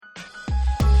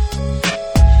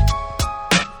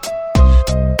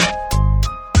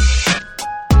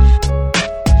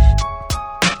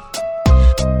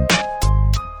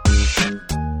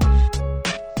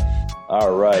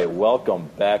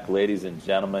back, ladies and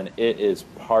gentlemen. It is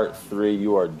part 3.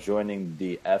 You are joining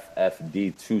the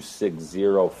FFD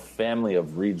 260 family of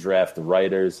redraft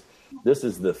writers. This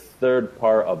is the third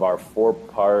part of our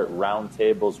 4-part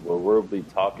roundtables where we'll be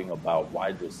talking about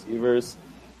wide receivers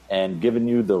and giving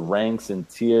you the ranks and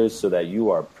tiers so that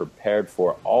you are prepared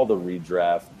for all the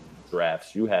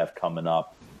drafts you have coming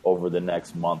up over the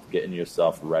next month, getting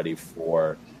yourself ready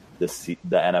for the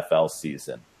NFL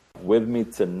season. With me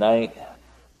tonight,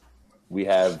 we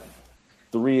have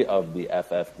 3 of the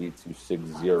FFD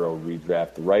 260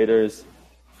 redraft writers.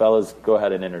 Fellas, go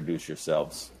ahead and introduce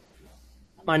yourselves.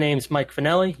 My name's Mike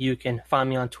Finelli. You can find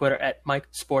me on Twitter at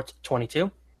MikeSports22.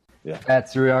 Yeah. At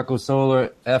Ciriaco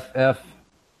Solar, FF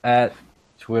at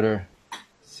Twitter,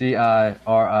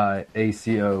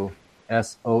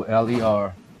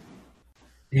 CIRIACOSOLER.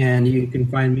 And you can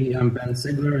find me, I'm Ben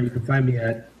Sigler. You can find me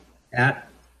at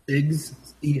Sigs,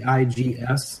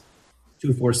 CIGS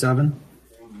 247.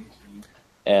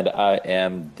 And I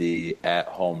am the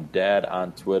at-home dad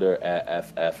on Twitter at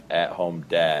FF at home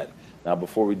dad. Now,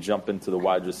 before we jump into the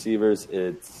wide receivers,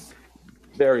 it's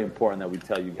very important that we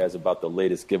tell you guys about the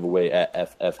latest giveaway at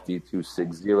FFD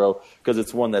 260 because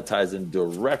it's one that ties in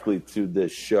directly to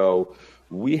this show.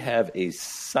 We have a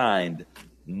signed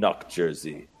Nuck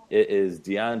jersey. It is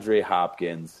DeAndre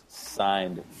Hopkins,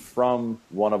 signed from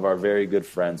one of our very good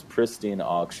friends, Pristine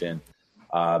Auction.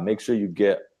 Make sure you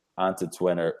get onto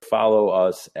Twitter. Follow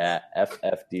us at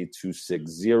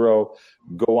FFD260.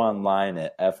 Go online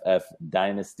at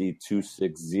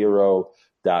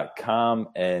FFDynasty260.com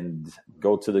and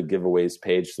go to the giveaways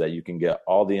page so that you can get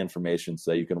all the information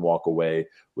so that you can walk away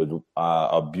with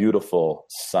a beautiful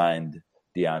signed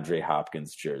DeAndre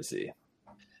Hopkins jersey.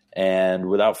 And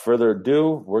without further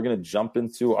ado, we're going to jump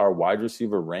into our wide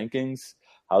receiver rankings.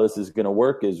 How this is going to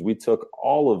work is we took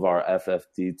all of our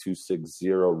FFD 260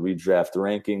 redraft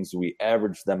rankings. We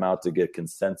averaged them out to get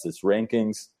consensus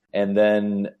rankings. And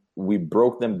then we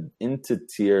broke them into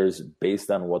tiers based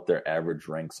on what their average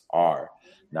ranks are.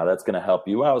 Now that's going to help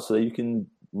you out so that you can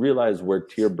realize where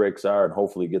tier breaks are and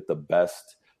hopefully get the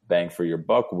best bang for your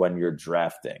buck when you're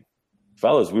drafting.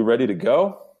 Fellas, we ready to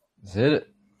go? Let's hit it.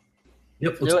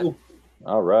 Yep, let's go.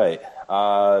 All right.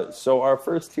 So our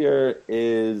first tier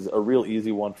is a real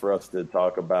easy one for us to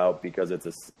talk about because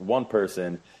it's one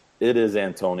person. It is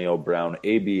Antonio Brown,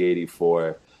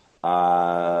 AB84.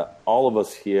 All of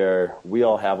us here, we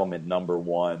all have him at number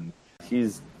 1.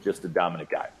 He's just a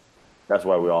dominant guy. That's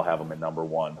why we all have him at number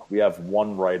 1. We have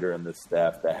one writer in this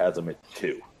staff that has him at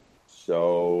 2.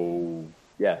 So,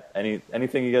 yeah,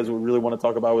 anything you guys would really want to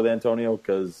talk about with Antonio?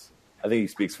 Because I think he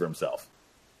speaks for himself.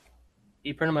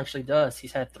 He pretty much does.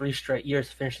 He's had 3 straight years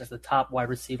finishing as the top wide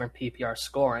receiver in PPR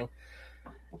scoring.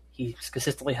 He's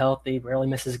consistently healthy, rarely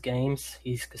misses games.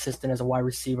 He's consistent as a wide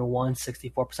receiver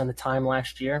 64% of the time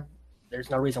last year. There's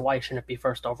no reason why he shouldn't be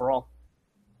first overall.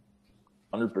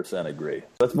 100% agree.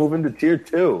 Let's move into tier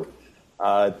 2.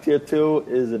 Tier 2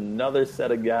 is another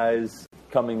set of guys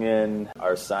coming in.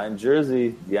 Our signed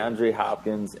jersey, DeAndre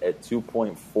Hopkins at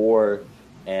 2.4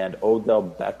 and Odell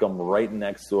Beckham right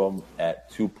next to him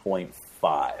at 2.5.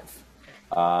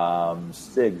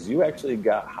 Sigs, you actually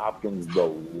got Hopkins the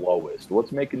lowest.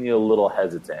 What's making you a little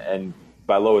hesitant? And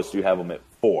by lowest, you have him at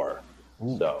 4.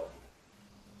 So,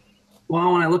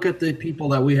 Well, when I look at the people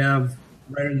that we have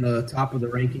right in the top of the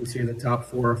rankings here, the top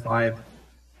 4 or 5,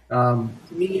 to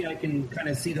me, I can kind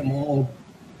of see them all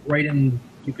right in,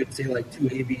 you could say, like 2,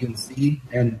 A, B, and C.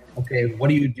 And, okay, what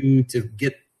do you do to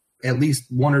get at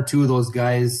least 1 or 2 of those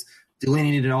guys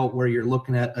delineated out where you're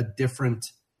looking at a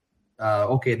different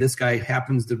okay, this guy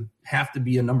happens to have to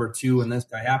be a number 2 and this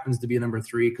guy happens to be a number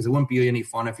 3, because it wouldn't be any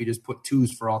fun if you just put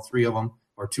 2s for all 3 of them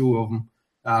or 2 of them.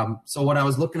 So when I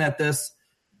was looking at this,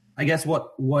 I guess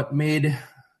what made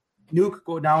Nuke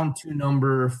go down to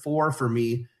number 4 for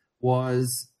me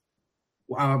was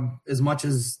as much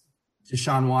as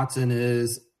Deshaun Watson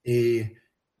is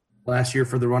last year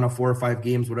for the run of 4 or 5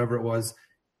 games, whatever it was,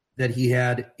 that he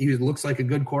looks like a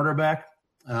good quarterback.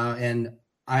 And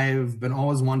I've been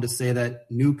always one to say that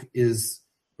Nuke is,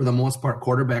 for the most part,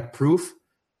 quarterback proof.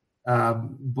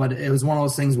 But it was one of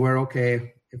those things where,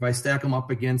 okay, if I stack them up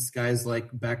against guys like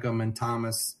Beckham and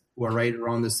Thomas, who are right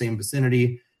around the same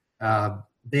vicinity,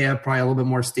 they have probably a little bit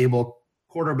more stable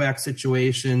quarterback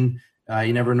situation.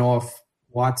 You never know if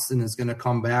Watson is going to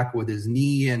come back with his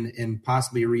knee and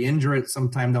possibly re-injure it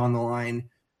sometime down the line.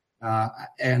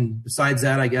 And besides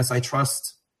that, I guess I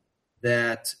trust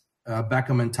that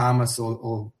Beckham and Thomas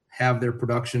will have their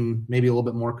production maybe a little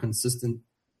bit more consistent.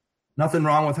 Nothing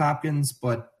wrong with Hopkins,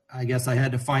 but I guess I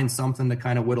had to find something to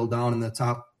kind of whittle down in the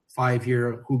top 5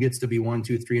 here, who gets to be 1,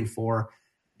 2, 3, and 4.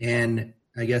 And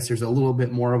I guess there's a little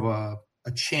bit more of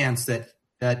a chance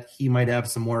that he might have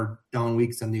some more down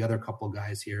weeks than the other couple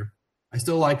guys here. I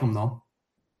still like him, though.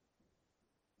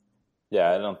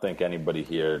 Yeah, I don't think anybody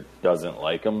here doesn't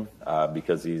like him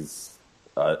because he's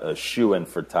a shoo-in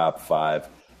for top 5.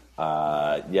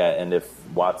 And if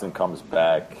Watson comes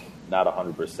back, not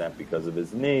 100% because of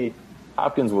his knee,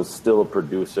 Hopkins was still a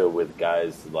producer with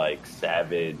guys like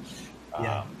Savage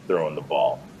throwing the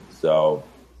ball. So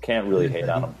can't really hate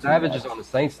on him. Savage is on the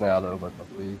Saints now, though, but I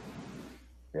believe.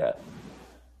 Yeah.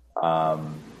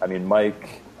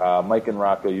 Mike and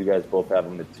Rocco, you guys both have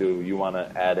him at 2. You want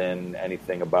to add in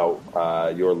anything about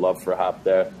your love for Hop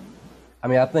there? I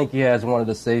mean, I think he has one of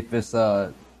the safest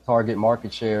target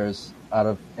market shares out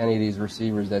of any of these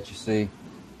receivers that you see.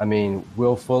 I mean,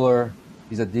 Will Fuller,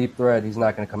 he's a deep threat. He's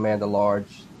not going to command a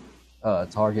large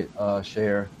target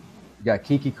share. You got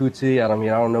Kiki Kuti. I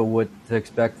don't know what to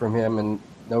expect from him, and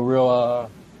no real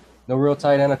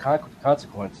tight end of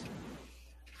consequence.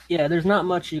 Yeah, there's not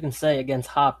much you can say against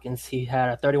Hopkins. He had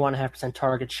a 31.5%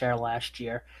 target share last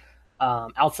year.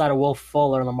 Outside of Will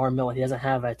Fuller and Lamar Miller, he doesn't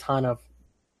have a ton of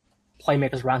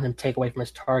playmakers around him to take away from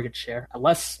his target share.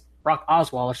 Unless Brock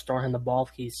Osweiler's throwing him the ball,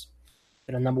 he's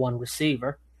been a number 1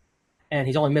 receiver. And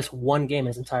he's only missed 1 game in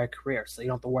his entire career, so you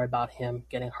don't have to worry about him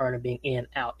getting hurt and being in and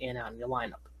out in your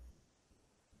lineup.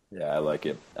 Yeah, I like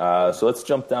it. So let's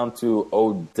jump down to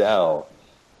Odell.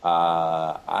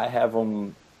 I have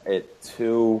him at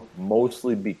 2,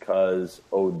 mostly because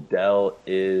Odell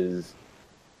is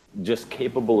just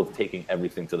capable of taking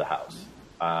everything to the house.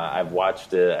 I've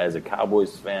watched it as a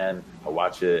Cowboys fan. I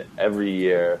watch it every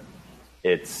year.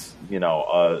 It's, a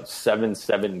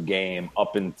 7-7 game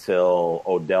up until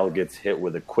Odell gets hit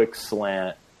with a quick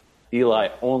slant. Eli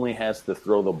only has to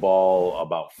throw the ball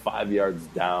about 5 yards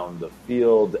down the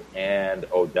field, and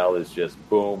Odell is just,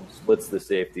 boom, splits the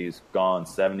safeties, gone,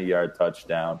 70-yard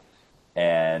touchdown.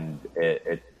 And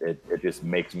it just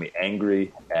makes me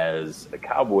angry as a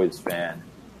Cowboys fan,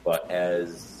 but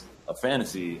as a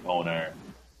fantasy owner,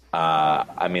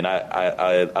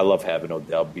 I love having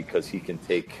Odell because he can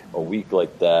take a week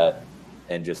like that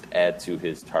and just add to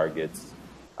his targets.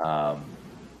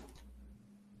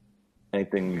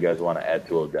 Anything you guys want to add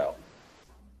to Odell?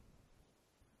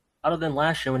 Other than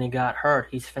last year when he got hurt,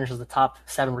 he's finished as the top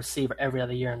 7 receiver every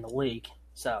other year in the league.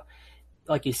 So,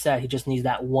 like you said, he just needs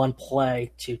that one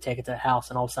play to take it to the house,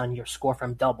 and all of a sudden your score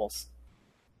from doubles.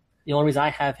 The only reason I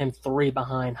have him 3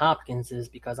 behind Hopkins is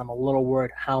because I'm a little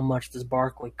worried how much does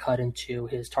Barkley cut into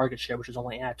his target share, which is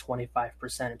only at 25%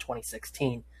 in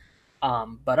 2016.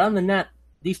 But other than that,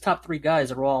 these top 3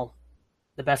 guys are all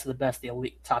the best of the best, the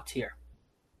elite, top tier.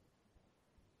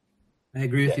 I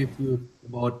agree with you, too,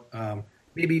 about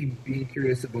maybe being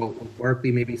curious about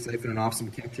Barkley maybe siphoning off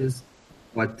some catches.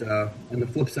 But on the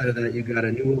flip side of that, you got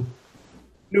a new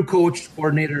coach,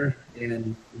 coordinator,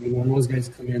 and when those guys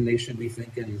come in, they should be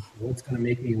thinking, what's going to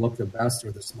make me look the best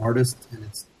or the smartest? And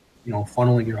it's,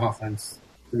 funneling your offense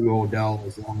through Odell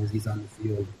as long as he's on the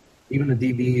field. Even the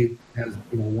DB has,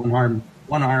 one arm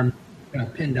kind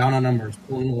of pinned down on him or is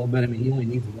pulling a little bit. I mean, he only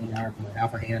needs one arm or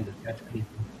half a hand to catch anything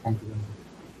from him.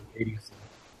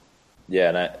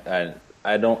 Yeah, and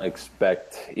I don't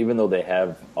expect, even though they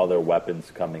have other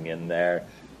weapons coming in there,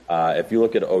 if you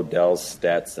look at Odell's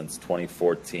stats since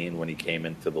 2014 when he came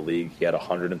into the league, he had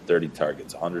 130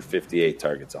 targets, 158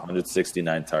 targets,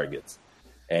 169 targets.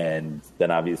 And then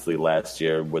obviously last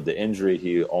year with the injury,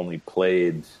 he only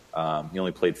played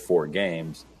 4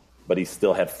 games, but he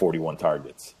still had 41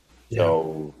 targets. Yeah.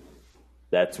 So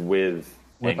that's with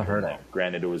Ingram.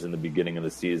 Granted, it was in the beginning of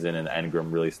the season and Ingram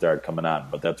really started coming on,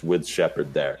 but that's with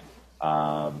Shepard there.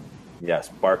 Yes,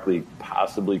 Barkley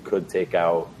possibly could take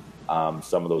out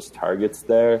some of those targets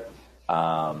there.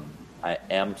 I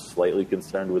am slightly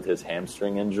concerned with his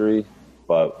hamstring injury,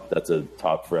 but that's a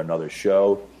talk for another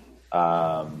show.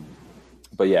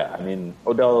 But yeah, I mean,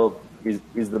 Odell,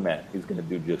 he's the man. He's going to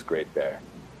do just great there.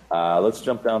 Let's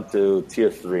jump down to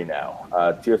Tier 3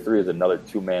 now. Tier 3 is another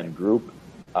 2-man group,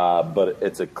 but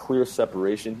it's a clear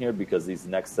separation here because these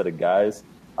next set of guys,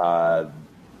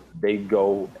 they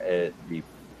go at the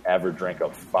average rank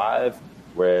of 5,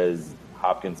 whereas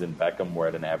Hopkins and Beckham were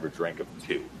at an average rank of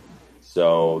 2.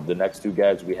 So the next 2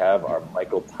 guys we have are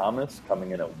Michael Thomas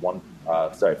coming in at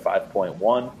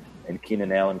 5.1, and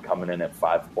Keenan Allen coming in at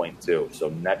 5.2. So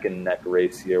neck and neck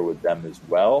race here with them as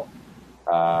well.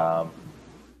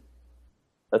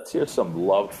 Let's hear some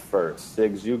love first.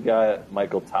 Siggs, you got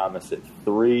Michael Thomas at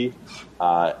 3,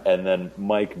 and then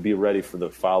Mike, be ready for the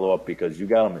follow-up because you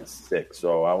got him at 6.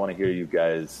 So I want to hear you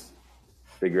guys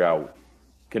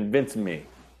convince me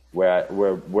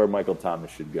where Michael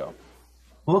Thomas should go.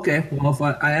 Okay, well, if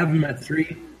I have him at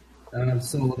 3,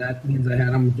 so that means I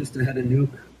had him just ahead of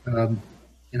Nuke.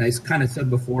 And I kind of said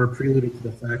before, preluding to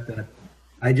the fact that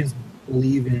I just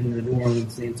believe in the New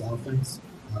Orleans Saints offense,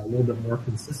 a little bit more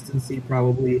consistency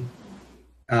probably.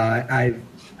 I've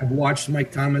watched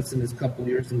Mike Thomas in his couple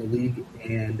years in the league,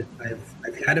 and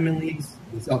I've had him in leagues.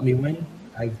 He's helped me win.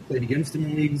 I've played against him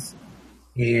in leagues,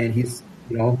 and he's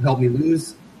helped me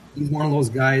lose. He's one of those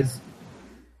guys.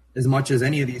 As much as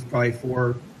any of these probably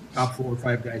top 4 or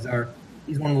 5 guys are,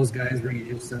 he's one of those guys where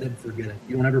you just set it and forget it.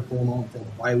 You don't ever pull him out until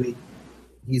the bye week.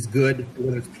 He's good,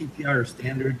 whether it's PPR or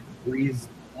standard. Breeze,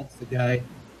 that's the guy,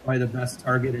 probably the best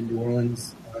target in New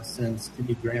Orleans since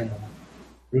Jimmy Graham.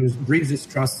 Breeze just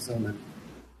trusts him, and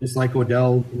just like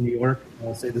Odell in New York,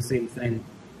 I'll say the same thing.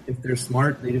 If they're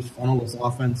smart, they just funnel this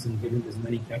offense and give him as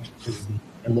many catches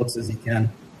and looks as he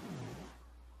can.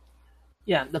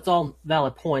 Yeah, that's all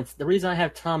valid points. The reason I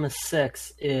have Thomas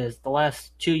 6 is the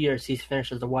last 2 years he's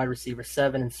finished as a wide receiver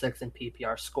 7 and 6 in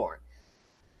PPR scoring.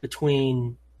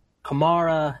 Between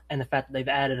Kamara and the fact that they've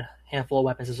added a handful of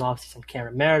weapons this offseason,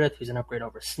 Cameron Meredith, who's an upgrade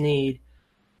over Snead,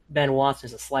 Ben Watson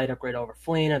is a slight upgrade over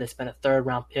Fleener. They spent a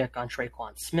 3rd-round pick on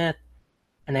Traquan Smith,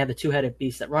 and they have the 2-headed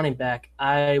beast at running back.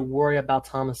 I worry about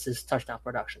Thomas's touchdown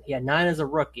production. He had 9 as a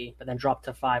rookie, but then dropped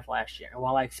to 5 last year. And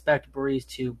while I expect Breeze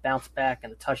to bounce back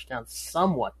and the touchdowns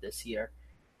somewhat this year,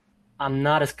 I'm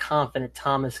not as confident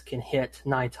Thomas can hit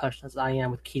 9 touchdowns as I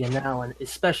am with Keenan Allen,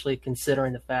 especially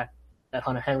considering the fact that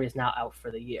Hunter Henry is now out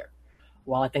for the year.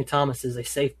 While I think Thomas is a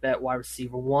safe bet wide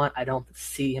receiver 1, I don't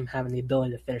see him having the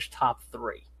ability to finish top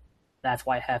 3. That's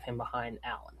why I have him behind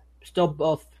Allen. Still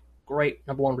both great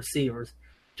number 1 receivers,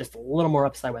 just a little more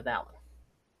upside with Allen.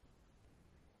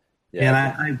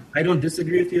 Yeah, and I don't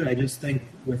disagree with you. I just think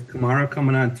with Kamara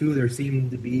coming on too, there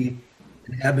seemed to be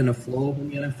an ebb and a flow in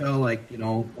the NFL. Like,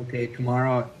 okay,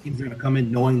 Kamara, teams are going to come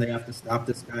in knowing they have to stop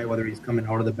this guy, whether he's coming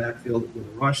out of the backfield with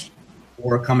a rush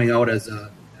or coming out as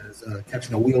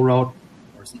catching a wheel route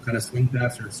or some kind of swing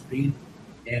pass or a screen.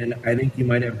 And I think you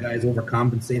might have guys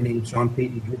overcompensating. Sean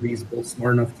Payton and Drew Brees both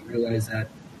smart enough to realize that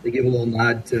they give a little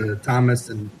nod to Thomas,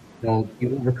 and you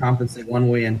overcompensate one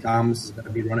way, and Thomas is going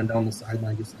to be running down the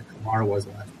sideline just like Kamara was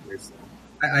last year. So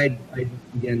I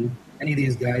again, any of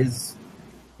these guys,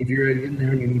 if you're in there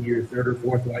and you need your 3rd or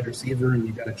 4th wide receiver and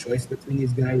you've got a choice between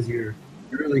these guys, you're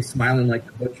really smiling like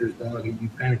the butcher's dog, and you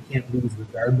kind of can't lose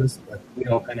regardless. But we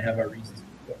all kind of have our reasons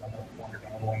to put on one or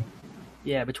down one.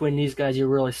 Yeah, between these guys, you're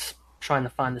really trying to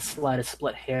find the slightest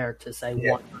split hair to say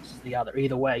one versus the other.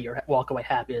 Either way, you're walk away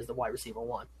happy as the wide receiver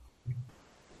 1.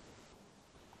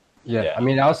 Yeah, I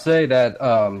mean, I'll say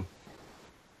that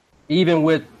even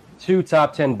with 2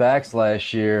 top 10 backs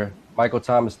last year, Michael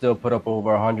Thomas still put up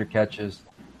over 100 catches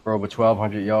for over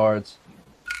 1,200 yards.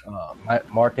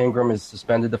 Mark Ingram is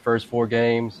suspended the first 4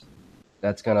 games.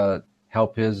 That's going to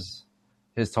help his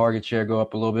target share go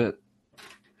up a little bit.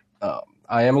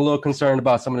 I am a little concerned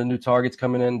about some of the new targets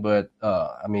coming in, but,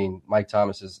 I mean, Mike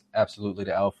Thomas is absolutely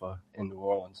the alpha in New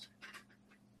Orleans.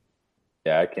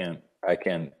 Yeah, I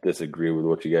can't disagree with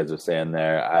what you guys are saying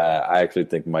there. I actually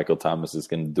think Michael Thomas is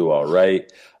going to do all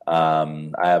right. I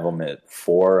have him at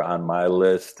 4 on my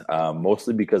list,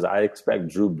 mostly because I expect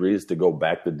Drew Brees to go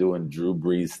back to doing Drew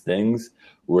Brees things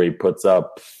where he puts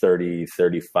up 30,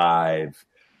 35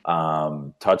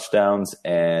 touchdowns,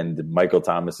 and Michael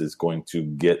Thomas is going to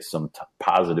get some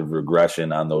positive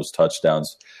regression on those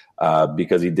touchdowns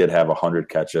because he did have 100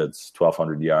 catches,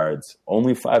 1,200 yards,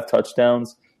 only 5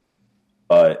 touchdowns.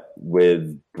 But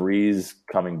with Brees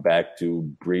coming back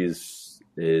to Brees'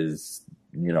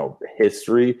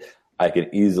 history, I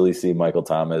can easily see Michael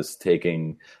Thomas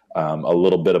taking a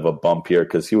little bit of a bump here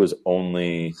because he was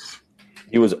only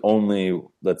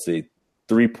let's see,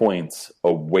 3 points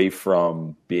away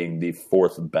from being the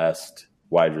 4th best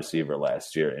wide receiver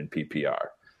last year in PPR.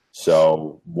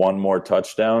 So 1 more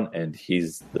touchdown and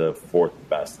he's the 4th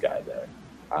best guy there.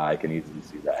 I can easily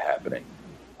see that happening.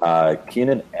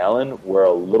 Keenan Allen, we're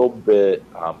a little bit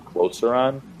closer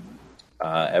on.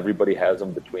 Everybody has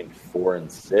him between 4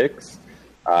 and 6.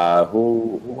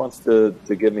 Who wants to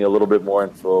give me a little bit more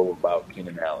info about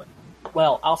Keenan Allen?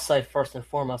 Well, I'll say first and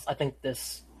foremost, I think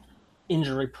this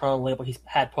injury-prone label he's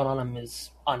had put on him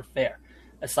is unfair.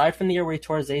 Aside from the year where he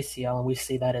tore his ACL, and we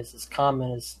see that as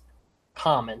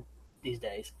common these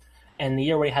days, and the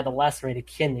year where he had the lacerated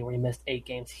kidney where he missed 8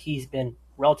 games, he's been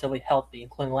relatively healthy,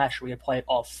 including last year where he had played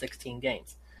all 16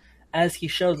 games. As he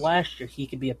showed last year, he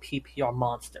could be a PPR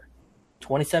monster.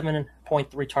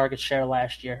 27.3 target share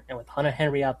last year, and with Hunter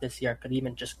Henry out this year, could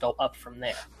even just go up from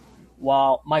there.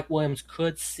 While Mike Williams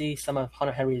could see some of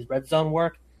Hunter Henry's red zone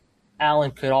work,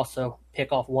 Allen could also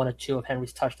pick off 1 or 2 of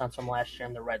Henry's touchdowns from last year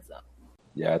in the red zone.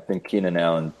 Yeah, I think Keenan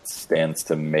Allen stands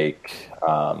to make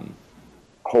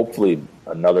hopefully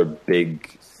another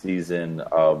big season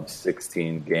of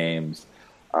 16 games,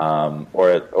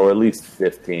 or at least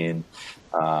 15.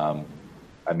 I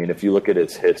mean, if you look at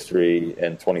his history,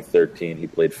 in 2013 he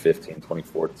played 15,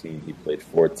 2014 he played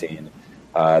 14.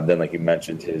 Then, like you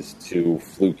mentioned, his 2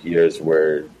 fluke years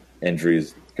where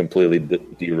injuries completely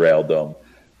derailed him.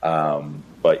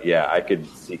 But yeah, I could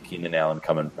see Keenan Allen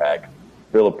coming back.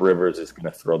 Phillip Rivers is going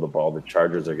to throw the ball. The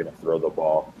Chargers are going to throw the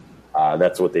ball.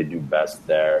 That's what they do best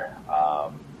there.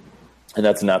 And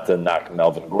that's not to knock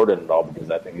Melvin Gordon at all, because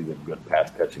I think he's a good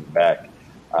pass-catching back.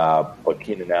 But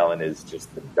Keenan Allen is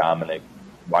just the dominant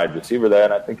wide receiver there,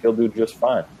 and I think he'll do just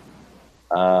fine.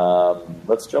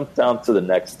 Let's jump down to the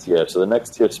next tier. So the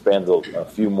next tier spans a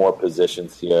few more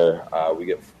positions here. A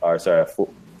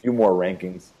few more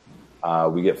rankings.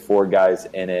 We get 4 guys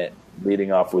in it,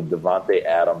 leading off with Davante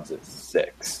Adams at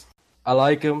 6. I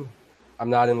like him. I'm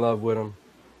not in love with him.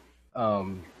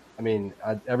 I mean,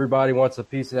 everybody wants a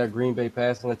piece of that Green Bay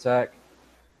passing attack,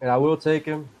 and I will take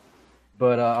him.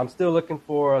 But I'm still looking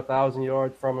for 1,000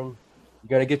 yards from him. You're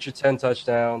going to get your 10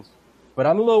 touchdowns. But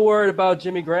I'm a little worried about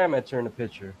Jimmy Graham entering the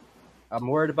picture. I'm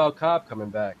worried about Cobb coming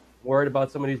back. I'm worried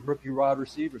about some of these rookie wide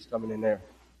receivers coming in there.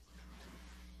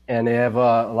 And they have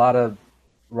a lot of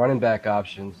running back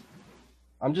options.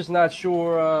 I'm just not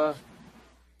sure. I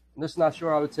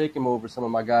would take him over some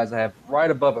of my guys I have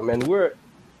right above him. And we're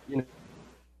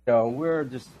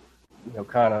just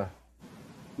kind of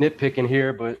nitpicking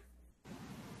here, but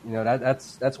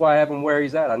that's why I have him where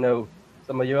he's at. I know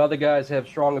some of your other guys have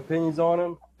strong opinions on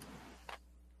him.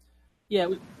 Yeah,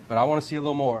 but I want to see a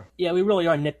little more. Yeah, we really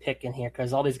are nitpicking here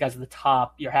because all these guys at the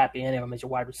top, you're happy any of them as your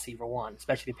wide receiver 1,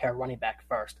 especially if you pair running back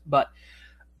first. But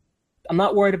I'm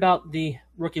not worried about the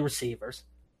rookie receivers.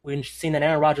 We've seen that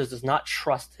Aaron Rodgers does not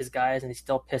trust his guys, and he's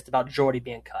still pissed about Jordy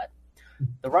being cut.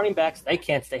 The running backs, they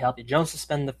can't stay healthy. Jones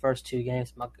suspended the first 2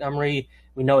 games. Montgomery,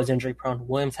 we know, is injury prone.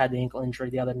 Williams had the ankle injury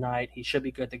the other night. He should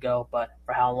be good to go, but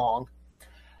for how long?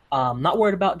 Not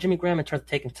worried about Jimmy Graham in terms of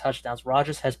taking touchdowns.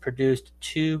 Rodgers has produced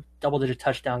 2 double-digit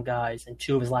touchdown guys in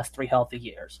 2 of his last 3 healthy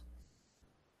years.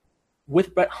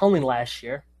 With Brett Hundley last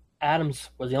year, Adams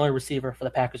was the only receiver for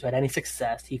the Packers who had any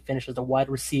success. He finished as a wide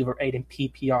receiver 8 in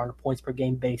PPR on a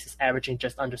points-per-game basis, averaging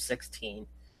just under 16.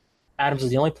 Adams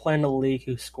was the only player in the league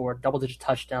who scored double-digit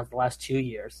touchdowns the last 2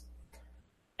 years.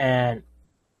 And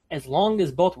as long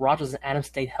as both Rodgers and Adams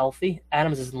stayed healthy,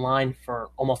 Adams is in line for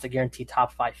almost a guaranteed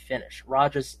top 5 finish.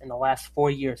 Rodgers, in the last 4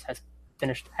 years, has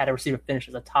had a receiver finish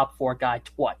as a top 4 guy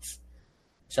twice.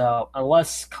 So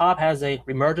unless Cobb has a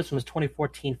reemergence from his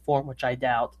 2014 form, which I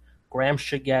doubt, Graham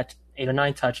should get 8 or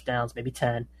 9 touchdowns, maybe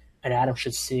 10, and Adams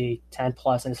should see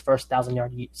 10-plus in his first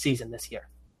 1,000-yard season this year.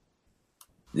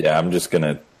 Yeah, I'm just going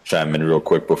to chime in real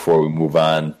quick before we move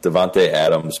on. Davante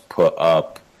Adams put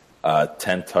up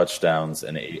 10 touchdowns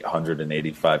and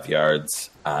 885 yards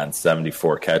on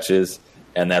 74 catches,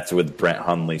 and that's with Brett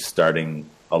Hundley starting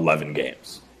 11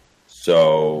 games.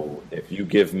 So if you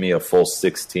give me a full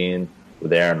 16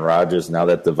 with Aaron Rodgers, now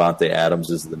that Davante Adams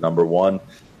is the number 1,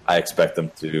 I expect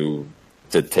them to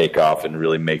take off and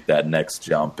really make that next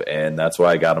jump, and that's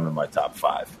why I got him in my top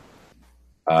 5.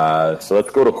 So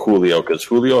let's go to Julio, because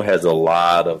Julio has a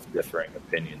lot of differing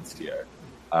opinions here.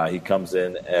 He comes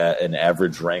in at an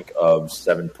average rank of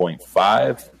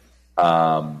 7.5.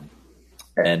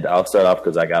 And I'll start off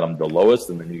because I got him the lowest,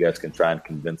 and then you guys can try and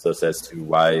convince us as to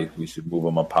why we should move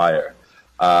him up higher.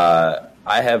 I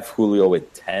have Julio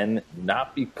at 10,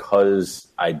 not because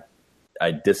I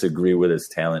disagree with his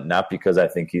talent, not because I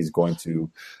think he's going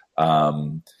to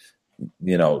not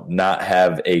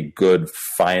have a good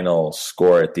final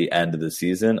score at the end of the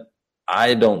season.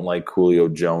 I don't like Julio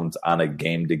Jones on a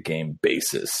game-to-game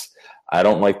basis. I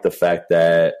don't like the fact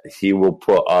that he will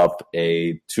put up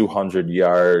a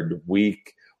 200-yard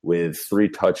week with 3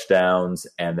 touchdowns,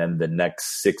 and then the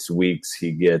next 6 weeks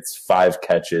he gets 5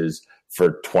 catches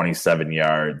for 27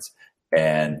 yards,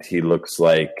 and he looks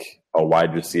like a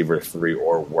wide receiver 3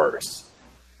 or worse.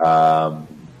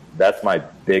 That's my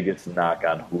biggest knock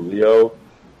on Julio.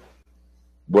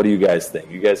 What do you guys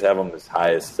think? You guys have him as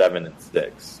high as 7 and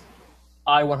 6.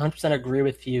 I 100% agree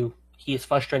with you. He is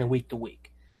frustrating week to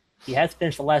week. He has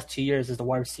finished the last 2 years as the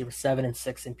wide receiver 7 and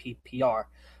 6 in PPR,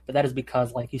 but that is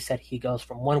because, like you said, he goes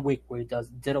from 1 week where he does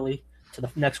diddly to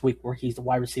the next week where he's the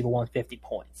wide receiver 150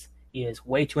 points. He is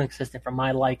way too inconsistent for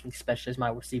my liking, especially as my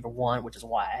receiver 1, which is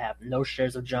why I have no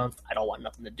shares of Jones. I don't want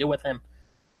nothing to do with him.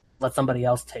 Let somebody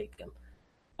else take him.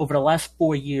 Over the last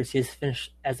 4 years, he has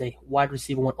finished as a wide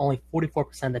receiver 1 only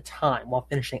 44% of the time, while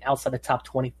finishing outside the top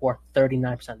 24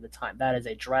 39% of the time. That is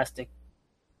a drastic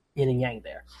yin and yang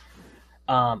there.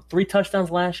 3 touchdowns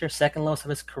last year, second lowest of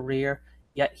his career,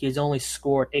 yet he's only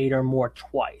scored 8 or more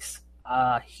twice.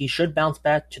 He should bounce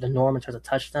back to the norm in terms of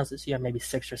touchdowns this year, maybe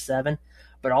 6 or 7.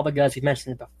 But all the guys he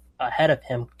mentioned ahead of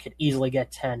him could easily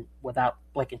get 10 without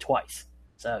blinking twice.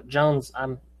 So Jones,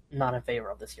 I'm not in favor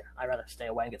of this year. I'd rather stay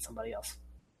away and get somebody else.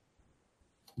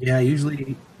 Yeah,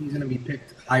 usually he's going to be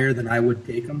picked higher than I would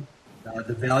take him.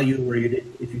 The value where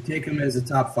if you take him as a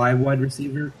top 5 wide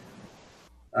receiver,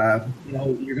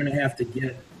 you're going to have to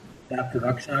get that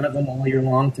production out of him all year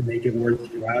long to make it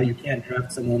worth your while. You can't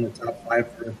draft someone in the top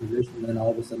 5 for a position and then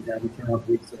all of a sudden have them turn out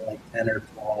weeks at like 10 or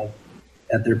 12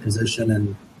 at their position.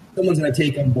 And someone's going to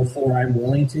take him before I'm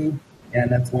willing to.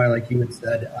 And that's why, like you had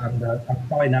said, I'm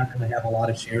probably not going to have a lot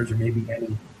of shares or maybe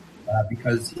any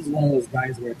because he's one of those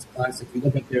guys where it's classic. If you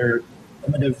look at their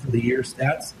limited for the year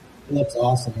stats, it looks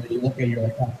awesome. And you look at it, you're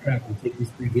like, oh, crap, we'll take these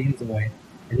 3 games away.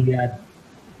 And he had,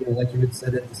 like you had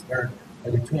said at the start,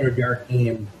 like a 200-yard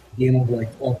game over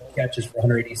like 12 catches for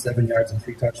 187 yards and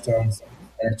 3 touchdowns.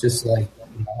 And it's just like,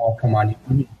 oh, come on. You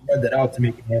need to spread that out to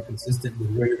make it more consistent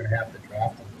with where you're going to have to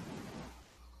draft him.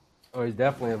 Oh, he's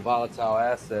definitely a volatile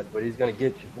asset, but he's going to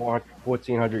get you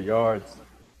 1,400 yards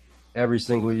every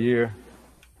single year.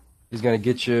 He's going to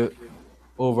get you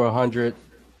over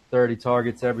 130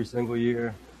 targets every single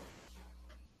year.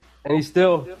 And he's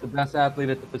still the best athlete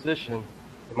at the position,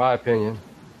 in my opinion.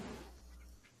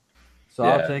 So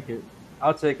yeah.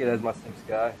 I'll take it as my 6th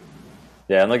guy.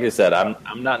 Yeah, and like I said,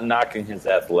 I'm not knocking his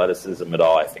athleticism at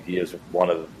all. I think he is one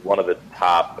of the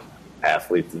top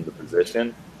athletes in the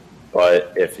position.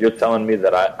 But if you're telling me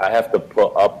that I have to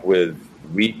put up with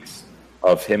weeks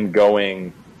of him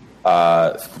going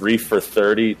 3 for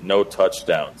 30, no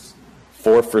touchdowns,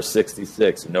 4 for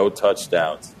 66, no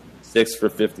touchdowns, 6 for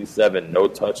 57, no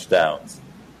touchdowns,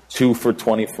 2 for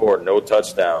 24, no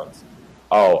touchdowns.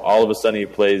 Oh, all of a sudden he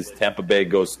plays Tampa Bay,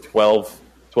 goes 12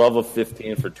 of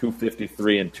 15 for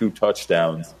 253 and 2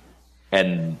 touchdowns,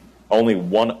 and only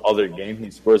one other game he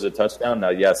scores a touchdown. Now,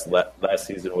 yes, last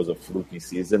season was a fluky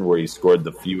season where he scored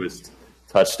the fewest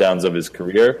touchdowns of his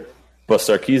career, but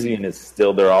Sarkisian is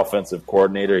still their offensive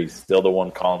coordinator. He's still the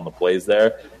one calling the plays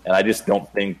there, and I just don't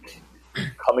think,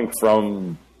 coming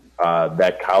from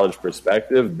that college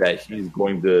perspective, that he's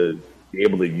going to be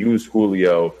able to use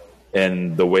Julio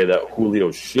in the way that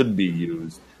Julio should be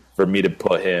used for me to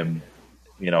put him,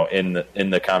 in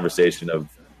the conversation of,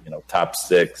 top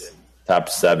 6, top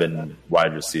 7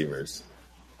 wide receivers.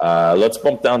 Let's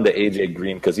bump down to AJ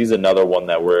Green because he's another one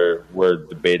that we're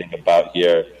debating about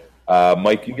here.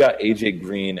 Mike, you got AJ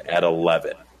Green at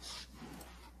 11.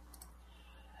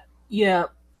 Yeah,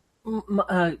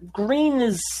 Green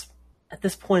is, at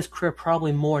this point in his career,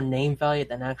 probably more name value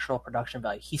than actual production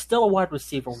value. He's still a wide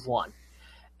receiver 1.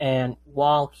 And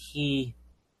while he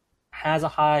has a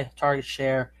high target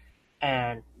share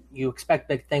and you expect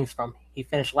big things from him, he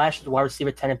finished last year as wide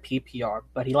receiver 10 in PPR,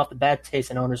 but he left a bad taste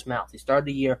in owner's mouth. He started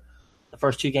the year, the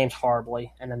first 2 games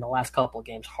horribly, and then the last couple of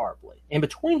games horribly. In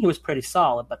between, he was pretty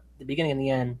solid, but the beginning and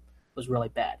the end was really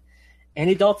bad.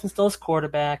 Andy Dalton's still his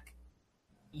quarterback.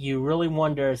 You really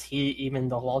wonder, is he even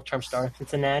the long-term starter in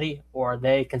Cincinnati, or are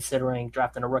they considering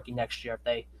drafting a rookie next year if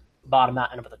they bottom out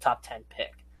and end up with a top 10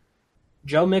 pick?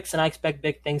 Joe Mixon, I expect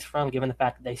big things from, given the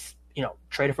fact that they,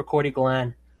 traded for Cordy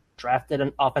Glenn, drafted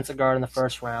an offensive guard in the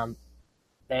first round.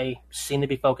 They seem to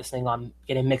be focusing on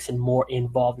getting Mixon more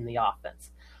involved in the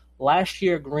offense. Last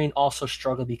year, Green also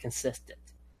struggled to be consistent.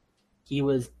 He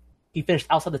finished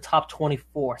outside the top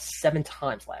 24 7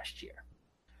 times last year.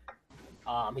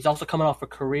 He's also coming off a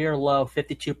career low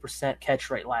 52%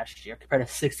 catch rate last year compared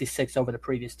to 66 over the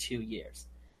previous 2 years.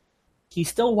 He's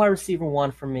still wide receiver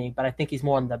 1 for me, but I think he's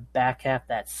more in the back half,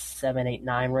 that 7, 8,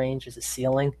 9 range is a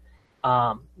ceiling.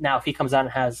 Now, if he comes out and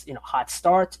has hot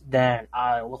start, then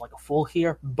I look like a fool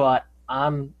here. But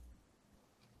I'm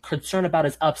concerned about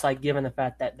his upside, given the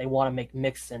fact that they want to make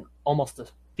Mixon almost the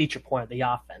feature point of the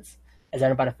offense, as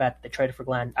evidenced by the fact that they traded for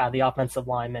Glenn, the offensive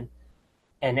lineman,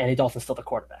 and Andy Dalton's still the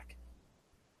quarterback.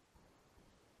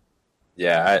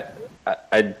 Yeah,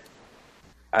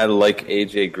 I like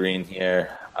AJ Green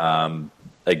here.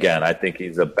 Again, I think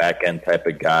he's a back end type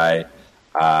of guy.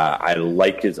 I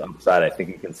like his upside. I think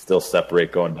he can still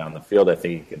separate going down the field. I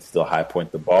think he can still high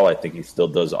point the ball. I think he still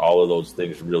does all of those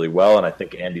things really well. And I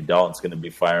think Andy Dalton's going to be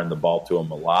firing the ball to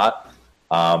him a lot.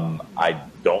 I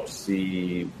don't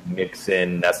see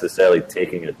Mixon necessarily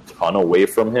taking a ton away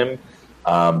from him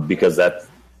because that's,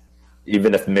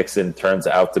 even if Mixon turns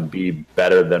out to be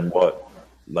better than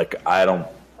I don't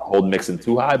hold Mixon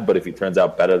too high, but if he turns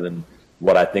out better than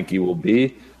what I think he will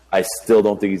be, I still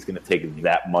don't think he's going to take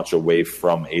that much away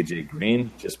from AJ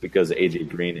Green, just because AJ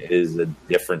Green is a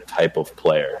different type of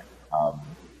player.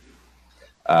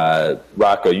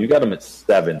 Rocco, you got him at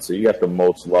 7, so you got the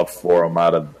most love for him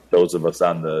out of those of us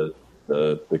on the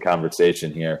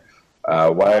conversation here.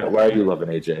 Why are you loving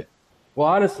AJ? Well,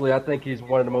 honestly, I think he's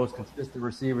one of the most consistent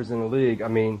receivers in the league. I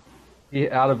mean,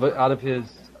 out of his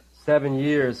 7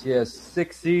 years, he has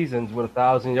 6 seasons with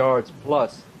 1,000 yards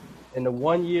plus. In the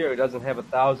 1 year he doesn't have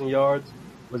 1,000 yards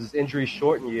was his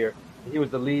injury-shortened year. He was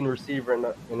the leading receiver in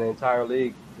the entire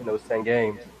league in those 10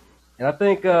 games. And I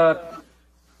think the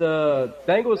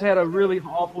Bengals had a really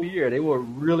awful year. They were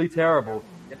really terrible.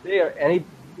 If they are even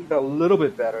a little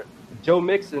bit better, if Joe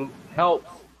Mixon helps,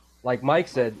 like Mike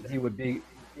said, he would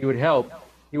help.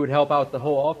 He would help out the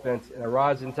whole offense, and a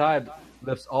rising tide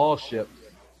lifts all ships.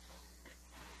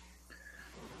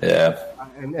 Yeah.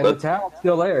 And the talent's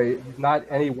still there. He's not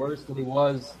any worse than he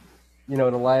was, the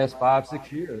last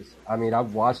 5-6 years. I mean,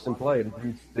 I've watched him play.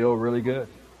 He's still really good.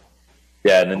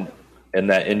 Yeah, and then in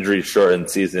that injury-shortened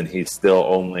season, he still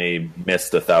only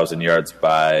missed 1,000 yards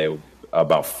by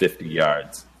about 50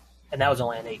 yards. And that was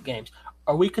only in 8 games.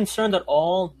 Are we concerned at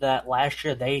all that last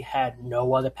year they had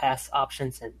no other pass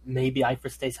options, and maybe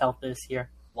Eifert stays healthy this year?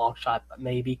 Long shot, but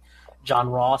maybe. John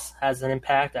Ross has an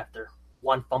impact after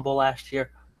one fumble last year.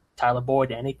 Tyler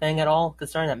Boyd, anything at all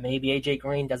concerned that maybe AJ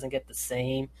Green doesn't get the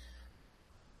same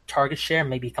target share?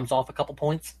 Maybe he comes off a couple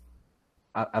points?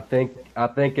 I think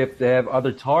if they have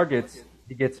other targets,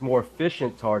 he gets more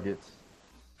efficient targets.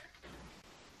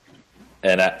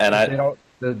 The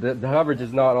coverage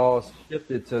is not all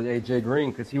shifted to AJ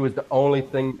Green because he was the only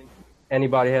thing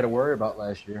anybody had to worry about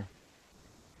last year.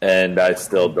 And I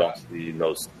still don't see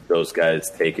those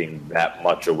guys taking that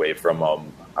much away from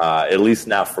him, at least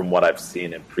not from what I've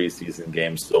seen in preseason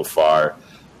games so far.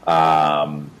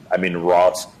 I mean,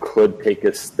 Ross could take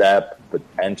a step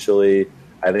potentially.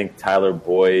 I think Tyler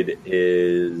Boyd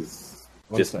is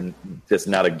just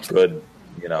not a good,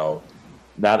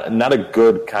 not a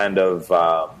good kind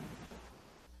of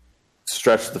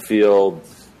stretch the field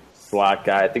slot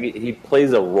guy. I think he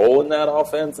plays a role in that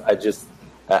offense.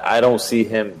 I don't see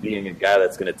him being a guy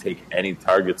that's going to take any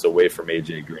targets away from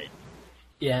AJ Green.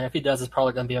 Yeah, and if he does, it's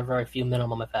probably going to be a very few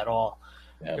minimum, if at all.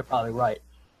 Yeah. You're probably right.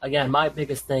 Again, my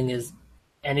biggest thing is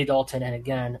Andy Dalton, and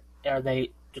again, are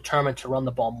they determined to run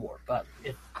the ball more? But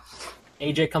if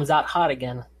AJ comes out hot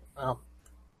again, well,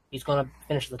 he's going to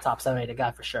finish the top 7-8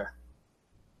 guy for sure.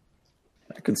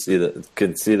 I can see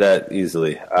that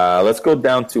easily. Let's go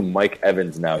down to Mike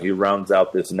Evans now. He rounds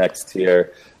out this next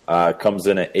tier. Comes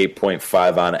in at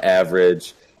 8.5 on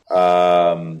average.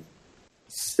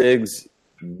 Sigs,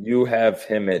 you have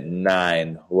him at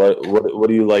 9. What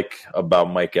do you like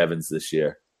about Mike Evans this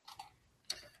year?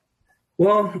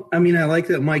 Well, I mean, I like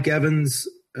that Mike Evans.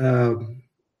 People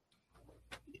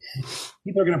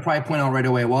are going to probably point out right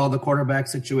away, well, the quarterback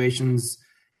situation's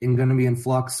going to be in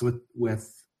flux with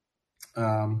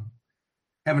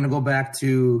having to go back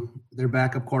to their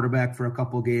backup quarterback for a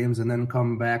couple games and then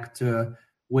come back to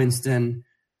Winston.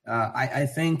 I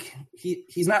think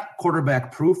he's not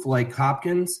quarterback proof like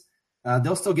Hopkins.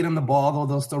 They'll still get him the ball, though.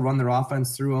 They'll still run their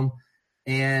offense through him.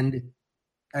 And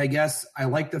I guess I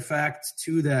like the fact,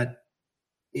 too, that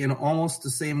in almost the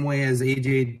same way as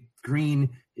A.J. Green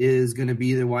is going to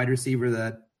be the wide receiver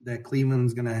that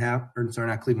Cleveland's going to have – or sorry,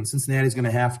 not Cleveland, Cincinnati's going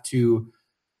to have to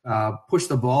push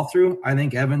the ball through. I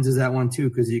think Evans is that one, too,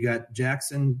 because you got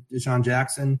Deshaun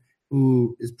Jackson,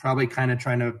 who is probably kind of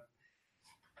trying to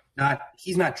 –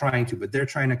 he's not trying to, but they're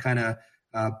trying to kind of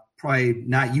probably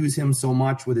not use him so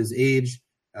much with his age.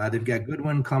 They've got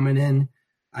Goodwin coming in.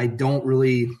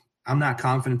 I'm not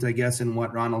confident, I guess, in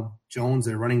what Ronald Jones,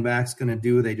 their running back's going to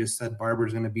do. They just said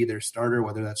Barber's going to be their starter,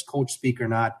 whether that's coach speak or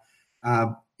not.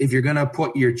 If you're going to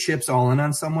put your chips all in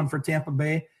on someone for Tampa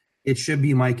Bay, it should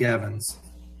be Mike Evans.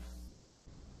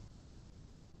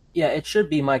 Yeah, it should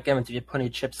be Mike Evans if you're putting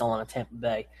your chips all on Tampa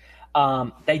Bay.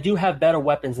 They do have better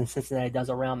weapons than Cincinnati does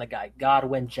around the guy.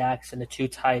 Godwin, Jackson, the 2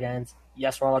 tight ends.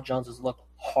 Yes, Ronald Jones has looked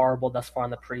horrible thus far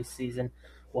in the preseason.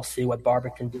 We'll see what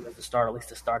Barber can do as a starter, at least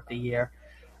to start the year.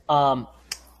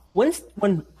 When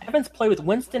Evans played with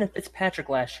Winston and Fitzpatrick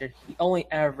last year, he only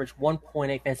averaged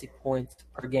 1.8 fantasy points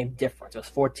per game difference. It was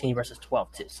 14 versus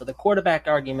 12, too. So the quarterback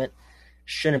argument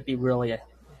shouldn't be really a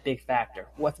big factor.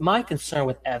 What's my concern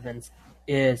with Evans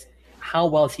is how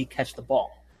well does he catch the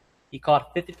ball? He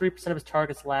caught 53% of his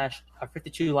targets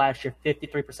 52 last year,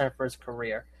 53% for his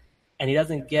career. And he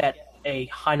doesn't get a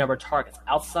high number of targets.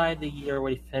 Outside the year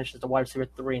where he finished as the wide receiver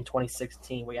 3 in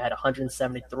 2016, where he had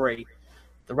 173,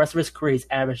 the rest of his career he's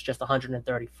averaged just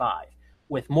 135.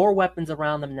 With more weapons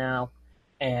around him now,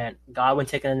 and Godwin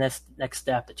taking the next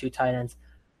step, the 2 tight ends,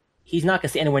 he's not going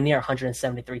to see anywhere near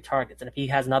 173 targets. And if he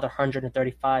has another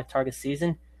 135 target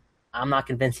season, I'm not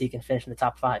convinced he can finish in the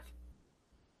top 5.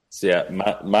 So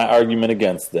yeah, my argument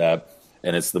against that,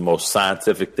 and it's the most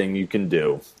scientific thing you can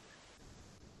do.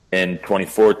 In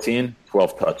 2014,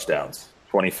 12 touchdowns.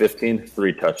 2015,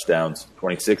 3 touchdowns.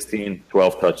 2016,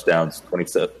 12 touchdowns.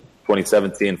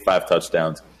 2017, 5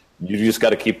 touchdowns. You just got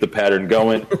to keep the pattern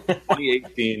going.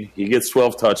 2018, he gets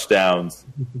 12 touchdowns,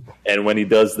 and when he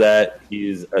does that,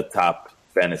 he's a top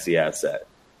fantasy asset.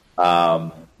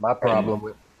 My problem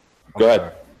with Go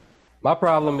ahead. My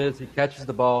problem is he catches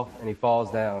the ball and he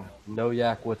falls down. No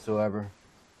yak whatsoever.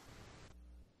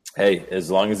 Hey, as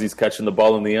long as he's catching the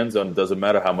ball in the end zone, it doesn't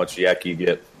matter how much yak you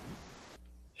get.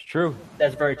 It's true.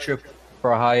 That's very true.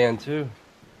 For a high end too.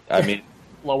 I mean,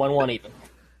 Low 1-1 even.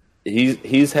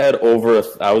 he's had over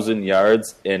 1,000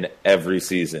 yards in every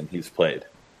season he's played.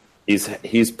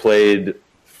 He's played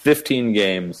 15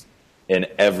 games in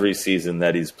every season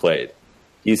that he's played.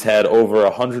 He's had over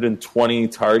 120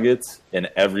 targets in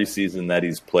every season that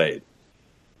he's played.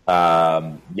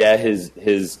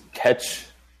 His catch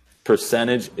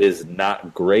percentage is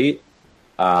not great,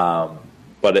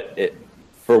 but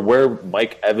for where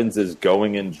Mike Evans is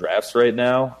going in drafts right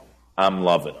now, I'm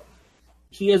loving him.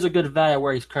 He is a good value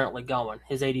where he's currently going.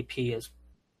 His ADP is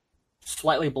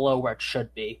slightly below where it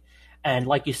should be. And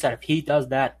like you said, if he does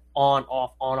that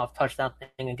on-off touchdown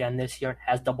thing again this year and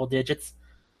has double digits,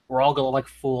 we're all going to look like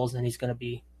fools, and he's going to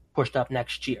be pushed up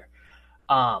next year.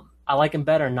 I like him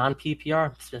better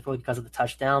non-PPR, specifically because of the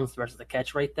touchdowns versus the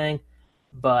catch rate thing.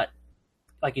 But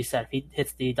like you said, if he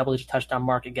hits the double-digit touchdown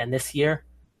mark again this year,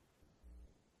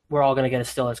 we're all going to get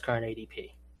still his current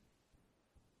ADP.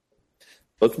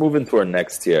 Let's move into our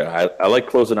next tier. I like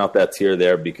closing out that tier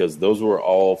there because those were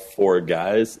all 4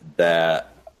 guys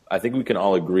that I think we can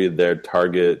all agree their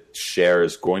target share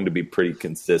is going to be pretty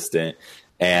consistent.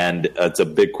 And it's a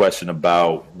big question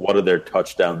about what are their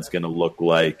touchdowns going to look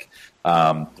like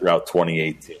throughout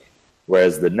 2018.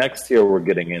 Whereas the next tier we're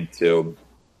getting into,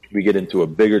 we get into a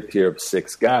bigger tier of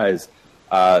 6 guys.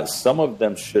 Some of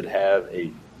them should have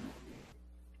a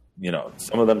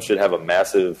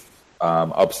massive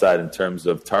upside in terms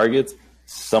of targets.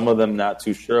 Some of them not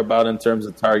too sure about in terms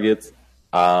of targets,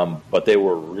 but they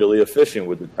were really efficient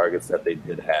with the targets that they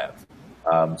did have.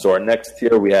 So our next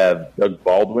tier, we have Doug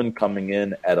Baldwin coming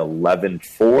in at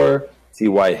 11.4,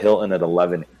 T.Y. Hilton at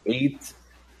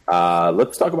 11.8.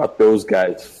 Let's talk about those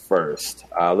guys first.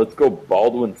 Let's go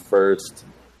Baldwin first.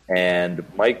 And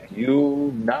Mike,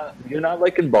 you're not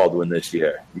liking Baldwin this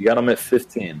year. You got him at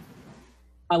 15.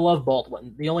 I love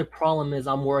Baldwin. The only problem is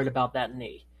I'm worried about that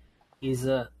knee. He's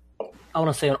I want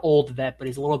to say an old vet, but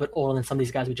he's a little bit older than some of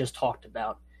these guys we just talked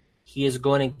about. He is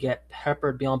going to get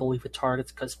peppered beyond belief with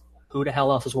targets because who the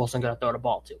hell else is Wilson going to throw the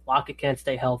ball to? Lockett can't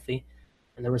stay healthy,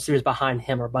 and the receivers behind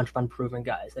him are a bunch of unproven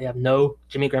guys. They have no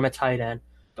Jimmy Graham at tight end.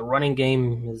 The running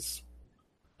game is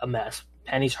a mess.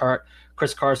 Penny's hurt.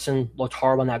 Chris Carson looked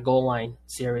horrible in that goal line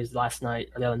series last night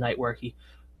or the other night where he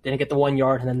didn't get the 1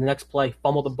 yard, and then the next play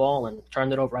fumbled the ball and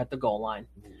turned it over at the goal line.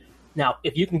 Now,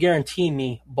 if you can guarantee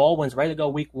me Baldwin's ready to go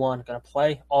week 1, going to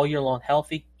play all year long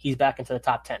healthy, he's back into the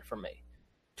top 10 for me.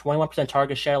 21%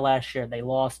 target share last year. They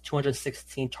lost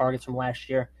 216 targets from last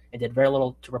year and did very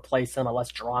little to replace him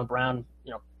unless Jerron Brown,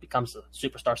 becomes a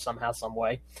superstar somehow, some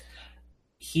way.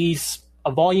 He's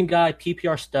a volume guy,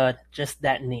 PPR stud, just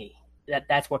that knee.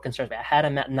 That's what concerns me. I had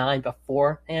him at 9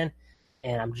 beforehand,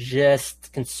 and I'm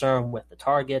just concerned with the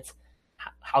targets,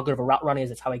 how good of a route running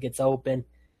is it, how he gets open.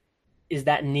 Is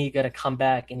that knee going to come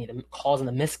back and either cause him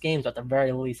to miss games or at the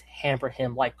very least hamper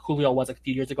him like Julio was a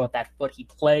few years ago with that foot? He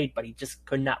played, but he just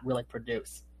could not really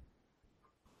produce.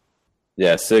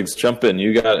 Yeah, Siggs, jump in.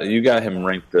 You got him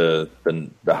ranked the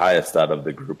highest out of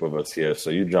the group of us here, so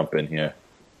you jump in here.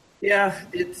 Yeah,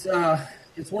 it's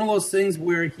one of those things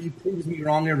where he proves me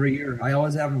wrong every year. I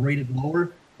always have him rated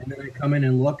lower, and then I come in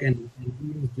and look, and he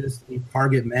is just a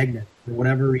target magnet for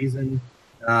whatever reason.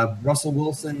 Russell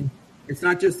Wilson. It's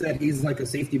not just that he's like a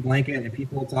safety blanket, and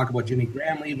people talk about Jimmy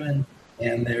Graham leaving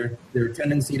and their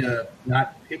tendency to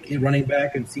not pick a running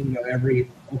back and seem to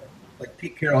like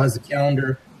Pete Carroll has a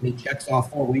calendar and he checks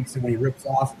off 4 weeks, and when he rips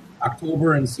off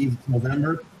October and sees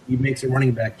November, he makes a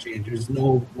running back change. There's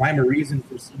no rhyme or reason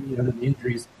for seemingly other than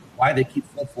injuries why they keep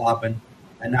flip-flopping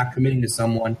and not committing to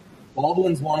someone.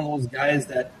 Baldwin's one of those guys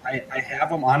that I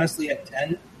have him honestly at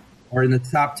 10. Or in the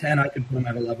top 10, I could put him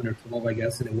at 11 or 12, I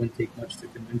guess, and it wouldn't take much to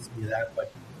convince me of that.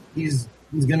 But he's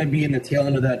going to be in the tail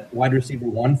end of that wide receiver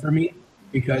 1 for me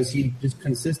because he just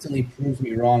consistently proves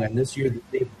me wrong. And this year,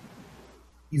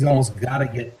 he's almost got to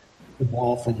get the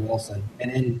ball from Wilson. And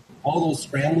in all those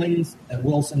scramblings that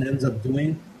Wilson ends up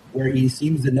doing, where he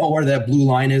seems to know where that blue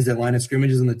line is, that line of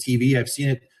scrimmage is on the TV, I've seen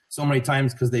it so many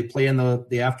times because they play in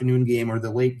the afternoon game or the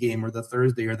late game or the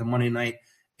Thursday or the Monday night,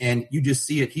 and you just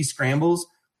see it. He scrambles.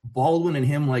 Baldwin and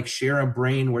him like share a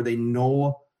brain where they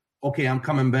know, okay, I'm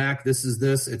coming back. This is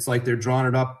this. It's like they're drawing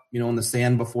it up, in the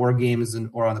sand before games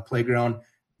or on the playground.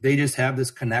 They just have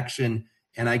this connection,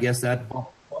 and I guess that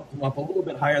bumped them up a little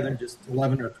bit higher than just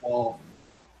 11 or 12.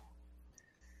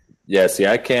 Yeah, see,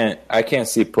 I can't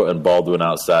see putting Baldwin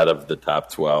outside of the top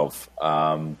 12.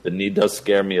 The knee does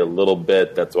scare me a little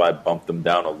bit. That's why I bumped him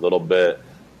down a little bit.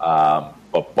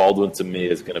 But Baldwin, to me,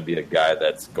 is going to be a guy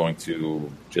that's going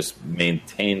to just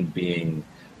maintain being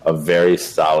a very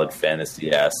solid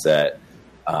fantasy asset.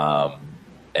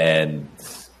 And,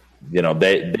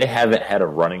 they haven't had a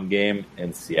running game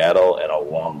in Seattle in a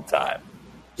long time.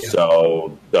 Yeah.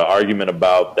 So the argument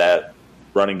about that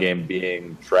running game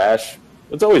being trash,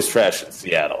 it's always trash in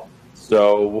Seattle.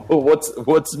 So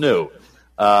what's new?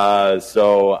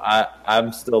 So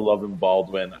I'm still loving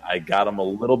Baldwin. I got him a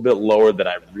little bit lower than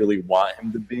I really want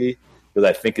him to be because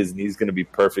I think his knee's going to be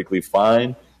perfectly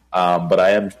fine. But I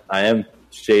am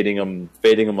fading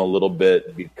him a little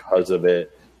bit because of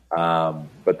it.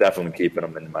 But definitely keeping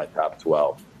him in my top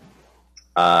 12.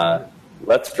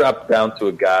 Let's drop down to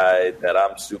a guy that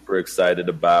I'm super excited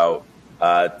about,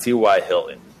 T.Y.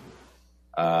 Hilton.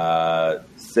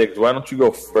 Sigs, why don't you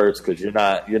go first? Because you're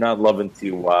not loving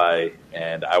Ty,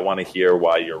 and I want to hear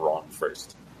why you're wrong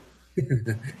first.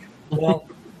 Well,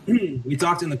 we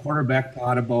talked in the quarterback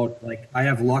pod about I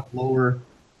have Luck lower,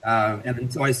 and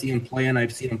until I see him play, and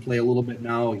I've seen him play a little bit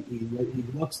now, he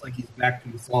looks like he's back to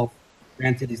himself.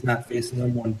 Granted, he's not facing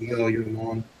them one deal all year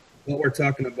long. But we're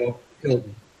talking about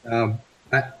Hilton.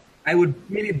 I would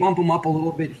maybe bump him up a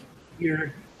little bit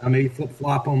here, maybe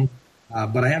flip-flop him.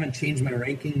 But I haven't changed my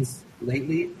rankings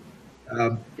lately.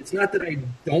 It's not that I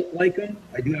don't like him.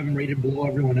 I do have him rated below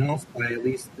everyone else by at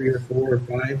least 3 or 4 or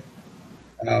 5.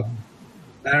 I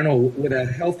don't know. With a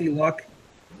healthy Luck,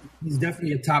 he's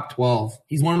definitely a top 12.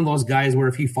 He's one of those guys where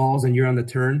if he falls and you're on the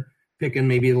turn, picking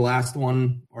maybe the last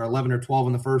one or 11 or 12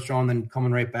 in the first round, then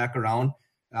coming right back around,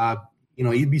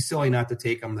 you'd be silly not to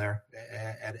take him there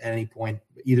at any point,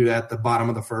 either at the bottom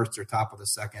of the first or top of the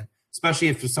second. Especially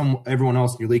if everyone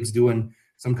else in your league's doing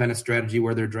some kind of strategy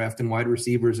where they're drafting wide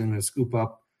receivers and to scoop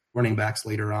up running backs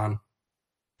later on.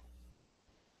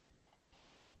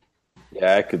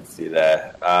 Yeah, I could see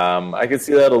that. I could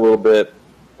see that a little bit,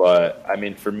 but I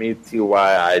mean, for me,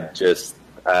 Ty,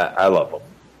 I love him.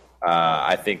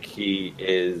 I think he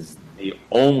is the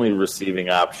only receiving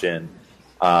option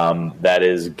that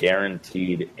is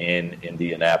guaranteed in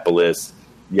Indianapolis.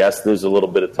 Yes, there's a little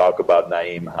bit of talk about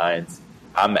Nyheim Hines.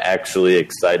 I'm actually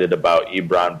excited about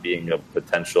Ebron being a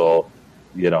potential,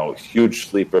 huge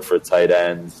sleeper for tight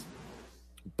ends.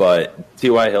 But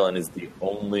T.Y. Hilton is the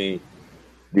only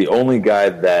guy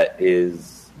that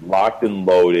is locked and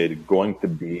loaded, going to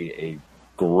be a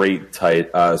great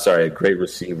great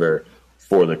receiver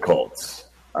for the Colts.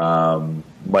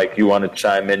 Mike, you want to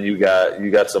chime in? You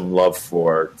got some love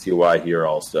for T.Y. here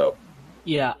also.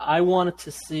 Yeah, I wanted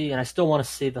to see, and I still want to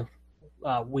see the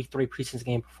Week 3 preseason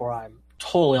game before I'm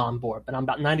totally on board, but I'm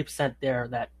about 90% there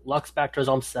that Luck's back to his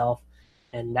own self,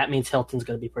 and that means Hilton's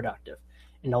going to be productive.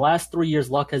 In the last 3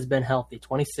 years, Luck has been healthy,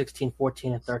 2016,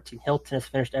 14, and 13. Hilton has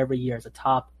finished every year as a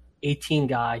top 18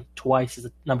 guy, twice as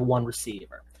a number 1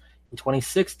 receiver. In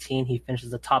 2016, he finishes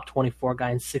the top 24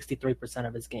 guy in 63%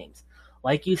 of his games.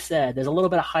 Like you said, there's a little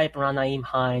bit of hype around Nyheim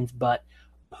Hines, but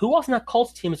who else in that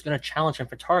Colts team is going to challenge him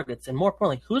for targets? And more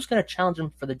importantly, who's going to challenge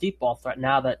him for the deep ball threat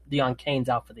now that Deion Kane's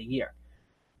out for the year?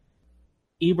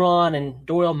 Ebron and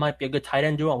Doyle might be a good tight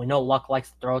end duo. We know Luck likes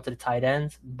to throw it to the tight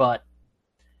ends, but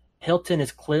Hilton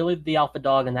is clearly the alpha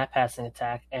dog in that passing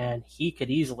attack, and he could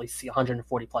easily see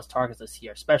 140-plus targets this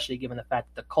year, especially given the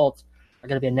fact that the Colts are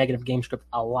going to be a negative game script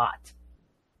a lot.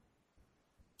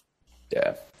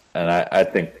 Yeah, and I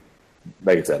think,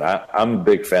 like I said, I'm a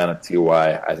big fan of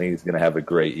T.Y. I think he's going to have a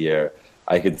great year.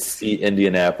 I could see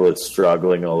Indianapolis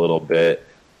struggling a little bit,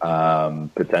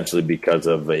 potentially because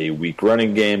of a weak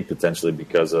running game, potentially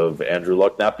because of Andrew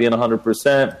Luck not being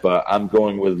 100%, but I'm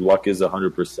going with Luck is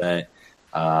 100%.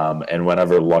 And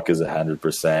whenever Luck is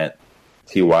 100%,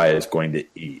 T.Y. is going to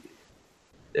eat.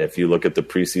 If you look at the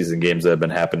preseason games that have been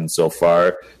happening so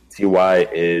far, T.Y.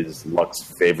 is Luck's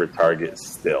favorite target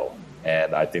still.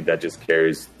 And I think that just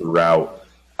carries throughout.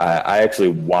 I actually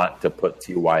want to put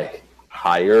T.Y.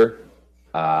 higher,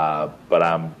 but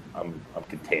I'm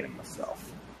containing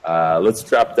myself. Let's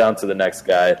drop down to the next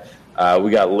guy.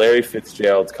 We got Larry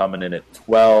Fitzgerald coming in at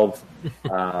 12.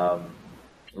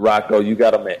 Rocco, you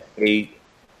got him at 8.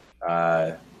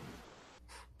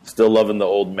 Still loving the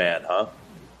old man, huh?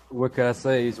 what can I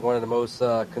say? He's one of the most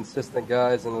consistent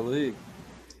guys in the league.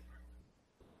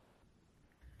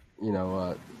 You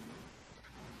know,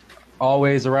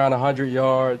 always around 100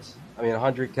 yards.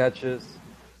 100 catches,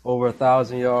 over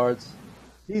 1,000 yards.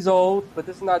 He's old, but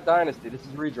this is not dynasty. This is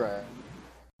redraft.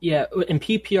 Yeah, in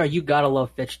PPR, you gotta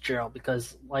love Fitzgerald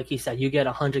because, like he said, you get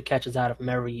 100 catches out of him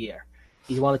every year.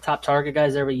 He's one of the top target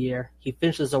guys every year. He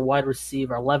finishes as a wide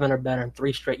receiver 11 or better in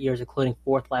 3 straight years, including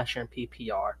 4th last year in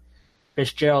PPR.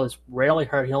 Fitzgerald is rarely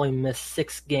hurt. He only missed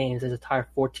 6 games his entire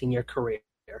 14-year career.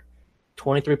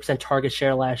 23% target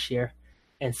share last year,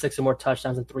 and 6 or more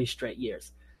touchdowns in 3 straight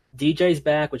years. DJ's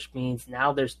back, which means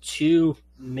now there's 2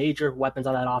 major weapons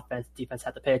on that offense. Defense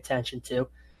had to pay attention to.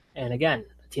 And again,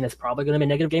 a team that's probably going to be a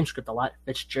negative game script a lot.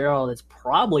 Fitzgerald is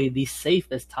probably the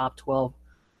safest top 12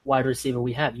 wide receiver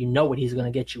we have. You know what he's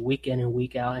going to get you week in and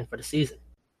week out and for the season.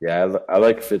 Yeah, I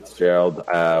like Fitzgerald.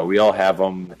 We all have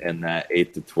him in that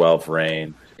 8 to 12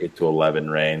 range, 8 to 11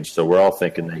 range. So we're all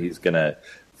thinking that he's going to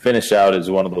finish out as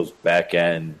one of those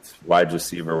back-end wide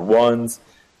receiver ones.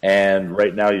 And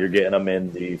right now you're getting him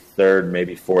in the 3rd,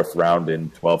 maybe 4th round in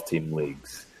 12-team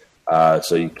leagues.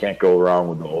 So you can't go wrong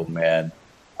with the old man.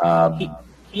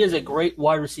 He is a great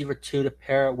wide receiver, too, to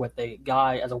pair with a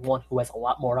guy as a one who has a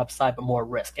lot more upside but more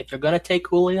risk. If you're going to take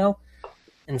Julio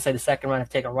and say the 2nd round, if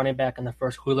you take a running back in the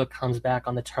 1st, Julio comes back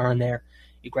on the turn there.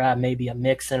 You grab maybe a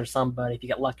Mixon or somebody if you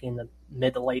get lucky in the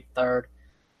mid to late 3rd.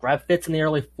 Grab Fitz in the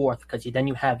early 4th because then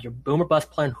you have your boomer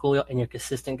bust player in Julio and your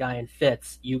consistent guy in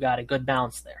Fitz. You got a good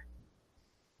balance there.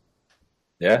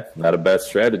 Yeah, not a bad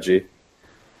strategy.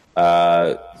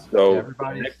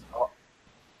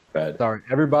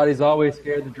 Everybody's always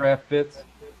scared to draft Fitz,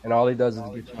 and all he does is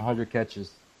get you 100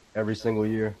 catches every single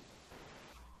year.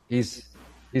 He's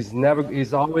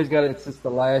always got it. It's just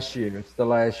the last year. It's the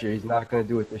last year. He's not going to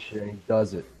do it this year. He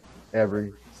does it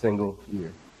every single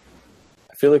year.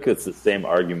 I feel like it's the same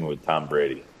argument with Tom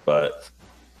Brady, but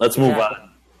let's move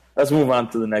on. Let's move on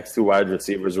to the next 2 wide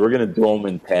receivers. We're going to do them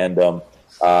in tandem.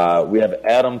 We have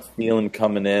Adam Thielen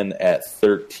coming in at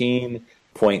 13.7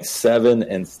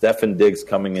 and Stefon Diggs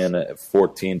coming in at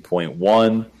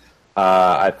 14.1.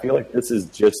 I feel like this is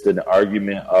just an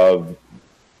argument of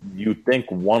you think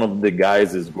one of the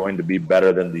guys is going to be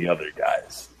better than the other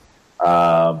guys.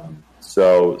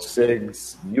 So,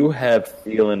 Siggs, you have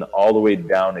Thielen all the way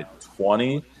down at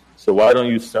 20. So why don't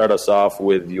you start us off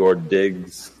with your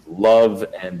Diggs love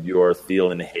and your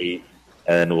Thielen hate,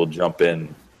 and then we'll jump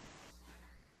in.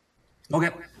 Okay.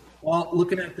 Well,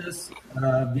 looking at this,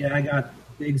 I got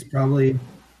Diggs probably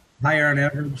higher on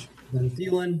average than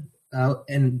Thielen.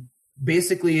 And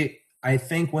basically, I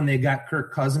think when they got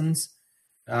Kirk Cousins,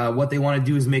 what they want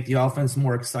to do is make the offense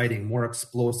more exciting, more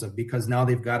explosive, because now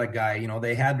they've got a guy.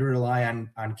 They had to rely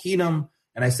on Keenum,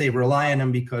 and I say rely on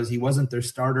him because he wasn't their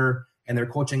starter, and their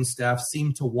coaching staff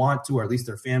seemed to want to, or at least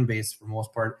their fan base for the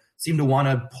most part, seemed to want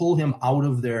to pull him out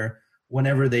of there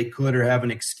whenever they could or have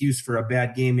an excuse for a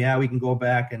bad game. Yeah, we can go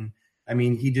back. And,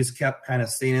 he just kept kind of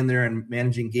staying in there and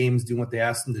managing games, doing what they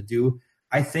asked him to do.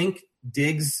 I think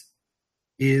Diggs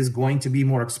is going to be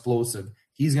more explosive.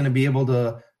 He's going to be able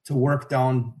to work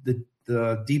down the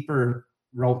deeper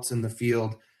routes in the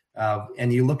field.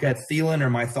 And you look at Thielen, or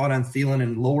my thought on Thielen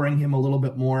and lowering him a little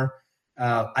bit more.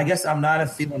 I guess I'm not a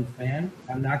Thielen fan.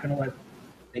 I'm not going to let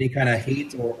any kind of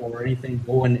hate or anything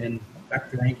go and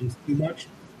affect the rankings too much.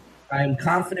 I'm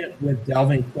confident with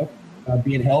Dalvin Cook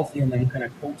being healthy and then kind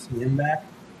of coaxing him back.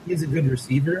 He's a good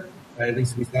receiver. At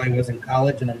least we thought he was in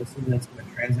college, and I'm assuming that's going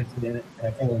to translate to the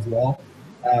NFL as well.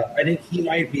 I think he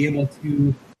might be able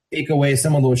to take away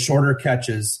some of those shorter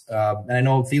catches. And I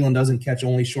know Thielen doesn't catch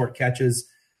only short catches,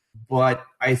 but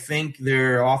I think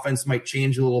their offense might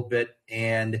change a little bit,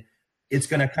 and it's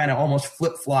going to kind of almost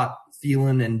flip-flop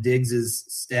Thielen and Diggs'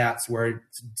 stats, where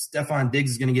Stefon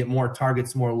Diggs is going to get more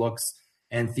targets, more looks,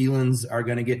 and Thielen's are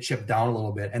going to get chipped down a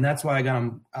little bit. And that's why I got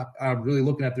them really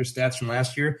looking at their stats from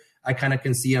last year. I kind of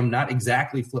can see them not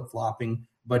exactly flip-flopping,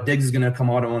 but Diggs is going to come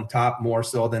out on top more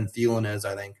so than Thielen is,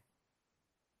 I think.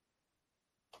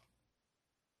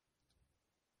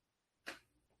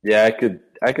 Yeah,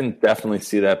 I can definitely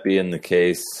see that being the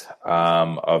case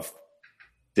of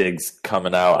Diggs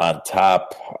coming out on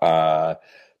top.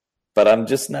 But I'm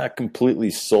just not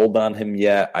completely sold on him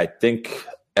yet. I think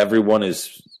everyone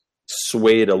is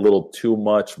swayed a little too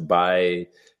much by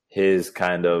his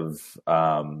kind of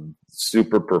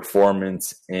super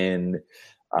performance in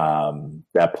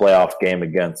that playoff game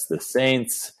against the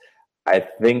Saints. I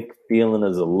think Thielen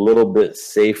is a little bit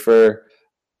safer.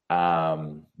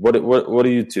 What do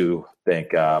you two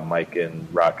think, Mike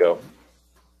and Rocco?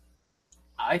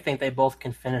 I think they both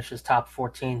can finish as top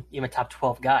 14, even top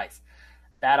 12 guys.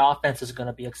 that offense is going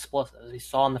to be explosive. As we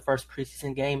saw in the first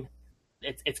preseason game,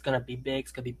 it's going to be big,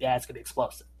 it's going to be bad, it's going to be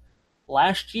explosive.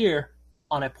 Last year,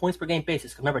 on a points per game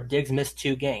basis, remember Diggs missed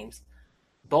 2 games,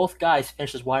 both guys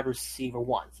finished as wide receiver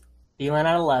ones. Thielen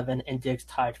at 11 and Diggs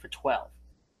tied for 12.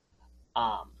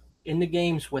 In the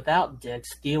games without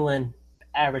Diggs, Thielen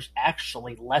averaged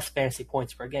actually less fantasy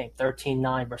points per game,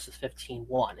 13-9 versus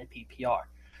 15-1 in PPR.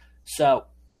 So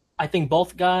I think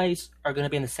both guys are going to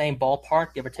be in the same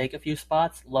ballpark, give or take a few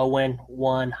spots, low end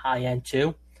 1, high end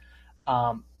 2.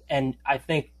 And I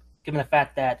think given the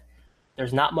fact that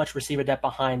there's not much receiver depth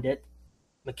behind it,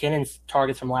 McKinnon's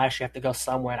targets from last year have to go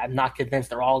somewhere, and I'm not convinced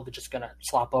they're all just going to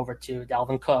slop over to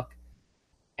Dalvin Cook.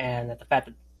 And that the fact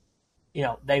that,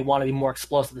 they want to be more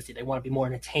explosive this year, they want to be more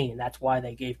entertaining. That's why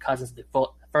they gave Cousins the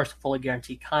first fully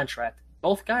guaranteed contract.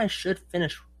 Both guys should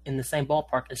finish in the same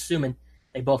ballpark, assuming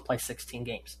they both play 16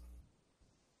 games.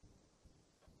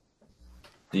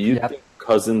 Do you think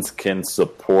Cousins can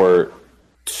support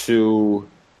two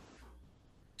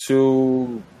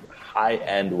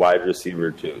high-end wide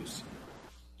receiver twos?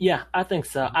 Yeah, I think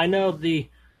so. I know the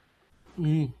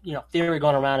theory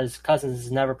going around is Cousins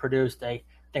has never produced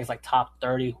things like top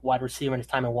 30 wide receiver in his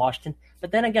time in Washington.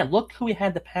 But then again, look who he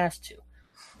had to pass to.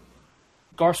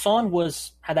 Garcon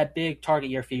had that big target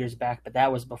year a few years back, but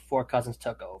that was before Cousins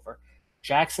took over.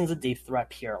 Jackson's a deep threat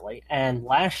purely. And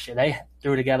last year they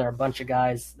threw together a bunch of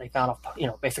guys they found off,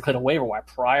 basically the waiver wire.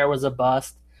 Pryor was a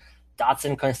bust.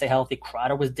 Dotson couldn't stay healthy.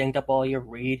 Crowder was dinged up all year.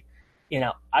 Reed.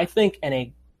 I think in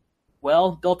a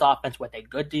well-built offense with a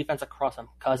good defense across him,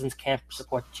 Cousins can't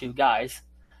support 2 guys,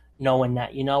 knowing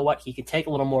that, he can take a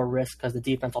little more risk because the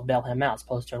defense will bail him out, as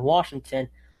opposed to in Washington,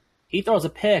 he throws a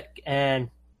pick, and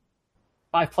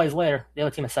 5 plays later, the other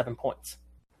team has 7 points.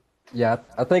 Yeah,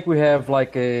 I think we have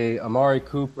like a Amari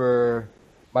Cooper,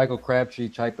 Michael Crabtree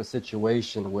type of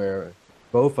situation where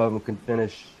both of them can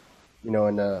finish, in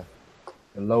the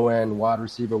low-end wide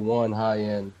receiver 1,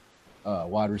 high-end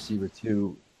wide receiver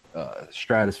 2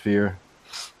 stratosphere.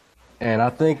 And I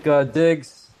think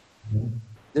Diggs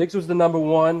was the number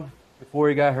 1 before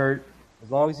he got hurt.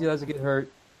 As long as he doesn't get hurt,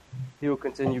 he will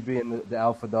continue being the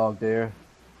alpha dog there.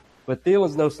 But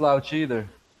Thielen's no slouch either.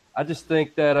 I just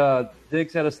think that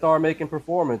Diggs had a star-making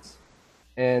performance.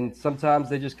 And sometimes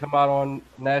they just come out on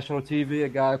national TV, a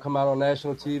guy will come out on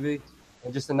national TV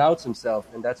and just announce himself.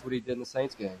 And that's what he did in the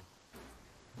Saints game.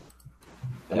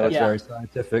 I know it's very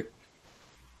scientific.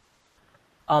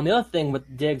 The other thing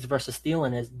with Diggs versus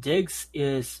Thielen is Diggs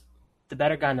is the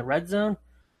better guy in the red zone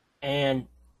and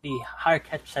the higher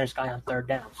catch percentage guy on third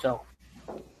down. So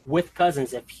with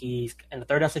Cousins, if he's in the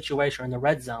third down situation or in the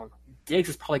red zone, Diggs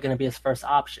is probably going to be his first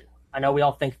option. I know we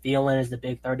all think Thielen is the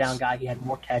big third down guy. He had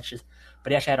more catches,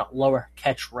 but he actually had a lower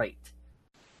catch rate.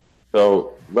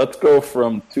 So let's go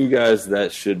from 2 guys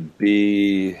that should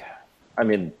be,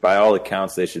 by all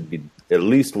accounts, they should be at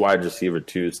least wide receiver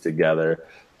 2s together,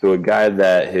 to a guy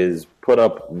that has put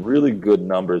up really good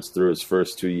numbers through his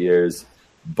first 2 years,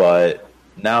 but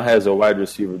now has a wide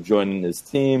receiver joining his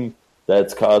team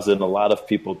that's causing a lot of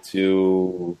people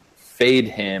to fade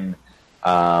him.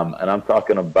 And I'm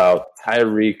talking about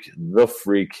Tyreek the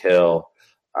Freak Hill.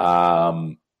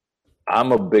 I'm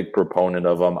a big proponent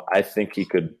of him. I think he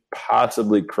could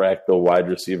possibly crack the wide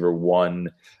receiver 1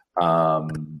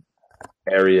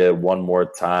 area one more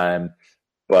time.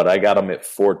 But I got him at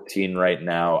 14 right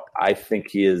now. I think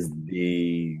he is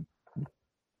the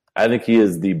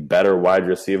better wide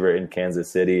receiver in Kansas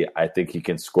City. I think he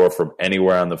can score from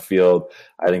anywhere on the field.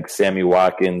 I think Sammy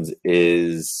Watkins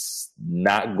is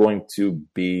not going to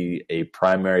be a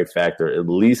primary factor, at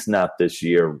least not this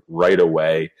year right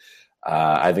away.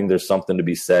 I think there's something to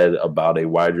be said about a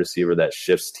wide receiver that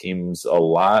shifts teams a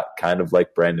lot, kind of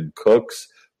like Brandon Cooks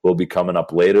will be coming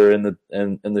up later in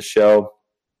the show.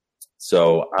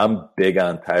 So I'm big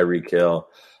on Tyreek Hill.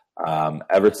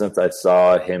 Ever since I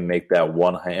saw him make that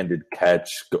one-handed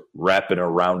catch, wrapping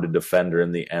around a defender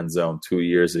in the end zone 2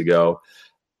 years ago,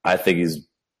 I think he's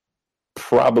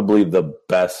probably the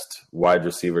best wide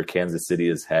receiver Kansas City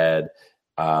has had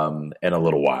in a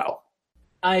little while.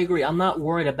 I agree. I'm not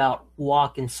worried about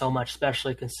Watkins so much,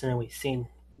 especially considering we've seen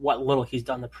what little he's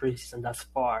done the preseason thus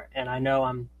far. And I know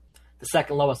I'm the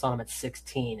second lowest on him at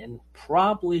 16, and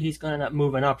probably he's going to end up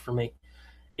moving up for me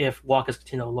if Watkins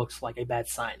looks like a bad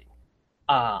signing.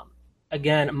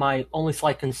 Again, my only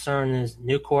slight concern is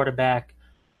new quarterback,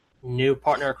 new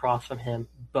partner across from him.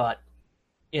 But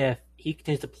if he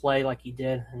continues to play like he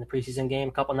did in the preseason game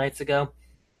a couple nights ago,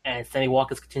 and Sammy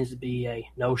Watkins continues to be a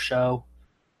no-show,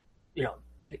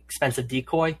 expensive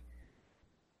decoy,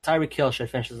 Tyreek Hill should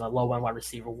finish as a low-end wide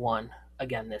receiver 1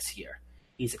 again this year.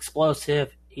 He's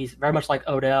explosive. He's very much like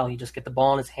Odell. You just get the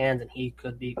ball in his hands, and he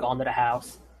could be gone to the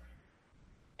house.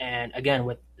 And again,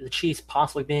 with the Chiefs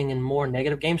possibly being in more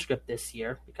negative game script this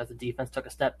year because the defense took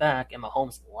a step back and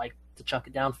Mahomes liked to chuck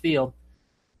it downfield,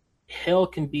 Hill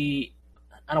can be,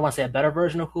 I don't want to say a better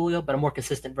version of Julio, but a more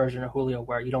consistent version of Julio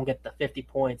where you don't get the 50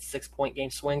 points, 6-point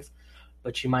game swings,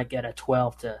 but you might get a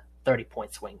 12 to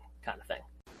 30-point swing kind of thing.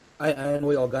 I know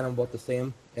we all got him about the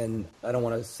same, and I don't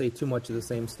want to say too much of the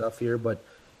same stuff here, but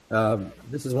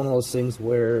this is one of those things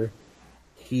where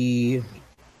he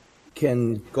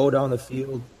can go down the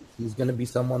field. He's going to be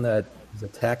someone that is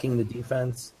attacking the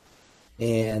defense,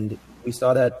 and we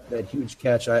saw that huge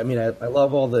catch. I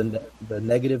love all the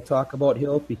negative talk about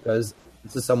Hill because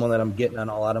this is someone that I'm getting on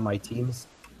a lot of my teams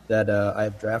that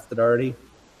I've drafted already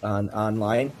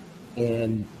online,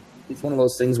 and it's one of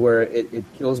those things where it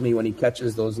kills me when he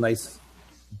catches those nice,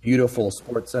 beautiful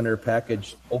SportsCenter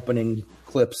package opening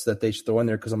clips that they throw in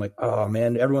there because I'm like, oh,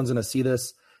 man, everyone's going to see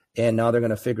this, and now they're going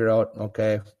to figure out,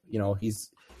 okay,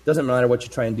 doesn't matter what you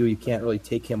try and do, you can't really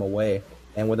take him away.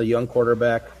 And with a young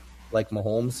quarterback like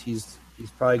Mahomes, he's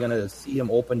probably going to see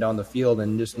him open down the field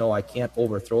and just know I can't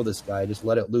overthrow this guy. Just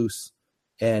let it loose,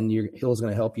 and Hill's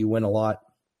going to help you win a lot.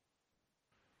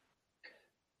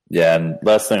 Yeah, and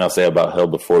last thing I'll say about Hill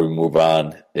before we move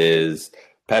on is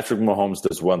Patrick Mahomes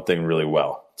does one thing really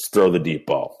well. It's throw the deep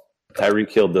ball.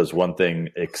 Tyreek Hill does one thing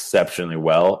exceptionally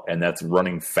well, and that's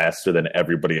running faster than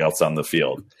everybody else on the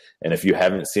field. And if you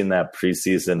haven't seen that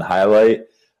preseason highlight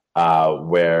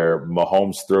where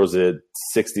Mahomes throws it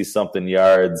 60-something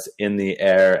yards in the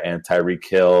air and Tyreek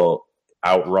Hill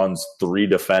outruns 3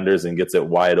 defenders and gets it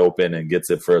wide open and gets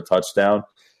it for a touchdown,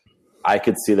 I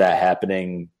could see that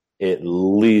happening at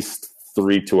least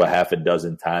 3 to a half a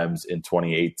dozen times in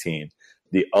 2018.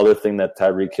 The other thing that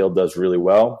Tyreek Hill does really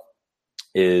well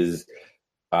is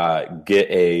get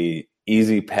a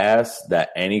easy pass that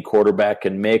any quarterback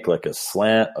can make, like a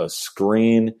slant, a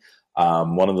screen,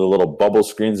 one of the little bubble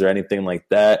screens or anything like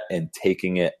that, and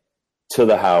taking it to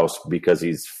the house because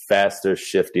he's faster,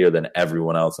 shiftier than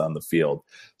everyone else on the field.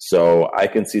 So I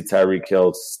can see Tyreek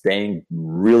Hill staying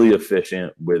really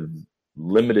efficient with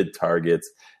limited targets,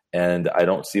 and I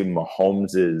don't see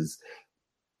Mahomes'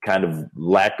 kind of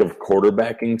lack of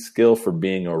quarterbacking skill for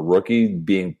being a rookie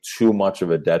being too much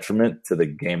of a detriment to the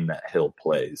game that Hill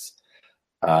plays.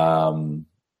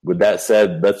 With that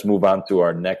said, let's move on to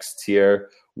our next tier.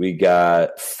 We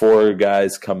got 4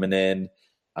 guys coming in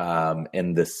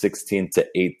the 16 to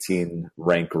 18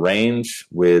 rank range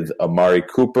with Amari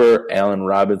Cooper, Allen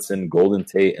Robinson, Golden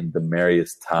Tate, and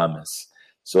Demaryius Thomas.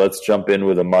 So let's jump in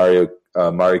with Amari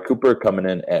Cooper coming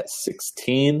in at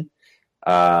 16.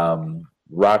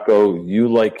 Rocco, you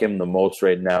like him the most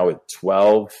right now at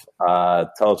 12.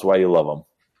 Tell us why you love him.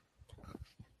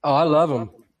 Oh, I love him.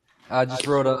 I just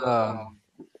wrote a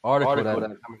article that's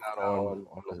coming out on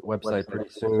the website pretty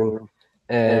soon.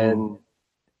 And,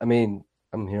 I mean,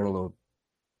 I'm hearing a little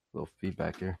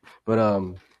feedback here. But,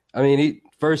 he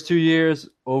first 2 years,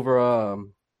 over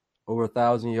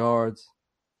 1,000 yards,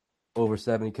 over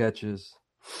 70 catches,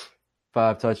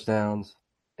 5 touchdowns.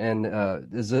 And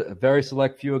there's a very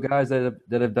select few of guys that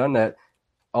have done that,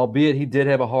 albeit he did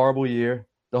have a horrible year.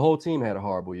 The whole team had a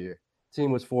horrible year. The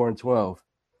team was 4-12.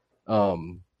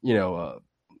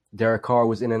 Derek Carr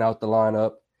was in and out the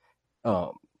lineup.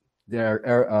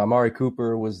 Amari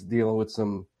Cooper was dealing with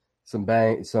some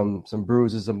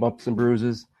bruises, some bumps and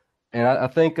bruises. And I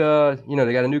think, they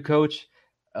got a new coach.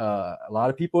 A lot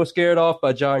of people are scared off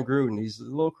by John Gruden. He's a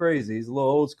little crazy. He's a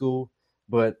little old school,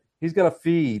 but he's going to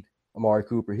feed Amari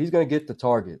Cooper. He's going to get the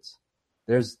targets.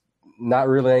 There's not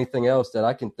really anything else that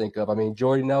I can think of. I mean,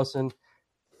 Jordy Nelson,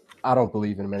 I don't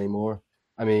believe in him anymore.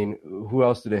 I mean, who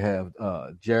else do they have?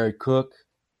 Jared Cook.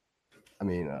 I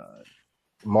mean,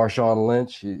 Marshawn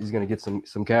Lynch. He's going to get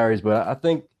some carries. But I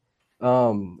think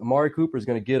Amari Cooper is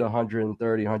going to get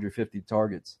 130, 150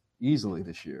 targets easily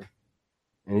this year.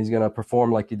 And he's going to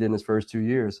perform like he did in his first 2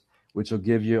 years, which will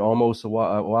give you almost a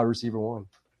wide receiver 1.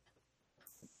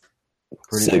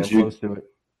 Pretty damn close to it.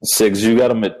 Siggs, you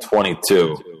got him at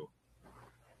 22.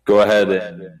 Go ahead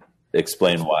and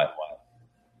explain why.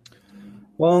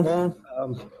 Well,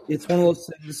 it's one of those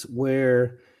things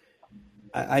where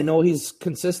I know he's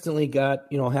consistently got,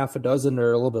 half a dozen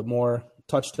or a little bit more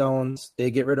touchdowns.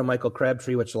 They get rid of Michael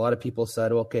Crabtree, which a lot of people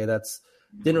said, okay, that's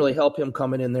didn't really help him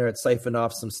coming in there. It siphoned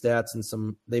off some stats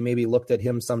and they maybe looked at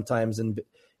him sometimes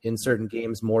in certain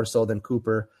games more so than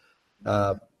Cooper.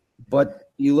 But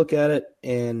you look at it,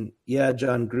 and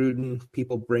John Gruden,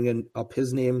 people bringing up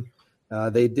his name.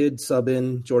 They did sub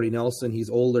in Jordy Nelson.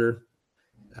 He's older.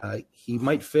 He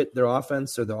might fit their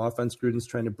offense or the offense Gruden's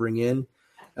trying to bring in.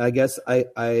 I guess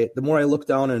the more I look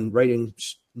down and writing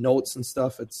notes and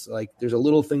stuff, it's like there's a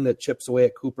little thing that chips away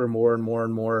at Cooper more and more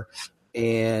and more.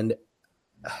 And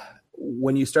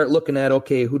when you start looking at,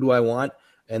 okay, who do I want?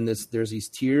 And there's these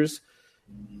tiers.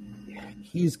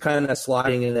 He's kind of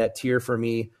sliding in that tier for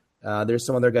me. There's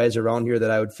some other guys around here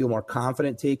that I would feel more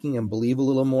confident taking and believe a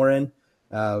little more in.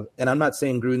 And I'm not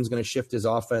saying Gruden's going to shift his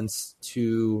offense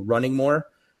to running more,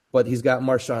 but he's got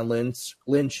Marshawn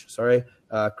Lynch.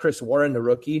 Chris Warren, the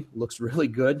rookie, looks really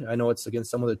good. I know it's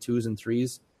against some of the 2s and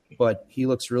 3s, but he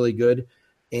looks really good.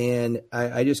 And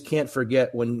I just can't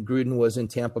forget when Gruden was in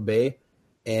Tampa Bay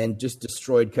and just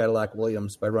destroyed Cadillac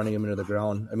Williams by running him into the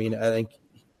ground. I mean, I think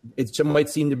it might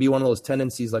seem to be one of those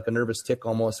tendencies, like a nervous tick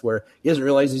almost, where he doesn't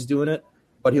realize he's doing it,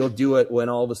 but he'll do it when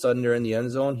all of a sudden they're in the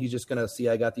end zone. He's just going to see,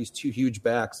 I got these 2 huge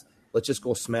backs. Let's just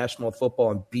go smash them with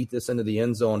football and beat this into the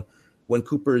end zone. When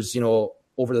Cooper's,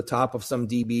 over the top of some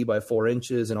DB by 4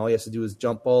 inches, and all he has to do is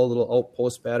jump ball, a little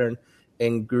outpost pattern,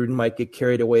 and Gruden might get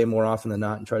carried away more often than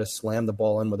not and try to slam the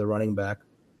ball in with a running back.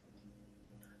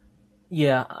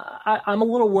 Yeah, I'm a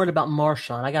little worried about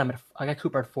Marshawn. I got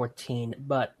Cooper at 14,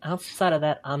 but outside of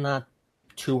that, I'm not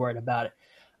too worried about it.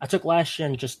 I took last year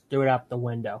and just threw it out the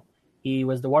window. He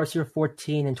was the wide receiver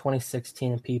 14 in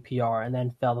 2016 in PPR, and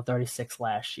then fell to 36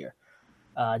 last year.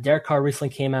 Derek Carr recently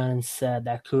came out and said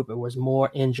that Cooper was more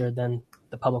injured than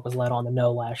the public was led on to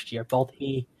know last year. Both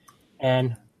he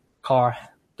and Carr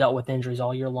dealt with injuries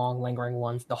all year long, lingering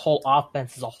ones. The whole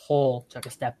offense as a whole took a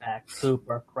step back.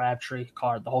 Cooper, Crabtree,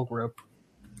 Carr, the whole group.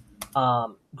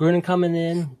 Gruden coming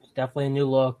in, definitely a new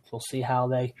look. We'll see how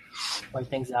they play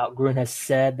things out. Gruden has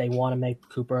said they want to make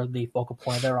Cooper the focal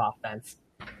point of their offense.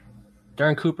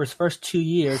 During Cooper's first 2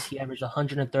 years, he averaged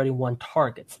 131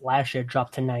 targets. Last year,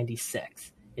 dropped to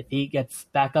 96. If he gets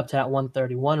back up to that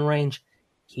 131 range,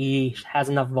 he has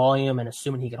enough volume, and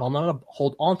assuming he can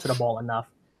hold on to the ball enough,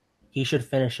 he should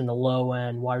finish in the low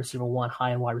end wide receiver 1,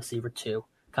 high end wide receiver 2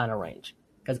 kind of range.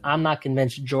 Because I'm not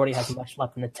convinced Jordy has much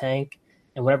left in the tank,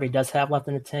 and whatever he does have left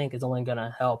in the tank is only going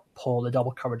to help pull the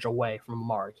double coverage away from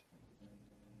Amari.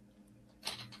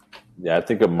 Yeah, I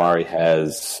think Amari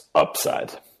has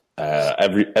upside.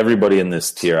 Everybody in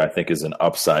this tier, I think, is an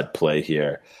upside play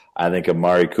here. I think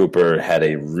Amari Cooper had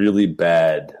a really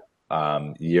bad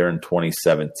year in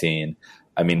 2017.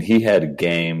 I mean, he had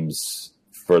games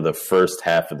for the first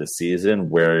half of the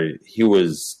season where he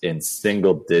was in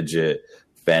single-digit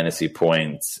fantasy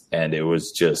points, and it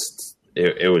was just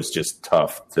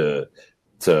tough to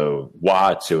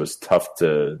watch. It was tough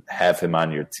to have him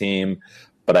on your team.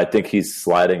 But I think he's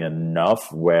sliding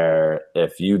enough where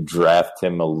if you draft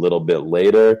him a little bit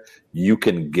later, you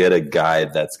can get a guy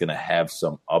that's going to have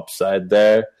some upside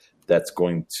there, that's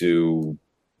going to,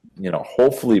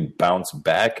 hopefully bounce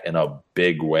back in a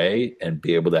big way and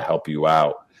be able to help you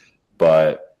out.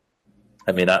 But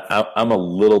I mean, I'm a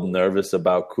little nervous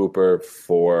about Cooper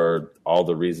for all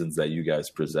the reasons that you guys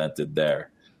presented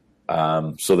there.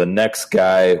 So the next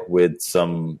guy with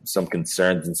some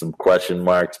concerns and some question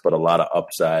marks, but a lot of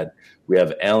upside, we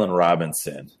have Allen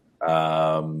Robinson.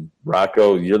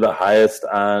 Rocco, you're the highest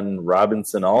on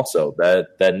Robinson also.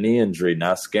 That knee injury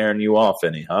not scaring you off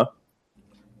any, huh?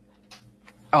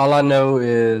 All I know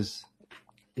is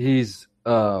he's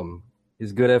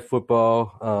good at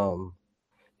football.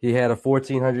 He had a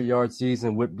 1,400-yard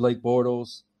season with Blake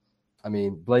Bortles. I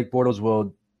mean, Blake Bortles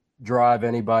will drive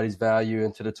anybody's value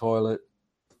into the toilet.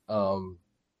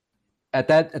 At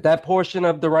that portion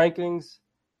of the rankings,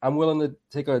 I'm willing to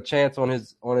take a chance on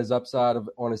his upside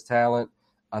on his talent.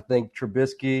 I think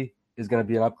Trubisky is going to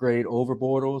be an upgrade over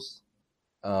Bortles.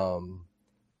 And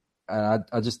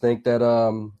I just think that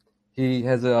he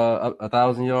has a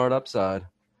 1,000-yard upside.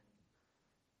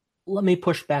 Let me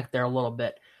push back there a little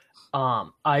bit. I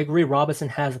agree Robinson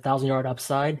has a 1,000-yard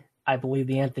upside. I believe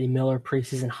the Anthony Miller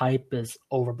preseason hype is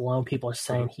overblown. People are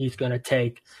saying he's going to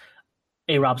take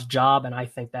A-Rob's job, and I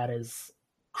think that is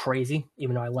crazy,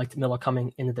 even though I liked Miller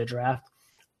coming into the draft.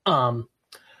 In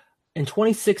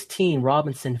 2016,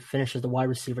 Robinson finishes the wide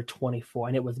receiver 24,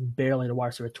 and it was barely the wide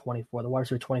receiver 24. The wide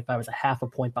receiver 25 was a half a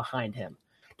point behind him,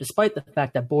 despite the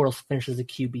fact that Bortles finishes the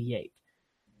QB8.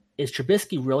 Is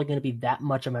Trubisky really going to be that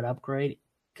much of an upgrade,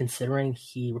 considering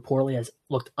he reportedly has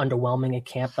looked underwhelming at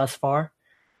camp thus far?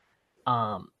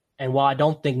 And while I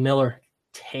don't think Miller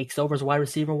takes over as wide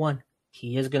receiver 1,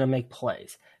 he is going to make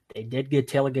plays. They did get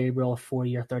Taylor Gabriel a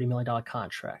 4-year, $30 million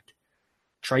contract.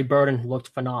 Trey Burton looked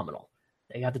phenomenal.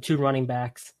 They got the 2 running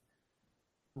backs.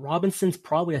 Robinson's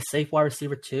probably a safe wide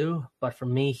receiver 2, but for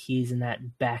me, he's in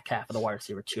that back half of the wide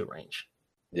receiver 2 range.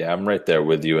 Yeah, I'm right there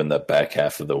with you in the back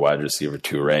half of the wide receiver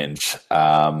 2 range.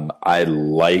 I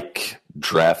like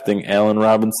drafting Allen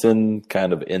Robinson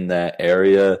kind of in that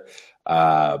area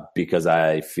because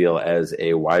I feel as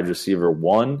a wide receiver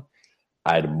 1,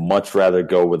 I'd much rather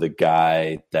go with a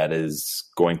guy that is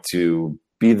going to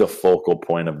be the focal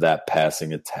point of that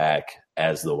passing attack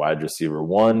as the wide receiver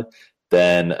 1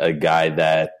 than a guy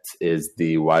that is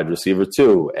the wide receiver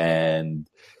 2. And,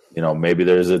 maybe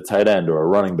there's a tight end or a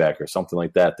running back or something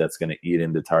like that that's going to eat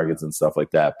into targets and stuff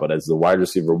like that. But as the wide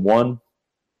receiver 1,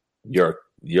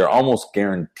 you're almost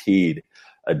guaranteed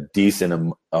a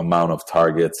decent amount of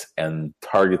targets, and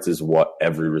targets is what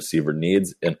every receiver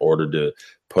needs in order to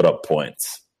put up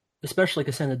points. Especially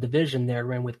because in the division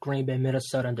they're in with Green Bay,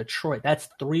 Minnesota, and Detroit. That's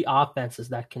 3 offenses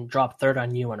that can drop 3rd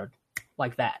on you and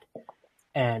like that.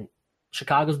 And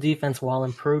Chicago's defense, while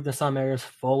improved in some areas,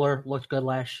 Fuller looked good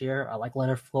last year. I like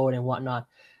Leonard Floyd and whatnot.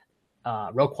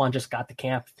 Roquan just got to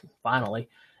camp finally.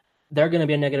 They're going to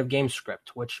be a negative game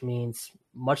script, which means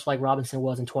much like Robinson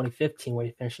was in 2015, where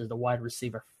he finishes the wide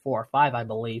receiver 4 or 5, I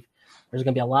believe, there's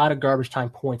going to be a lot of garbage time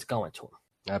points going to him.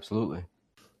 Absolutely.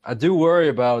 I do worry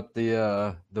about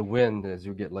the wind as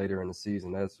you get later in the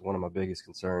season. That's one of my biggest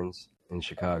concerns in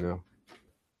Chicago.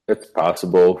 It's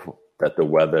possible that the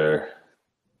weather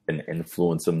can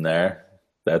influence him there.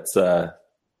 That's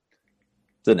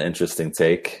it's an interesting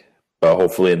take, but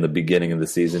hopefully in the beginning of the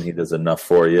season he does enough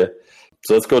for you.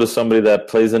 So let's go to somebody that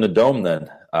plays in a dome then.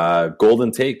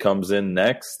 Golden Tate comes in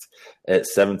next at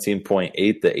 17.8,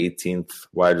 the 18th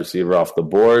wide receiver off the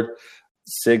board.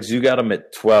 Siggs, you got him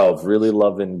at 12. Really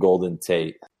loving Golden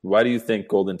Tate. Why do you think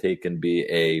Golden Tate can be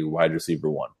a wide receiver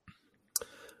 1?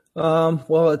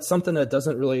 Well, it's something that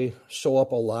doesn't really show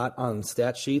up a lot on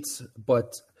stat sheets,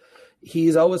 but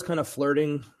he's always kind of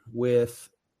flirting with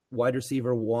wide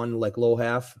receiver 1, like low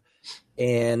half,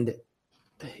 and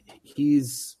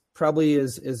he's probably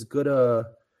as good a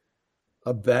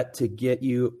bet to get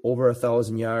you over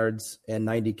 1,000 yards and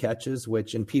 90 catches,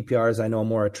 which in PPRs I know are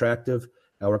more attractive.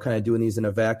 We're kind of doing these in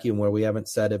a vacuum where we haven't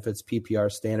said if it's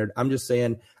PPR standard. I'm just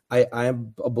saying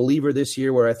I'm a believer this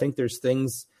year where I think there's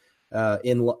things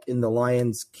in the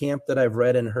Lions camp that I've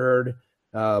read and heard,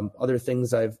 other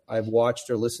things I've watched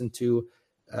or listened to,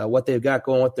 what they've got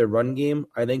going with their run game.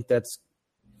 I think that's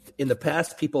in the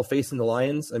past, people facing the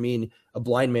Lions, I mean, a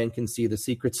blind man can see the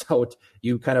secrets out.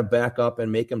 You kind of back up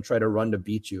and make them try to run to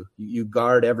beat you. You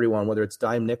guard everyone, whether it's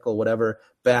dime, nickel, whatever,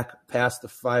 back past the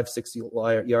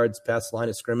 5-6 yards past the line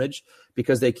of scrimmage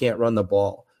because they can't run the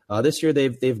ball. This year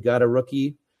they've got a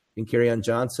rookie in Kerryon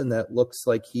Johnson that looks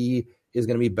like he is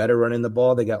going to be better running the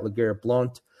ball. They got LeGarrette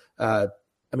Blount. I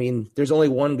mean, there's only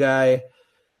one guy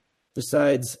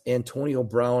besides Antonio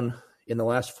Brown in the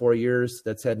last 4 years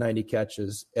that's had 90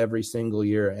 catches every single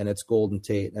year, and it's Golden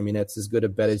Tate. I mean, that's as good a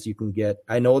bet as you can get.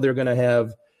 I know they're going to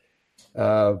have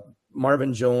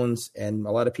Marvin Jones, and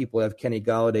a lot of people have Kenny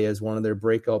Golladay as one of their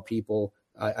breakout people.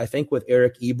 I think with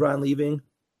Eric Ebron leaving,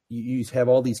 you have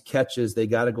all these catches. They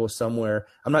got to go somewhere.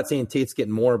 I'm not saying Tate's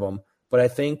getting more of them, but I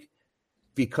think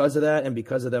because of that and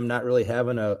because of them not really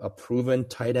having a proven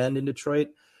tight end in Detroit,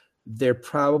 they're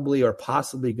probably or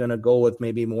possibly going to go with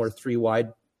maybe more 3-wide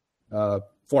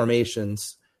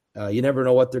formations. You never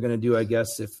know what they're going to do, I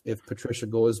guess, if Patricia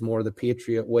goes more the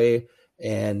Patriot way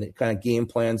and kind of game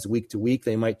plans week to week.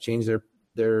 They might change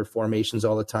their formations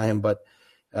all the time, but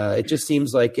it just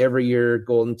seems like every year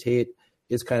Golden Tate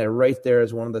is kind of right there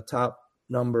as one of the top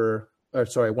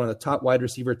wide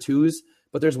receiver 2s.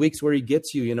 But there's weeks where he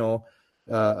gets you,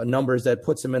 numbers that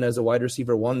puts him in as a wide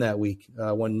receiver 1 that week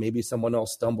when maybe someone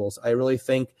else stumbles. I really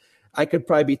think I could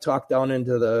probably be talked down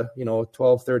into the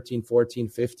 12, 13, 14,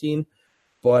 15.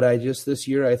 But this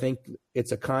year, I think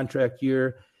it's a contract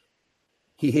year.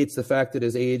 He hates the fact that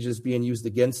his age is being used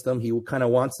against him. He kind of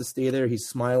wants to stay there. He's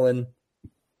smiling,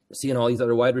 seeing all these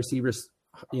other wide receivers,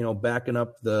 backing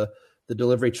up the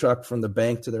delivery truck from the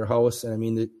bank to their house. And I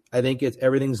mean, I think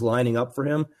everything's lining up for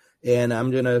him. And I'm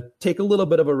going to take a little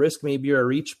bit of a risk, maybe a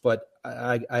reach, but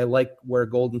I like where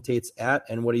Golden Tate's at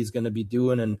and what he's going to be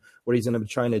doing and what he's going to be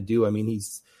trying to do. I mean,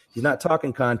 he's not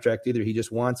talking contract either. He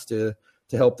just wants to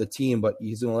help the team, but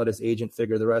he's going to let his agent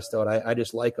figure the rest out. I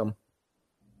just like him.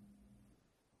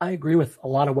 I agree with a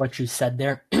lot of what you said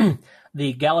there.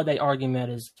 The Golladay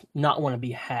argument is not one to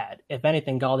be had. If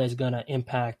anything, Golladay is going to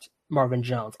impact Marvin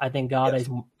Jones. I think Galladay's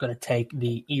going to take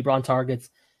the Ebron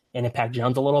targets and impact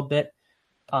Jones a little bit.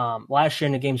 Last year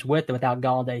in the games with and without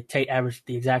Golladay, Tate averaged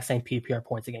the exact same PPR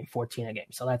points a game, 14 a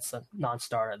game. So that's a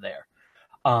non-starter there.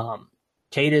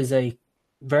 Tate is a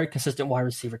very consistent wide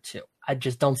receiver too. I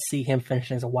just don't see him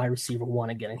finishing as a wide receiver 1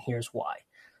 again, and here's why.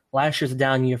 Last year's a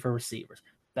down year for receivers.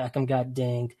 Beckham got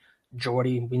dinged.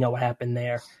 Jordy, we know what happened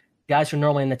there. Guys who are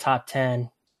normally in the top 10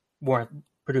 weren't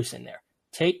producing there.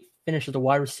 Tate finishes the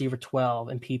wide receiver 12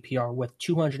 in PPR with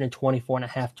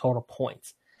 224.5 total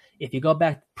points. If you go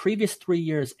back previous 3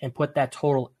 years and put that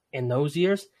total in those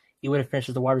years, he would have finished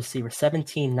as the wide receiver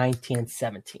 17, 19, and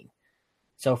 17.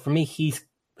 So for me, he's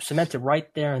cemented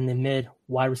right there in the mid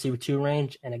wide receiver 2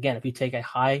 range. And again, if you take a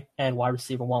high-end wide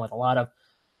receiver 1 with a lot of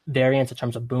variance in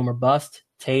terms of boom or bust,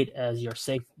 Tate as your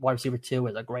safe wide receiver 2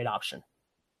 is a great option.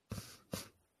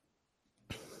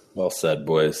 Well said,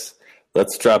 boys.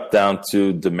 Let's drop down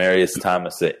to Demaryius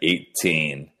Thomas at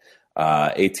 18.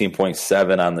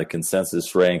 18.7 on the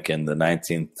consensus rank and the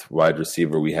 19th wide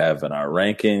receiver we have in our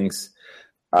rankings.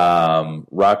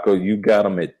 Rocco, you got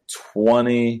him at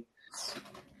 20.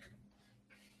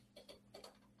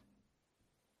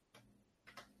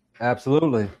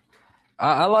 Absolutely.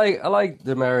 I like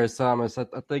Demaryius Thomas. I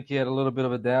think he had a little bit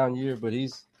of a down year, but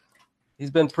he's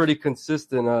been pretty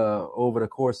consistent over the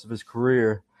course of his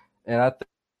career. And I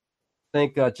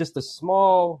think just a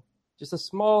small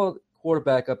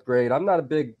quarterback upgrade. I'm not a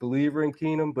big believer in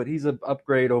Keenum, but he's an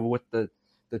upgrade over what the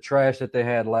trash that they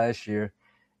had last year.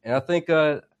 And I think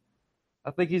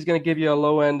he's going to give you a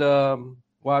low end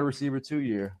wide receiver 2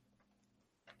 year.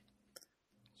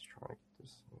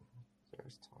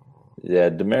 Yeah,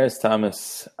 Demaryius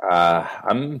Thomas.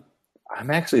 I'm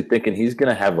actually thinking he's going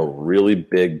to have a really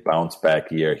big bounce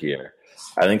back year here.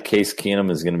 I think Case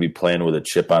Keenum is going to be playing with a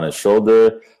chip on his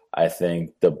shoulder. I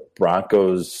think the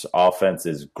Broncos' offense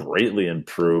is greatly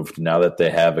improved now that they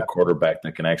have a quarterback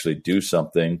that can actually do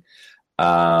something.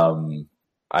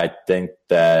 I think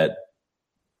that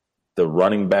the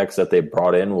running backs that they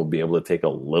brought in will be able to take a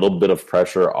little bit of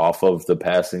pressure off of the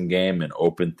passing game and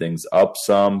open things up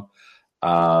some.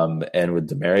 And with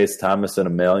Demaryius Thomas and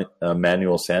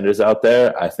Emmanuel Sanders out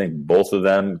there, I think both of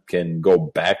them can go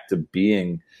back to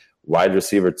being wide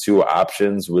receiver 2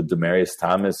 options, with Demaryius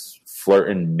Thomas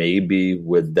flirting maybe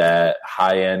with that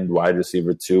high-end wide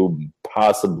receiver 2,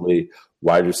 possibly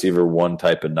wide receiver 1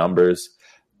 type of numbers.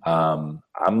 I'm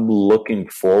looking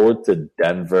forward to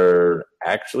Denver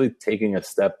actually taking a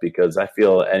step, because I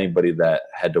feel anybody that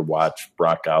had to watch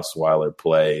Brock Osweiler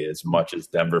play as much as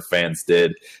Denver fans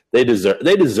did, they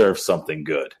deserve something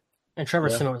good. And Trevor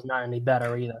Siemian was not any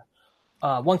better either.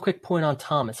 One quick point on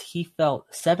Thomas. He fell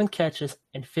 7 catches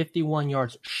and 51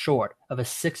 yards short of a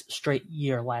 6th straight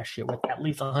year last year, with at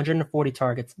least 140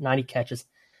 targets, 90 catches,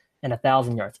 and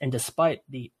 1,000 yards. And despite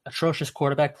the atrocious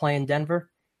quarterback play in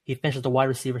Denver, he finishes the wide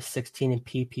receiver 16 in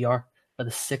PPR for the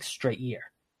 6th straight year.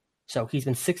 So he's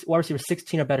been wide receiver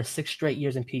 16 or better 6 straight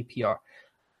years in PPR.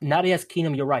 Now that he has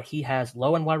Keenum, you're right. He has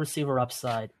low-end wide receiver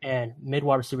upside and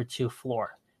mid-wide receiver 2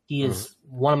 floor. He is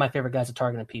one of my favorite guys to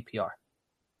target in PPR.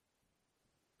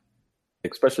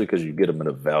 Especially because you get him at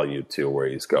a value, too, where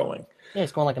he's going. Yeah,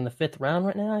 he's going like in the 5th round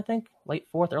right now, I think. Late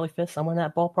 4th, early 5th, somewhere in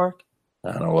that ballpark.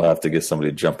 I don't know. We'll have to get somebody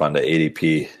to jump onto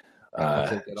ADP. I'll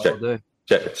take that all day.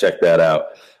 Check that out.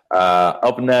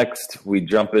 Up next, we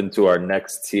jump into our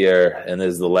next tier, and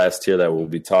this is the last tier that we'll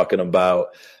be talking about.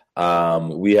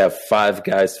 We have 5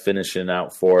 guys finishing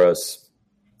out for us.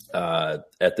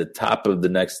 At the top of the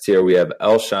next tier, we have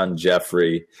Alshon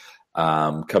Jeffrey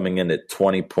coming in at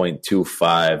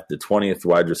 20.25, the 20th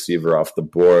wide receiver off the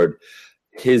board.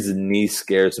 His knee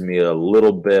scares me a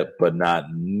little bit, but not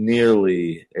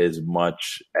nearly as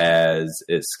much as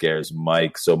it scares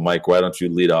Mike. So, Mike, why don't you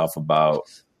lead off about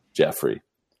Jeffrey?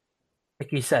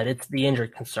 Like you said, it's the injury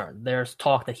concern. There's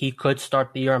talk that he could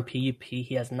start the year on PUP.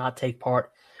 He has not taken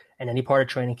part in any part of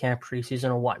training camp, preseason,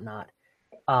 or whatnot.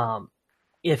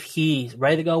 If he's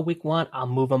ready to go week 1, I'll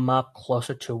move him up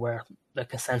closer to where the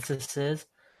consensus is.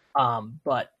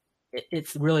 But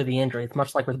it's really the injury. It's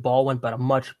much like with Baldwin, but a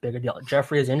much bigger deal.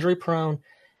 Jeffrey is injury prone,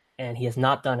 and he has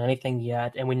not done anything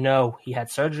yet. And we know he had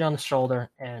surgery on the shoulder,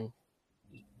 and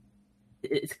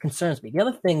it concerns me. The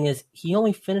other thing is he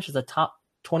only finishes a top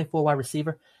 24 wide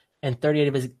receiver in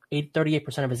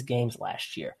 38% of his games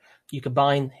last year. You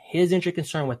combine his injury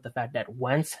concern with the fact that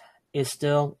Wentz is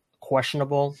still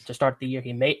questionable to start the year.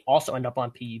 He may also end up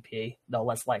on PUP, though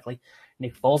less likely.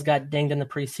 Nick Foles got dinged in the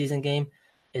preseason game.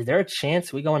 Is there a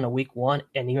chance we go into week 1,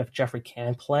 and even if Jeffrey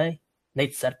can play,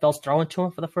 Nate Sudfeld's throwing to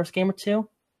him for the first game or 2?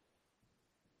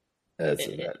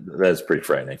 That's pretty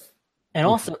frightening. And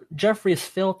also, Jeffrey is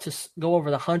failed to go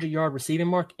over the 100-yard receiving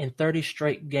mark in 30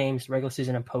 straight games, regular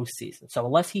season and postseason. So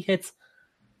unless he hits,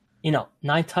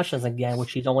 9 touchdowns again,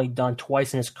 which he's only done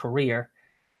twice in his career,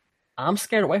 I'm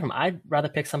scared away from him. I'd rather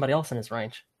pick somebody else in his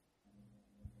range.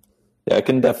 Yeah, I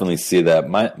can definitely see that.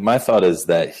 My thought is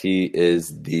that he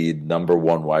is the number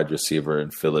 1 wide receiver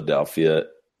in Philadelphia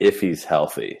if he's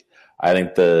healthy. I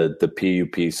think the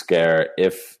PUP scare,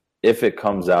 if it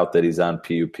comes out that he's on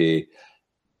PUP,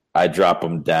 I drop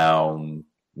him down,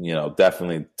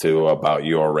 definitely to about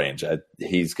your range.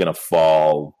 He's going to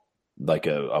fall like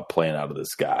a plane out of the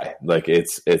sky. Like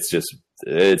it's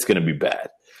going to be bad.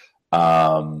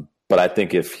 But I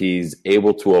think if he's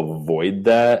able to avoid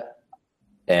that,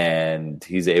 and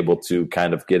he's able to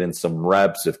kind of get in some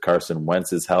reps, if Carson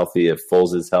Wentz is healthy, if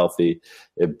Foles is healthy,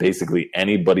 if basically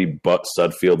anybody but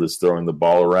Sudfeld is throwing the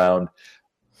ball around,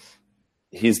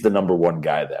 he's the number one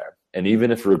guy there. And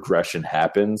even if regression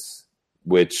happens,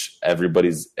 which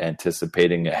everybody's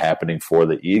anticipating it happening for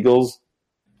the Eagles,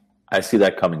 I see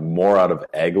that coming more out of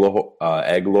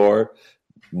Agholor,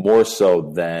 more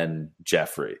so than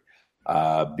Jeffrey,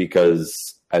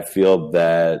 because I feel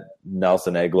that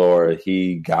Nelson Agholor,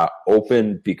 he got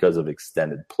open because of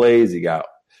extended plays. He got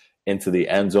into the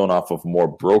end zone off of more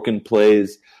broken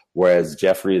plays, whereas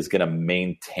Jeffrey is going to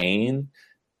maintain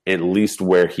at least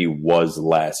where he was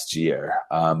last year.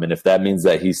 And if that means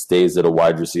that he stays at a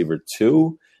wide receiver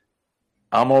 2,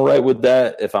 I'm all right with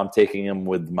that if I'm taking him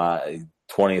with my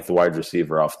 20th wide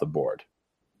receiver off the board.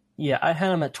 Yeah, I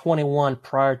had him at 21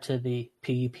 prior to the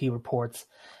PUP reports.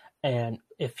 And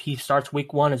if he starts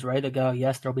week 1, is ready to go,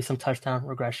 yes, there'll be some touchdown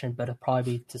regression, but it'll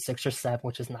probably be to 6 or 7,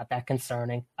 which is not that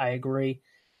concerning. I agree.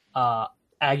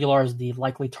 Agholor is the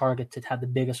likely target to have the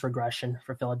biggest regression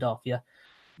for Philadelphia.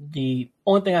 The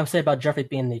only thing I would say about Jeffrey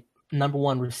being the number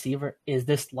 1 receiver is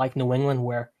this like New England,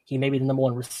 where he may be the number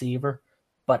 1 receiver,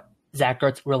 but Zach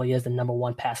Ertz really is the number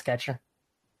 1 pass catcher.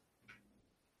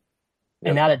 Yep.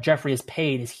 And now that Jeffrey is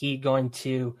paid, is he going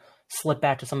to slip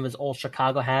back to some of his old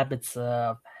Chicago habits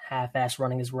of half-ass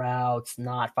running his routes,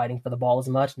 not fighting for the ball as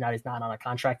much? Now he's not on a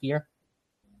contract year.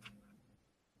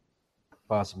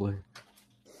 Possibly.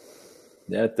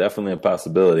 Yeah, definitely a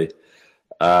possibility.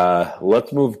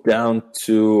 Let's move down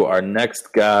to our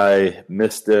next guy,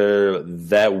 Mr.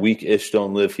 That Week-ish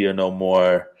Don't Live Here No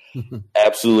More.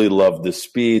 Absolutely love the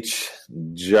speech.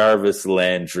 Jarvis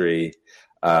Landry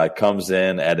comes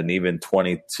in at an even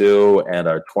 22 and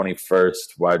our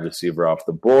 21st wide receiver off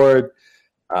the board.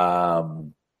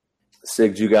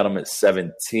 Sig, you got him at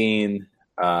 17.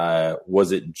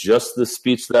 Was it just the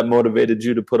speech that motivated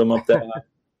you to put him up that high?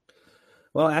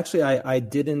 Well, actually, I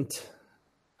didn't.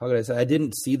 How could I say? I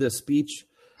didn't see the speech.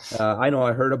 I know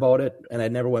I heard about it, and I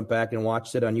never went back and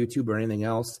watched it on YouTube or anything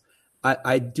else.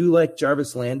 I do like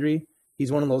Jarvis Landry.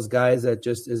 He's one of those guys that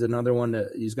just is another one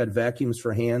that he's got vacuums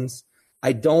for hands.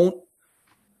 I don't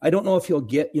know if he'll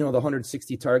get, the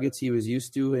 160 targets he was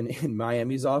used to in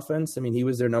Miami's offense. I mean, he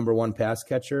was their number 1 pass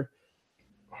catcher.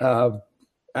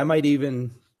 I might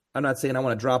even, I'm not saying I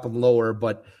want to drop him lower,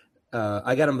 but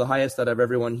I got him the highest out of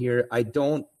everyone here. I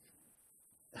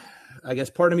guess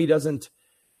part of me doesn't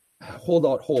hold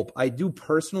out hope. I do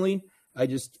personally. I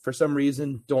just, for some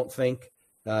reason, don't think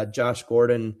Josh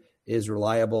Gordon is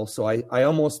reliable. So I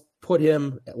almost put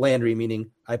him at Landry, meaning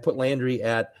I put Landry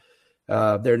at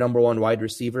their number 1 wide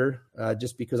receiver,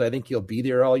 just because I think he'll be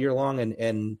there all year long.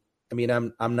 And I mean,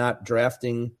 I'm not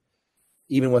drafting,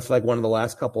 even with like one of the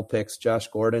last couple picks, Josh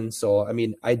Gordon. So, I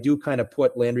mean, I do kind of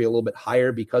put Landry a little bit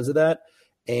higher because of that.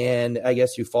 And I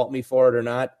guess you fault me for it or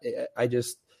not.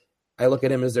 I look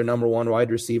at him as their number 1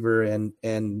 wide receiver,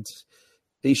 and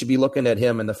they should be looking at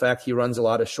him. And the fact he runs a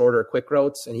lot of shorter, quick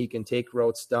routes, and he can take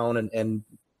routes down and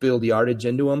build yardage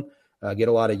into them, get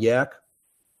a lot of yak.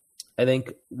 I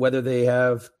think whether they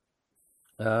have,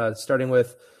 starting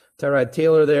with Tyrod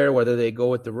Taylor there, whether they go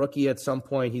with the rookie at some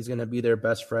point, he's going to be their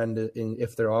best friend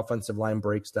if their offensive line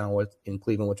breaks down in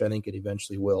Cleveland, which I think it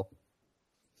eventually will.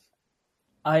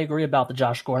 I agree about the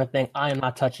Josh Gordon thing. I am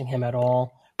not touching him at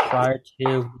all. Prior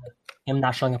to him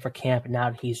not showing up for camp, and now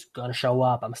that he's going to show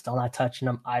up, I'm still not touching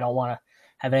him. I don't want to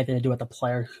have anything to do with a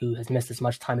player who has missed as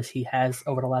much time as he has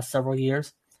over the last several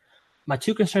years. My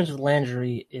 2 concerns with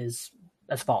Landry is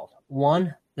as follows.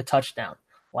 1, the touchdown.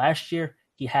 Last year,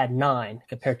 he had 9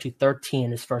 compared to 13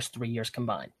 in his first 3 years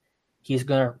combined. He's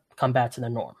going to come back to the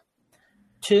norm.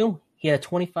 2, he had a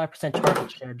 25%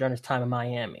 target share during his time in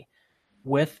Miami.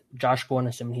 With Josh Gordon,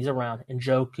 assuming he's around, and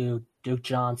Njoku, Duke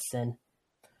Johnson,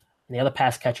 and the other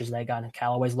pass catchers they got, and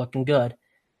Callaway's looking good.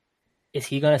 Is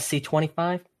he going to see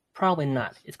 25? Probably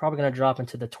not. It's probably going to drop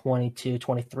into the 22,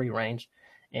 23 range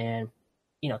and,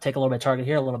 take a little bit of target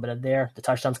here, a little bit of there. The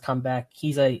touchdowns come back.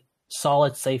 He's a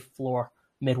solid, safe floor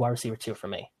mid-wide receiver 2 for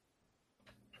me.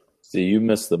 See, you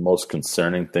missed the most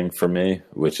concerning thing for me,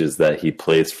 which is that he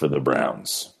plays for the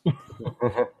Browns.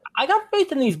 I got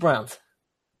faith in these Browns.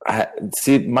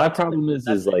 My problem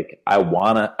is like I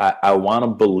wanna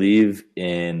believe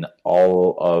in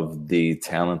all of the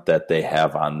talent that they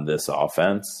have on this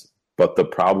offense, But the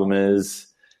problem is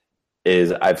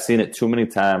I've seen it too many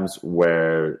times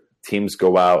where teams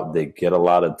go out, they get a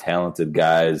lot of talented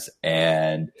guys,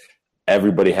 and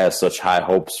everybody has such high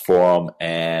hopes for them,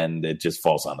 and it just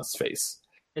falls on its face.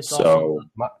 It's also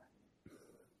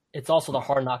the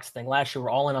Hard Knocks thing. Last year, we're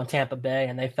all in on Tampa Bay,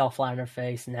 and they fell flat on their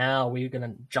face. Now we're going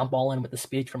to jump all in with the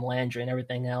speech from Landry and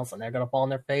everything else, and they're going to fall on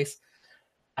their face.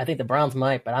 I think the Browns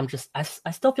might, but I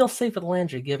still feel safe with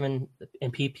Landry given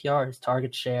in PPR his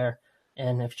target share,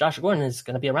 and if Josh Gordon is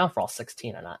going to be around for all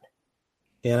 16 or not.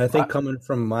 And I think coming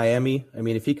from Miami, I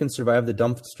mean, if he can survive the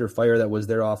dumpster fire that was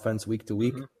their offense week to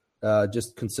week,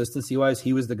 just consistency-wise,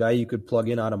 he was the guy you could plug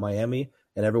in out of Miami,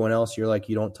 and everyone else, you're like,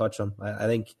 you don't touch him. I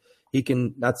think he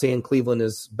can, not saying Cleveland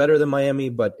is better than Miami,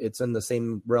 but it's in the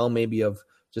same realm maybe of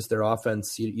just their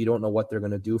offense. You don't know what they're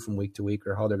going to do from week to week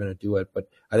or how they're going to do it, but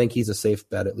I think he's a safe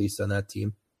bet, at least on that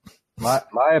team. My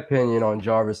opinion on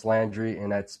Jarvis Landry in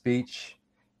that speech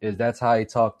is that's how he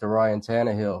talked to Ryan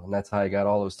Tannehill, and that's how he got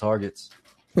all those targets.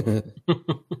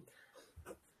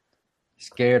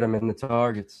 Scared him in the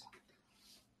targets.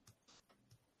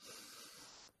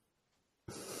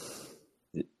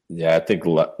 Yeah, I think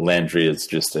Landry is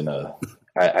just I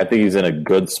think he's in a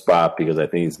good spot because I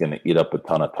think he's going to eat up a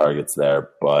ton of targets there.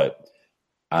 But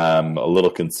I'm a little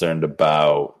concerned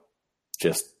about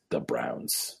just the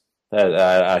Browns.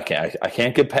 I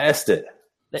can't get past it.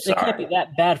 They can't be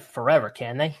that bad forever,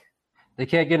 can they? They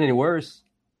can't get any worse.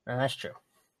 That's true.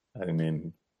 I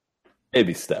mean,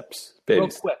 baby steps. Real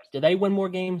quick, do they win more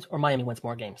games or Miami wins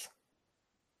more games?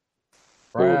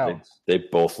 Browns. They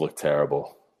both look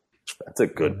terrible. That's a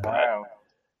good bet.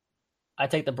 I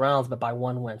take the Browns, but by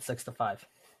 1 win, 6-5. I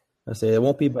say it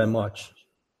won't be by much.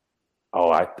 Oh,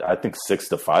 I think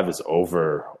 6-5 is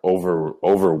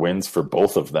over wins for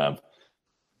both of them.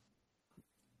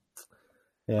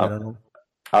 Yeah, I don't know.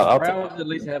 The Browns at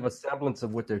least have a semblance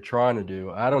of what they're trying to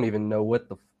do. I don't even know what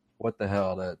the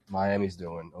hell that Miami's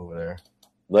doing over there.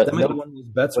 That might be one of those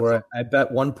bets where I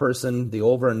bet one person the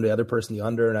over and the other person the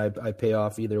under, and I pay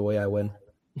off either way. I win.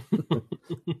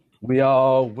 We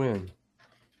all win.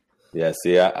 Yeah,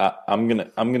 see, I'm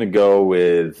gonna go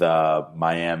with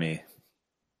Miami.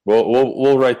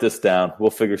 We'll write this down.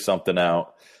 We'll figure something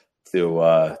out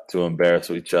to embarrass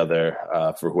each other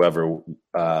for whoever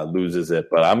loses it.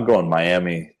 But I'm going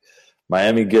Miami.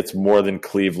 Miami gets more than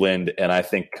Cleveland, and I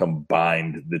think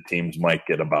combined the teams might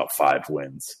get about 5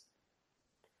 wins.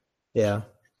 Yeah,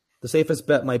 the safest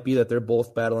bet might be that they're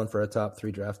both battling for a top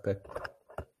 3 draft pick.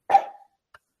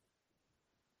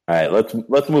 All right,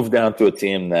 let's move down to a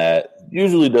team that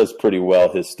usually does pretty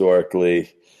well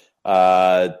historically.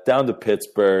 Down to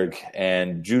Pittsburgh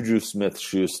and Juju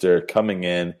Smith-Schuster coming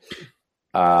in.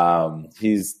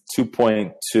 He's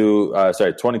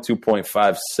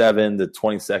 22.57, the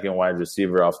 22nd wide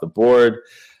receiver off the board.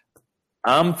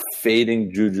 I'm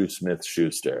fading Juju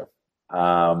Smith-Schuster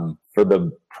for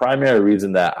the primary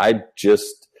reason that I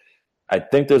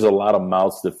think there's a lot of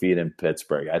mouths to feed in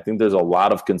Pittsburgh. I think there's a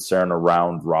lot of concern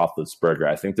around Roethlisberger.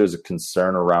 I think there's a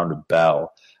concern around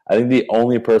Bell. I think the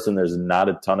only person there's not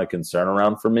a ton of concern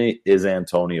around for me is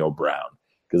Antonio Brown,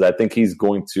 because I think he's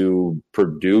going to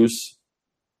produce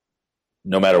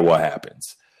no matter what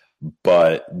happens.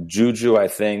 But Juju, I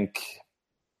think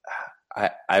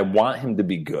I want him to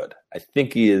be good. I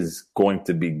think he is going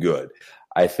to be good.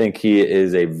 I think he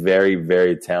is a very,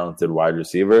 very talented wide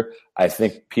receiver. I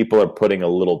think people are putting a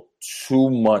little too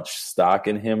much stock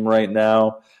in him right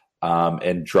now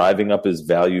and driving up his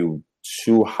value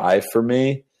too high for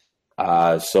me.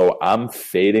 So I'm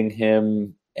fading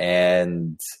him.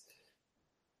 And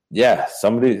yeah,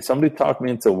 somebody talked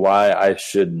me into why I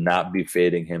should not be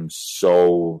fading him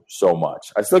so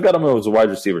much. I still got him as a wide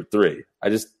receiver 3. I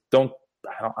just don't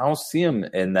see him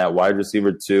in that wide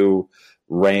receiver 2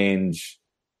 range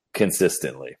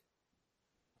consistently.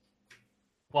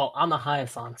 Well, I'm the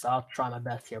highest on, so I'll try my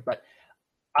best here. But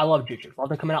I love Juju. Love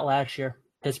them coming out last year.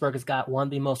 Pittsburgh has got one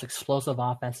of the most explosive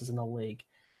offenses in the league.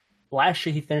 Last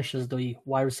year, he finished as the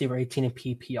wide receiver 18 in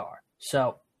PPR.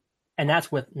 So, and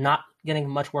that's with not getting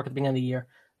much work at the beginning of the year,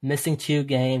 missing 2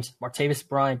 games, Martavis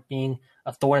Bryant being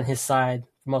a thorn in his side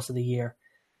for most of the year.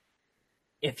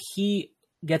 If he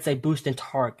gets a boost in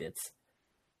targets,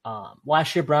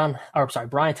 last year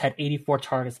Bryant had 84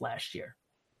 targets last year.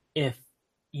 If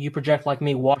you project like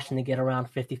me, Washington to get around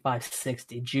 55,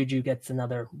 60, Juju gets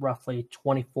another roughly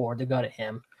 24 to go to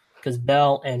him, because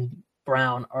Bell and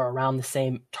Brown are around the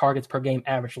same targets per game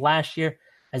average last year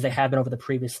as they have been over the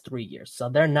previous 3 years. So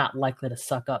they're not likely to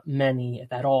suck up many,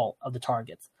 if at all, of the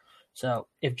targets. So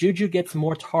if Juju gets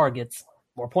more targets,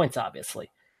 more points,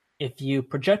 obviously. If you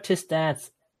project his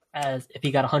stats as if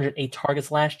he got 108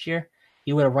 targets last year,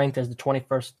 he would have ranked as the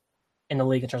 21st in the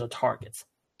league in terms of targets.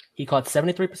 He caught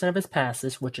 73% of his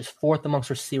passes, which is fourth amongst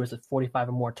receivers with 45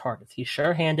 or more targets. He's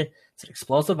sure-handed. It's an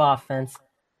explosive offense.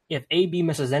 If AB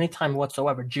misses any time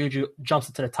whatsoever, Juju jumps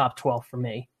into the top 12 for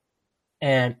me.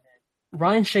 And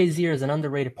Ryan Shazier is an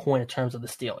underrated point in terms of the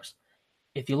Steelers.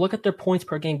 If you look at their points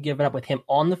per game given up with him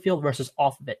on the field versus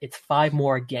off of it, it's 5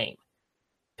 more a game.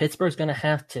 Pittsburgh's going to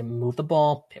have to move the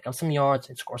ball, pick up some yards,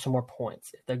 and score some more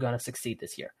points if they're going to succeed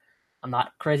this year. I'm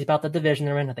not crazy about the division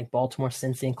they're in. I think Baltimore,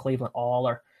 Cincy, and Cleveland all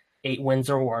are 8 wins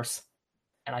or worse.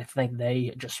 And I think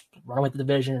they just run away with the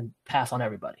division and pass on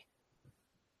everybody.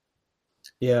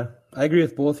 Yeah, I agree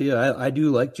with both of you. I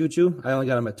do like Juju. I only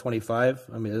got him at 25.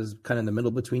 I mean, it was kind of in the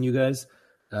middle between you guys.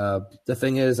 The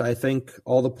thing is, I think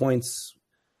all the points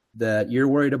that you're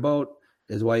worried about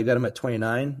is why you got him at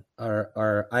 29.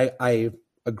 I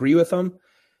agree with him.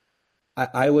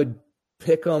 I would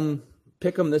pick him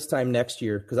this time next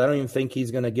year because I don't even think he's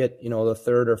going to get, the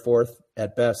third or fourth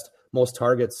at best most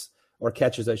targets or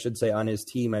catches, I should say, on his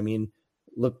team. I mean,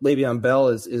 look, Le'Veon Bell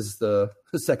is the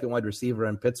second wide receiver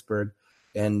in Pittsburgh,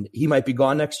 and he might be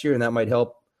gone next year, and that might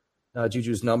help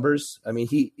Juju's numbers. I mean,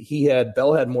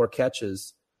 Bell had more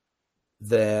catches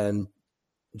than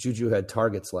Juju had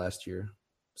targets last year.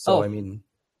 So, I mean,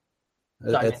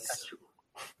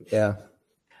 yeah.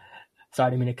 Sorry, I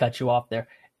didn't mean to cut you off there.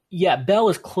 Yeah, Bell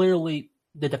is clearly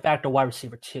the de facto wide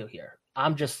receiver 2 here.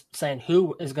 I'm just saying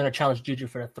who is going to challenge Juju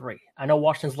for the 3. I know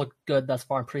Washington's looked good thus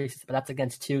far in preseason, but that's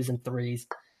against 2s and 3s.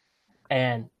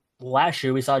 And last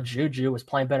year we saw Juju was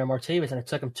playing better than Martavis, and it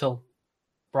took him till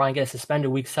Brian gets suspended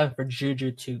week 7 for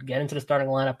Juju to get into the starting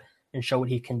lineup and show what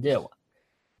he can do.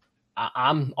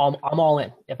 I'm all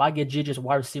in. If I get Juju as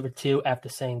wide receiver 2 after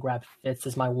saying grab Fitz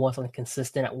as my one, something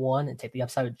consistent at 1, and take the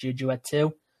upside with Juju at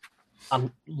 2,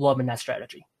 I'm loving that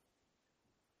strategy.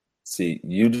 See,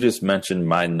 you just mentioned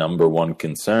my number one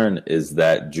concern is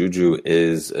that Juju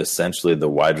is essentially the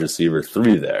wide receiver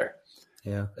 3 there.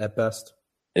 Yeah, at best.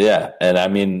 Yeah, and I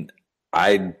mean,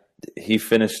 he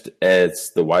finished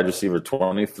as the wide receiver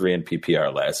 23 in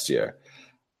PPR last year.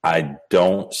 I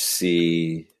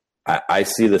see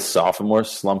the sophomore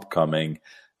slump coming.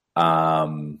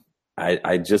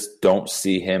 I just don't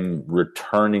see him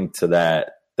returning to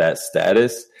that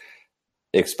status,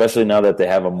 especially now that they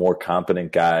have a more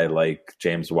competent guy like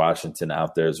James Washington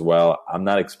out there as well. I'm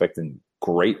not expecting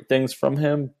great things from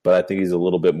him, but I think he's a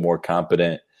little bit more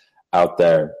competent out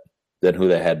there than who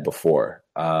they had before.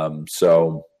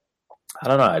 So I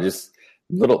don't know. I just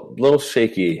little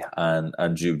shaky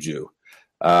on Juju.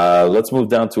 Let's move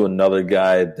down to another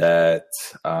guy that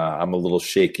I'm a little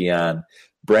shaky on.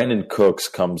 Brandon Cooks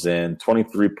comes in,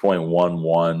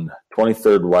 23.11,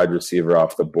 23rd wide receiver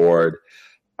off the board.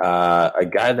 A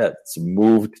guy that's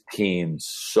moved teams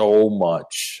so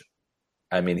much.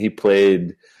 I mean, he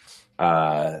played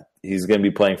he's going to be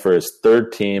playing for his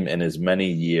 3rd team in as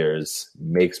many years.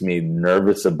 Makes me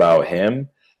nervous about him,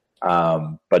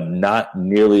 but not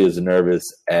nearly as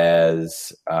nervous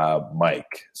as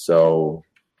Mike. So,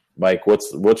 Mike,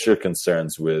 what's your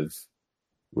concerns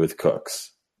with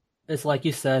Cooks? It's like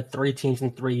you said, 3 teams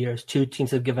in 3 years. 2 teams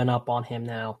have given up on him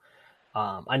now.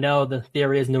 I know the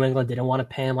theory is New England didn't want to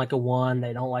pay him like a 1.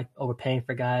 They don't like overpaying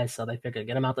for guys, so they figured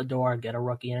get him out the door, get a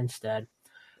rookie in instead.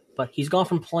 But he's gone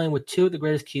from playing with 2 of the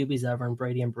greatest QBs ever in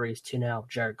Brady and Brees to now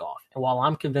Jared Goff. And while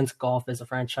I'm convinced Goff is a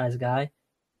franchise guy,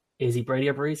 is he Brady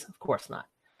or Brees? Of course not.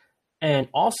 And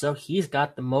also, he's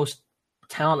got the most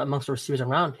talent amongst the receivers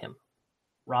around him.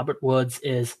 Robert Woods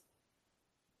is,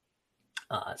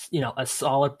 had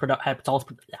solid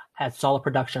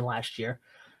production last year.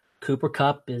 Cooper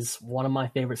Kupp is one of my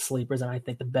favorite sleepers, and I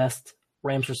think the best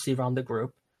Rams receiver on the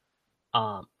group.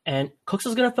 And Cooks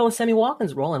is going to fill in Sammy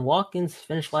Watkins' role, and Watkins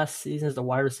finished last season as the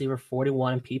wide receiver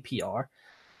 41 in PPR,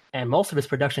 and most of his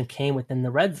production came within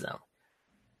the red zone.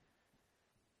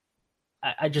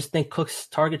 I just think Cook's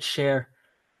target share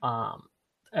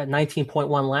at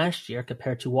 19.1 last year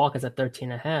compared to Watkins at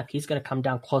 13.5, he's going to come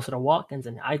down closer to Watkins,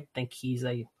 and I think he's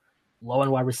a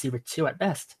low-end wide receiver 2 at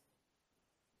best.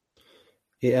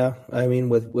 Yeah, I mean,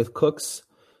 with Cooks,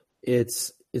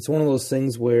 it's one of those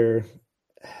things where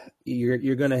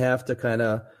you're going to have to kind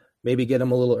of maybe get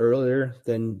him a little earlier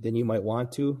than you might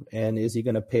want to, and is he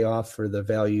going to pay off for the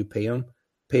value you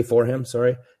pay for him?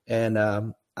 Sorry, and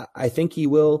I think he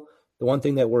will. The one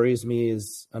thing that worries me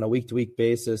is on a week-to-week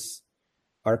basis,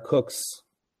 are Cooks,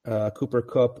 Cooper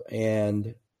Kupp,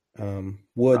 and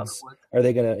Woods. Are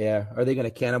they gonna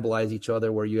cannibalize each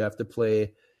other where you have to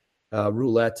play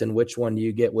roulette, and which one do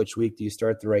you get which week? Do you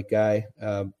start the right guy?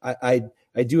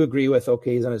 I do agree with,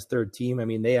 okay, he's on his third team. I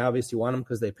mean, they obviously want him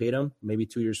because they paid him. Maybe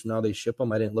 2 years from now they ship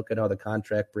him. I didn't look at how the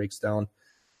contract breaks down.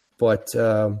 But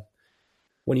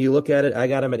when you look at it, I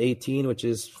got him at 18, which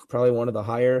is probably one of the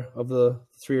higher of the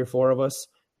 3 or 4 of us.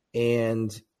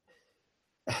 And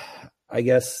I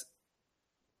guess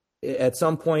at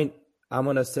some point, I'm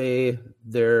going to say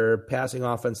their passing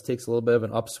offense takes a little bit of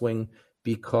an upswing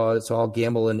because so I'll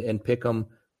gamble and pick them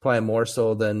probably more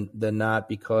so than not,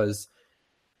 because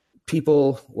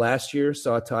people last year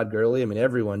saw Todd Gurley. I mean,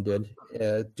 everyone did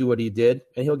do what he did,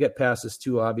 and he'll get passes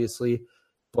too, obviously.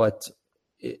 But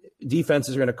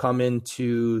defenses are going to come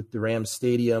into the Rams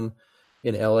Stadium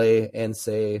in LA and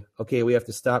say, okay, we have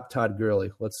to stop Todd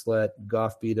Gurley. Let's let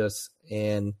Goff beat us.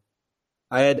 And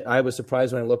I was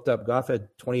surprised when I looked up. Goff had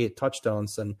 28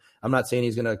 touchdowns, and I'm not saying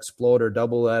he's going to explode or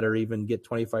double that or even get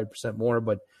 25% more,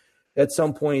 but at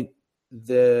some point,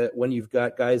 when you've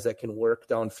got guys that can work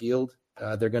downfield,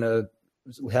 they're going to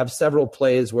have several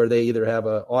plays where they either have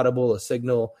an audible, a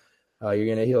signal. You're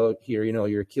going to hear,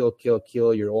 your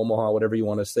kill, your Omaha, whatever you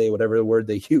want to say, whatever word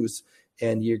they use,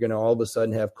 and you're going to all of a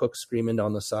sudden have Cook screaming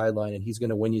down the sideline, and he's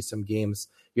going to win you some games.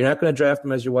 You're not going to draft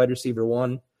him as your wide receiver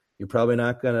 1. You're probably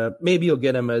not going to – maybe you'll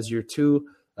get him as your 2.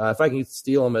 If I can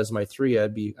steal him as my 3,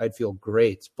 I'd feel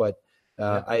great. But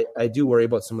I do worry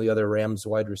about some of the other Rams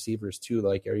wide receivers too.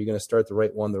 Like, are you going to start the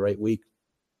right one the right week?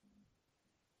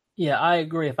 Yeah, I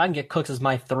agree. If I can get Cooks as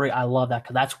my 3, I love that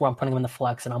because that's where I'm putting him in the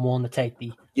flex, and I'm willing to take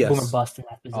the boom or bust in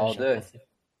that position. All day.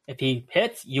 If he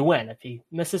hits, you win. If he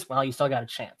misses, well, you still got a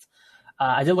chance.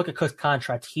 I did look at Cook's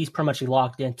contract. He's pretty much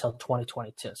locked in until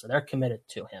 2022, so they're committed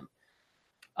to him.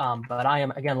 But I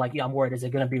am, again, like you, I'm worried. Is it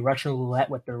going to be Russian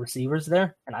roulette with the receivers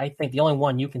there? And I think the only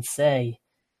one you can say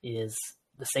is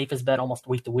the safest bet almost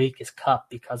week to week is Kupp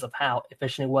because of how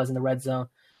efficient he was in the red zone.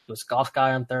 He was Goff's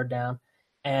guy on third down.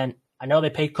 And I know they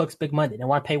paid Cooks big money. They didn't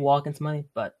want to pay Watkins money,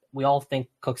 but we all think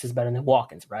Cooks is better than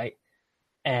Watkins, right?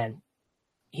 And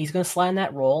he's going to slide in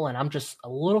that role, and I'm just a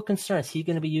little concerned. Is he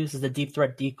going to be used as a deep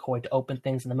threat decoy to open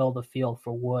things in the middle of the field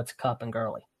for Woods, Kupp, and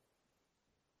Gurley?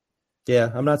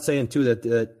 Yeah, I'm not saying, too,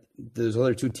 that those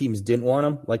other 2 teams didn't want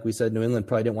him. Like we said, New England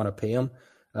probably didn't want to pay him.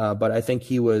 But I think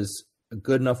he was a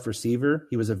good enough receiver.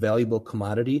 He was a valuable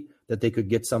commodity that they could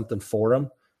get something for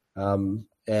him.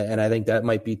 And I think that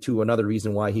might be, too, another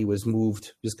reason why he was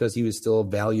moved, just because he was still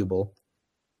valuable.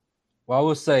 Well, I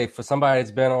will say, for somebody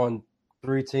that's been on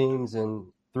 3 teams in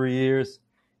 3 years,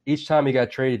 each time he got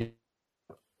traded.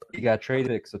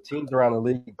 So teams around the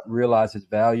league realize his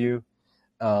value.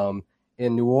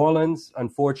 In New Orleans,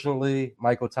 unfortunately,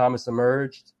 Michael Thomas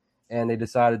emerged, and they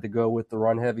decided to go with the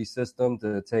run-heavy system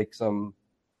to take a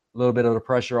little bit of the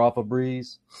pressure off of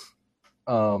Breeze.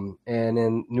 And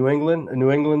in New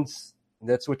England's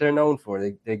that's what they're known for.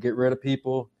 They get rid of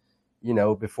people,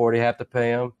 before they have to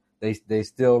pay them. They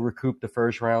still recoup the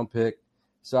first-round pick.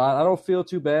 So I don't feel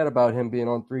too bad about him being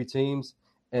on 3 teams,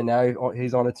 and now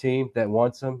he's on a team that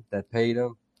wants him, that paid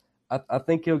him. I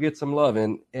think he'll get some love.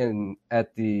 And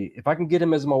if I can get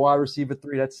him as my wide receiver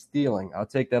 3, that's stealing. I'll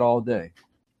take that all day.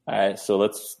 All right, so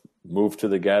let's move to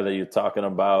the guy that you're talking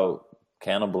about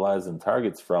cannibalizing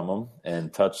targets from him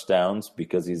and touchdowns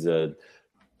because he's a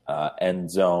end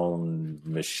zone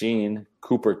machine.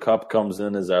 Cooper Kupp comes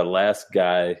in as our last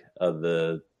guy of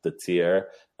the tier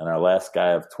and our last guy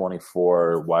of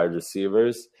 24 wide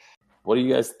receivers. What do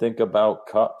you guys think about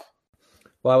Kupp?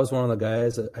 Well, I was one of the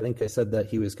guys. I think I said that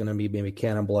he was going to be maybe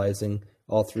cannibalizing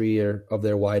all 3 of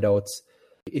their wideouts.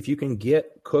 If you can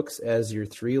get Cooks as your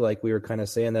 3, like we were kind of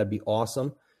saying, that'd be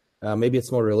awesome. Maybe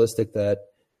it's more realistic that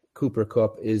Cooper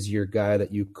Kupp is your guy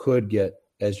that you could get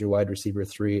as your wide receiver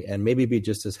 3 and maybe be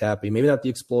just as happy. Maybe not the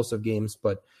explosive games,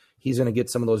 but he's going to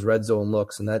get some of those red zone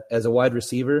looks. And that as a wide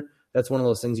receiver, that's one of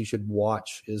those things you should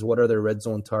watch is what are their red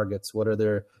zone targets? What are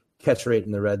their catch rate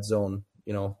in the red zone?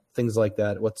 Things like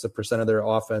that. What's the % of their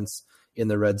offense in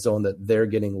the red zone that they're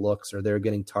getting looks or they're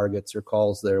getting targets or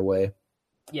calls their way?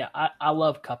 Yeah, I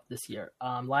love Kupp this year.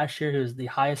 Last year, he was the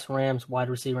highest Rams wide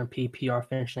receiver in PPR,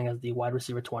 finishing as the wide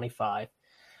receiver 25.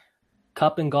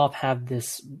 Kupp and Goff have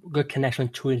this good connection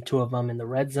between the 2 of them in the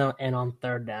red zone and on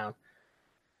third down.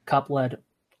 Kupp led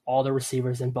all the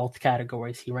receivers in both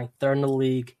categories. He ranked 3rd in the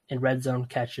league in red zone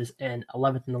catches and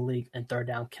 11th in the league in third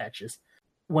down catches.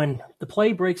 When the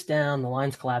play breaks down, the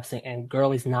line's collapsing, and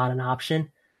Gurley's not an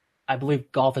option, I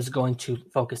believe Goff is going to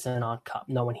focus in on Kupp,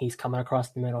 knowing he's coming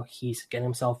across the middle, he's getting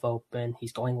himself open,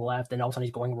 he's going left, and all of a sudden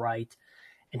he's going right,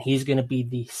 and he's going to be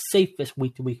the safest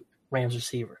week-to-week Rams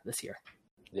receiver this year.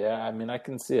 Yeah, I mean, I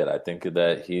can see it. I think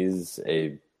that he's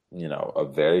a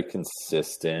very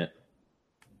consistent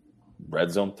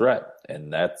red zone threat,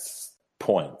 and that's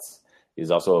points. He's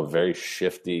also a very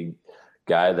shifty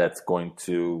guy that's going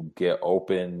to get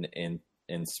open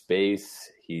in space.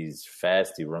 He's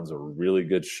fast. He runs a really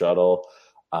good shuttle.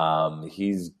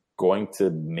 He's going to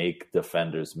make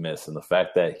defenders miss. And the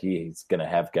fact that he's going to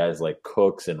have guys like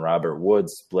Cooks and Robert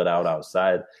Woods split out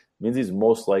outside means he's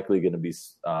most likely going to be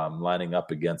lining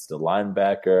up against a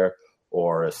linebacker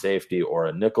or a safety or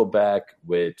a nickelback,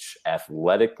 which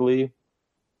athletically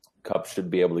Kupp should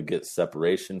be able to get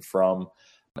separation from.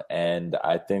 And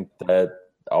I think that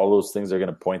all those things are going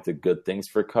to point to good things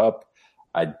for Kupp.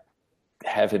 I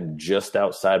have him just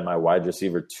outside my wide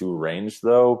receiver 2 range,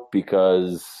 though,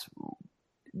 because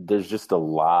there's just a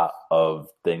lot of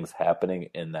things happening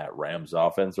in that Rams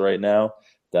offense right now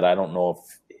that I don't know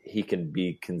if he can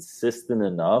be consistent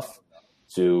enough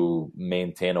to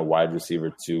maintain a wide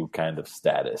receiver 2 kind of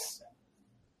status.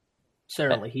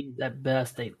 Certainly. He's at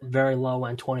best a very low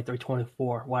end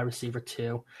 23-24 wide receiver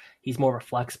 2. He's more of a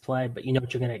flex play, but you know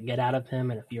what you're going to get out of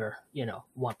him. And if you're,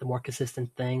 want the more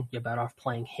consistent thing, you're better off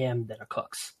playing him than a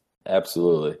Cooks.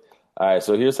 Absolutely. All right,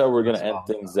 so here's how we're going to end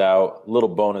things out. Little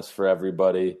bonus for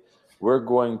everybody. We're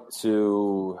going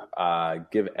to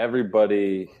give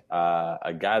everybody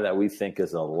a guy that we think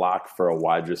is a lock for a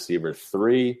wide receiver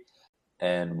 3.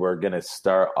 And we're going to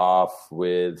start off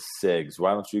with Siggs.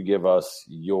 Why don't you give us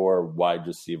your wide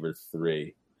receiver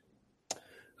 3?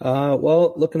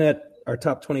 Well, looking at our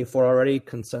top 24 already,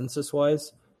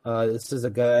 consensus-wise, this is a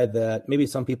guy that maybe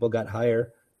some people got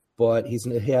higher, but he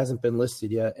hasn't been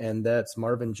listed yet, and that's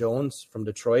Marvin Jones from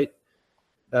Detroit.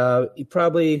 He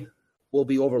probably will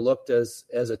be overlooked as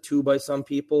a 2 by some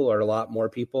people, or a lot more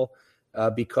people,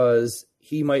 because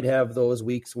he might have those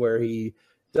weeks where he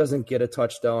doesn't get a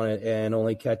touchdown and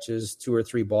only catches 2 or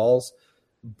 3 balls.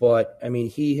 But, I mean,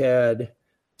 he had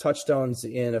touchdowns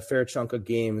in a fair chunk of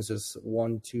games. Just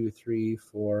 1, 2, 3,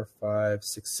 4, 5,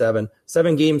 6, 7.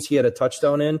 7 games he had a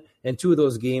touchdown in, and 2 of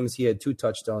those games he had 2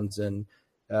 touchdowns in.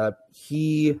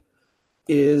 He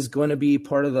is going to be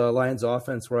part of the Lions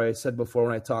offense where I said before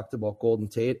when I talked about Golden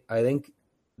Tate, I think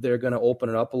they're going to open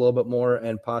it up a little bit more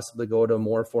and possibly go to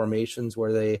more formations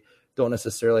where they don't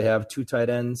necessarily have 2 tight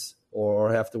ends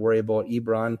or have to worry about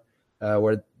Ebron,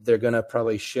 where they're going to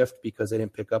probably shift because they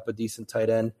didn't pick up a decent tight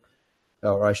end,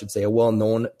 or I should say a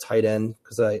well-known tight end,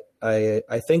 because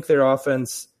I think their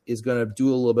offense is going to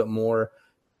do a little bit more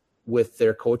with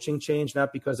their coaching change,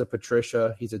 not because of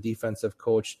Patricia. He's a defensive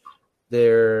coach.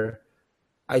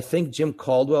 I think Jim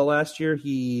Caldwell last year,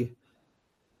 the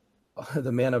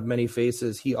man of many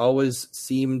faces, he always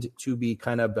seemed to be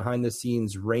kind of behind the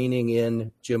scenes reining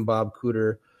in Jim Bob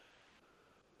Cooter.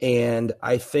 And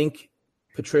I think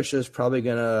Patricia is probably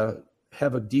going to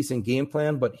have a decent game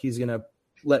plan, but he's going to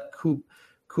let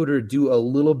Cooter do a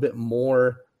little bit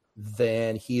more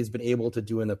than he's been able to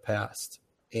do in the past.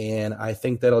 And I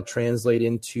think that'll translate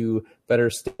into better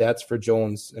stats for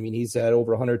Jones. I mean, he's had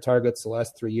over 100 targets the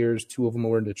last 3 years. 2 of them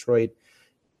were in Detroit.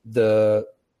 The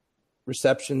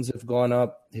receptions have gone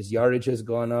up. His yardage has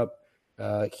gone up.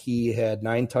 He had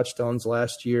 9 touchdowns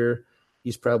last year.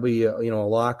 He's probably a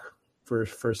lock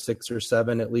for 6 or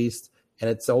 7 at least. And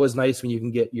it's always nice when you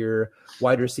can get your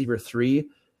wide receiver 3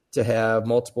 to have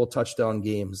multiple touchdown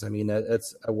games. I mean,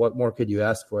 that's what more could you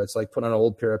ask for? It's like putting on an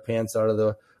old pair of pants out of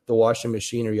the washing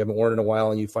machine, or you haven't worn in a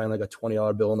while and you find like a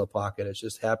 $20 bill in the pocket. It's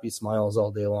just happy smiles all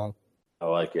day long. I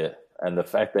like it. And the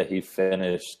fact that he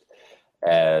finished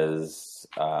as,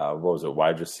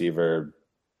 wide receiver,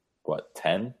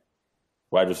 10?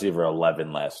 Wide receiver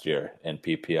 11 last year in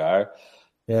PPR.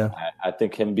 Yeah. I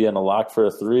think him being a lock for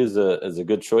a 3 is a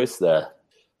good choice there.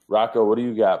 Rocco, what do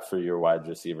you got for your wide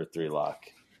receiver 3 lock?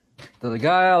 The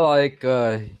guy I like,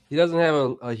 he doesn't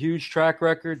have a huge track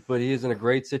record, but he is in a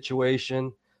great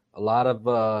situation. A lot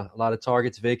of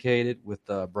targets vacated with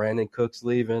Brandon Cooks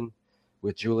leaving,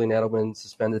 with Julian Edelman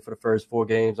suspended for the first 4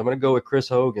 games. I'm going to go with Chris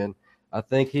Hogan. I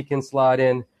think he can slide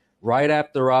in right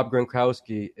after Rob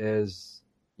Gronkowski as,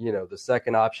 the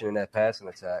second option in that passing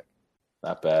attack.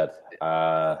 Not bad.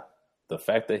 The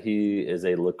fact that he is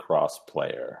a lacrosse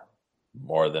player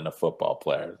more than a football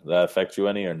player, does that affect you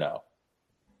any or no?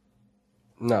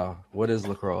 No. What is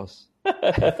lacrosse?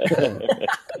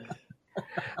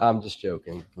 I'm just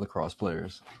joking. Lacrosse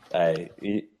players. Hey,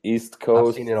 East Coast.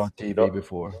 I've seen it on TV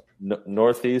before.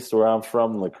 Northeast, where I'm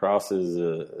from, lacrosse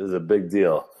is a big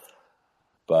deal.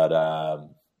 But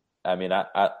I mean,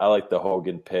 I like the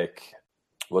Hogan pick.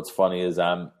 What's funny is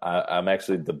I'm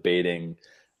actually debating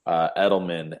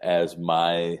Edelman as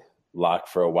my lock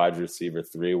for a wide receiver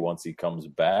 3 once he comes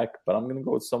back, but I'm going to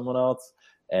go with someone else.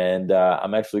 And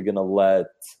I'm actually going to let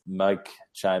Mike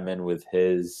chime in with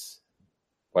his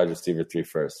wide receiver 3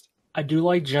 first. I do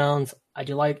like Jones. I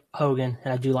do like Hogan,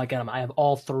 and I do like Edelman. I have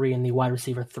all three in the wide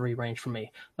receiver 3 range for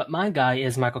me. But my guy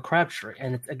is Michael Crabtree,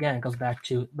 and it goes back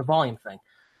to the volume thing.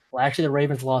 Last year, the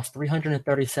Ravens lost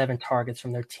 337 targets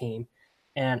from their team,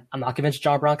 and I'm not convinced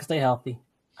John Brown can stay healthy.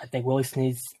 I think Willie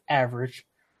Snead's average.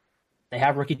 They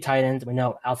have rookie tight ends. We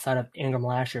know outside of Ingram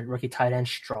last year, rookie tight ends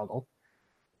struggle.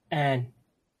 And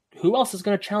who else is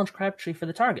going to challenge Crabtree for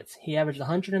the targets? He averaged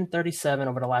 137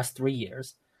 over the last 3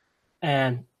 years.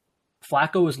 And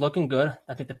Flacco is looking good.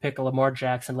 I think the pick of Lamar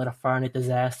Jackson lit a fire underneath his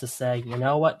ass to say, you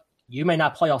know what? You may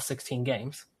not play all 16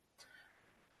 games.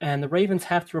 And the Ravens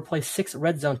have to replace 6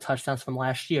 red zone touchdowns from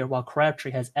last year, while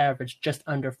Crabtree has averaged just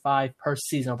under 5 per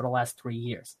season over the last 3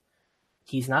 years.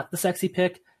 He's not the sexy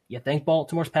pick. You think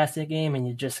Baltimore's passing game, and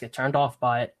you just get turned off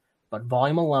by it. But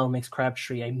volume alone makes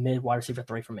Crabtree a mid-wide receiver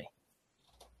 3 for me.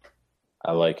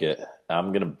 I like it. I'm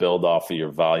going to build off of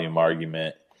your volume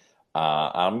argument.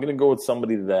 I'm going to go with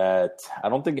somebody that I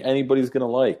don't think anybody's going to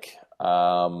like.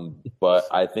 But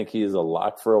I think he is a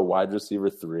lock for a wide receiver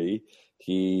 3.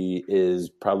 He is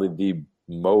probably the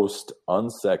most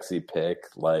unsexy pick,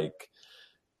 like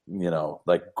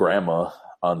grandma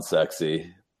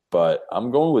unsexy. But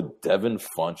I'm going with Devin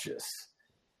Funchess.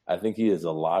 I think he is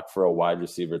a lock for a wide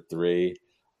receiver 3.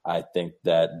 I think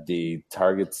that the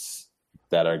targets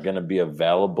that are going to be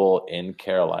available in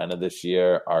Carolina this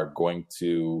year are going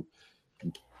to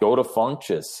go to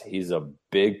Funchess. He's a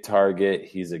big target.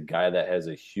 He's a guy that has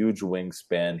a huge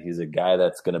wingspan. He's a guy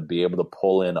that's going to be able to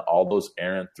pull in all those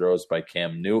errant throws by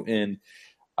Cam Newton.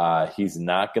 He's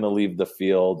not going to leave the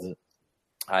field.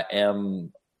 I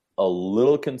am a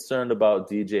little concerned about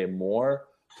DJ Moore,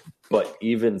 but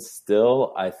even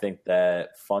still, I think that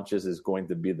Funchess is going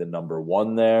to be the number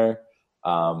 1 there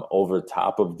over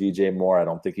top of DJ Moore. I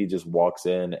don't think he just walks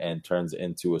in and turns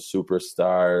into a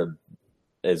superstar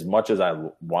as much as I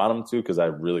want him to, because I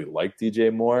really like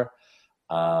DJ Moore.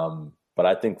 But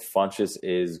I think Funchess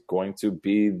is going to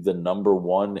be the number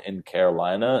 1 in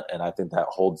Carolina, and I think that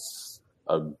holds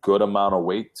a good amount of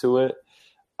weight to it.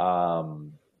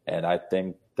 And I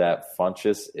think that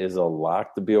Funchess is a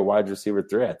lock to be a wide receiver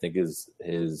 3. I think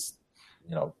his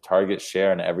target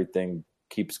share and everything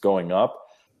keeps going up.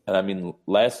 And I mean,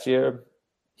 last year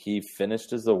he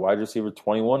finished as a wide receiver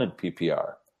 21 in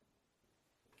PPR.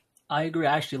 I agree.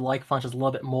 I actually like Funchess a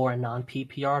little bit more in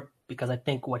non-PPR because I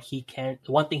think the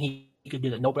one thing he could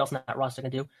do that nobody else in that roster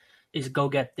can do is go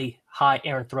get the high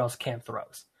errant throws Cam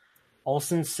throws.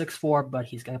 Olsen's 6'4", but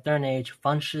he's getting up there in age.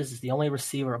 Funchess is the only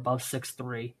receiver above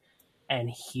 6'3", and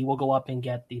he will go up and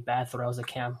get the bad throws that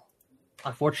Cam,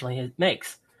 unfortunately,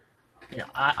 makes.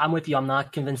 I'm with you. I'm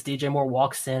not convinced DJ Moore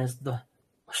walks in as the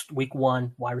week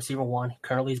 1 wide receiver 1.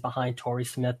 Currently, he's behind Torrey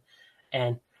Smith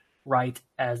and Wright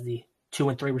as the 2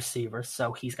 and 3 receivers,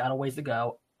 so he's got a ways to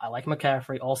go. I like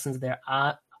McCaffrey. Olsen's there.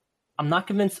 I'm not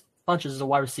convinced Funchess is a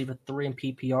wide receiver 3 in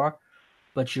PPR,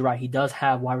 but you're right. He does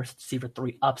have wide receiver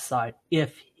 3 upside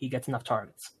if he gets enough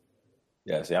targets.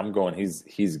 Yeah, see, I'm going.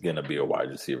 He's going to be a wide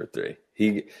receiver 3.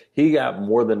 He got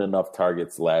more than enough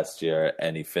targets last year,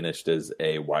 and he finished as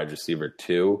a wide receiver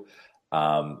 2.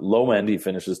 Low end, he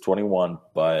finishes 21,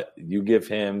 but you give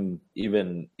him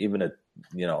even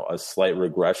a slight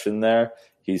regression there,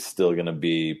 he's still going to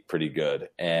be pretty good.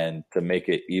 And to make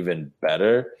it even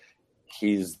better,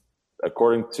 he's,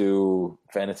 according to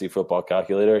Fantasy Football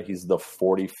Calculator, he's the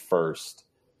 41st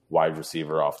wide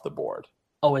receiver off the board.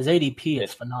 Oh, his ADP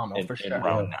is phenomenal for sure. In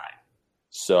round 9.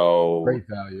 So great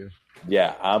value.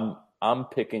 Yeah, I'm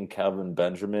picking Kelvin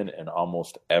Benjamin in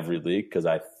almost every league because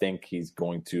I think he's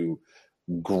going to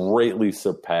greatly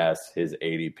surpass his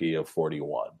ADP of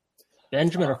 41.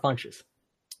 Benjamin or Funchess?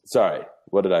 Sorry,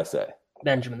 what did I say?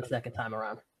 Benjamin the second time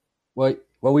around. Well,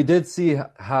 we did see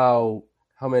how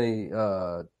many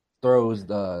throws,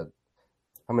 how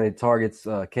many targets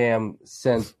Cam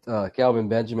sent Kelvin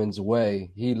Benjamin's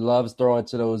way. He loves throwing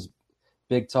to those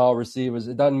big, tall receivers.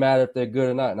 It doesn't matter if they're good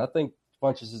or not. And I think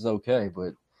Funchess is okay,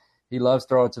 but he loves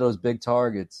throwing to those big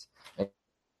targets.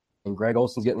 And Greg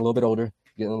Olsen's getting a little bit older,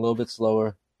 getting a little bit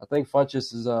slower. I think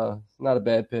Funchess is not a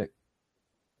bad pick.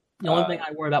 The only thing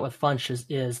I worry about with Funchess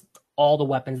is all the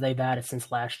weapons they've added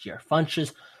since last year.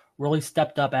 Funchess really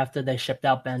stepped up after they shipped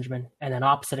out Benjamin, and then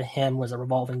opposite of him was a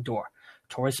revolving door.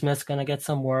 Torrey Smith's going to get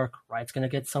some work. Wright's going to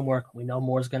get some work. We know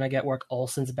Moore's going to get work.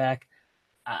 Olsen's back.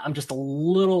 I'm just a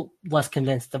little less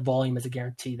convinced the volume is a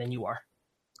guarantee than you are.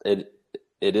 It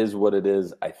is what it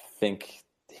is. I think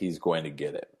he's going to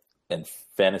get it. And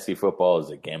fantasy football is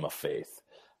a game of faith.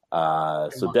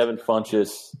 So Devin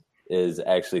Funchess is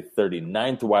actually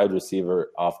 39th wide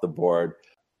receiver off the board.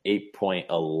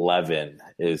 8.11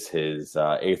 is his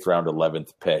 8th round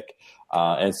 11th pick.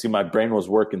 And see, my brain was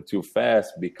working too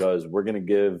fast because we're going to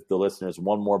give the listeners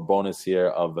one more bonus here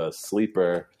of a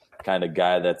sleeper kind of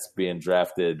guy that's being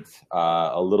drafted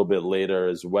a little bit later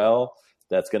as well.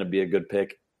 That's going to be a good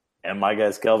pick. And my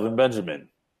guy's Kelvin Benjamin,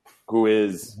 who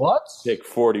is pick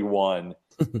 41,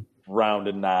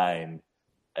 round 9.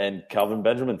 And Kelvin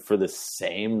Benjamin, for the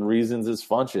same reasons as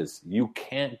Funchess, you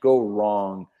can't go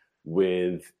wrong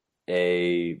with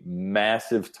a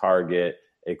massive target,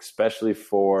 especially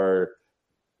for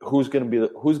who's going to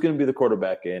be the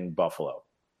quarterback in Buffalo.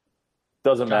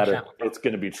 Doesn't matter. It's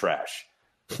going to be trash.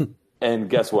 And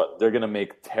guess what? They're going to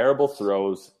make terrible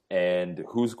throws. And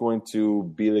who's going to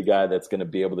be the guy that's going to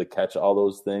be able to catch all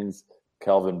those things?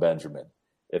 Kelvin Benjamin.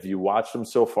 If you watched him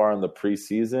so far in the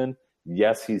preseason,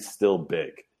 yes, he's still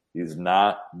big. He's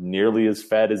not nearly as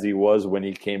fat as he was when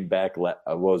he came back,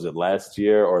 was it last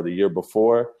year or the year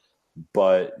before?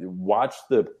 But watch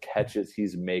the catches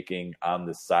he's making on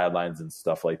the sidelines and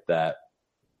stuff like that.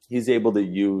 He's able to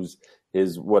use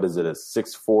his, a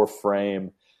 6'4"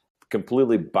 frame,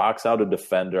 completely box out a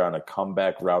defender on a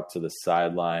comeback route to the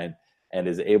sideline, and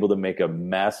is able to make a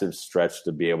massive stretch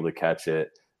to be able to catch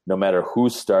it. No matter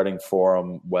who's starting for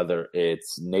him, whether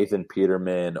it's Nathan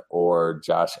Peterman or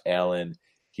Josh Allen,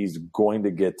 he's going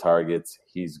to get targets.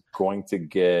 He's going to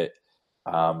get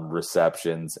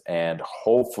receptions, and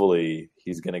hopefully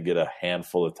he's going to get a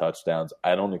handful of touchdowns.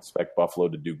 I don't expect Buffalo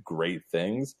to do great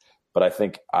things, but I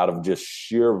think out of just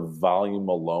sheer volume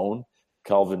alone,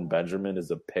 Kelvin Benjamin is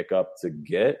a pickup to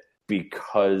get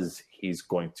because he's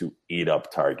going to eat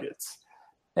up targets.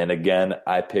 And again,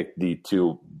 I picked the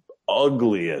two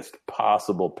ugliest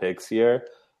possible picks here,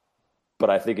 but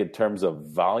I think in terms of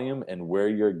volume and where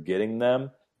you're getting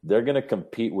them, they're going to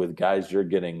compete with guys you're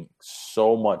getting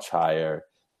so much higher.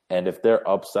 And if their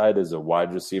upside is a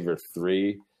wide receiver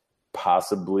 3,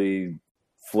 possibly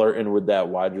flirting with that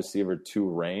wide receiver 2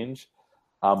 range,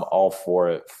 I'm all for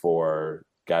it for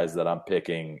guys that I'm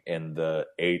picking in the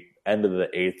end of the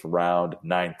 8th round,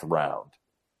 9th round.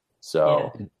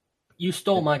 So yeah. You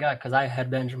stole my guy because I had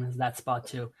Benjamin in that spot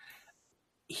too.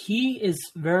 He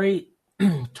is very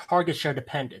target share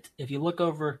dependent. If you look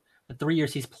over the 3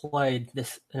 years he's played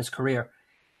this in his career,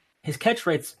 his catch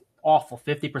rate's awful,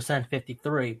 50%,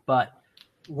 53%. But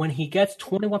when he gets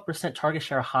 21% target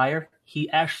share higher, he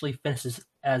actually finishes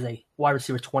as a wide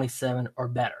receiver 27 or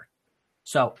better.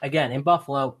 So, again, in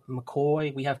Buffalo,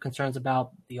 McCoy, we have concerns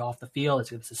about the off the field. Is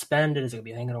he going to be suspended? Is he going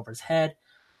to be hanging over his head?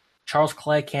 Charles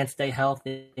Clay can't stay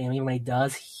healthy, and even when he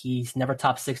does, he's never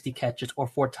topped 60 catches or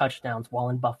 4 touchdowns while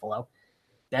in Buffalo.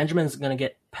 Benjamin's going to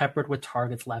get peppered with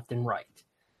targets left and right.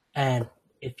 And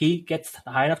if he gets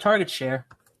the high enough target share,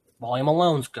 volume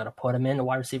alone's going to put him in the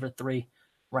wide receiver 3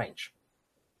 range.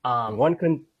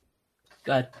 Go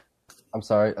ahead. I'm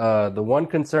sorry. The one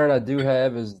concern I do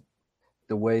have is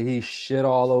the way he shit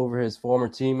all over his former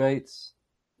teammates,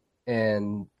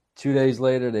 and 2 days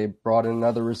later they brought in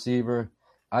another receiver.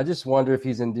 I just wonder if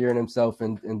he's endearing himself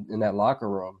in that locker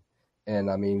room. And,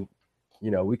 I mean,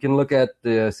 we can look at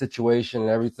the situation and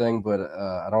everything, but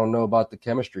I don't know about the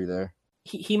chemistry there.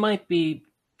 He might be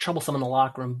troublesome in the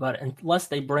locker room, but unless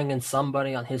they bring in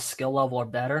somebody on his skill level or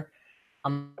better,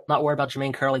 I'm not worried about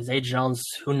Jermaine Curley, Zay Jones.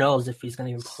 Who knows if he's going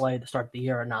to even play to start the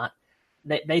year or not.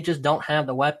 They just don't have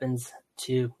the weapons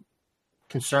to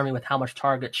concern me with how much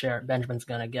target share Benjamin's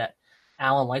going to get.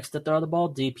 Allen likes to throw the ball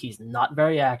deep. He's not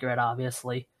very accurate,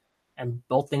 obviously. And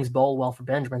both things bowl well for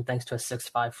Benjamin thanks to a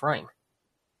 6'5" frame.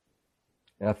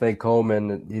 And I think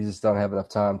Coleman, he just don't have enough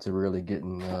time to really get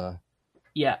in.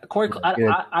 Corey.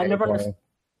 I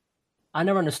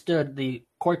never understood the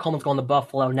Corey Coleman's going to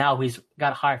Buffalo. Now he's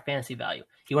got a higher fantasy value.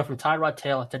 He went from Tyrod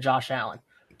Taylor to Josh Allen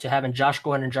to having Josh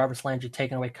Gordon and Jarvis Landry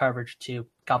taking away coverage to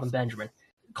Kelvin Benjamin.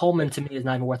 Coleman, to me, is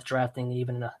not even worth drafting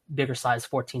even in a bigger size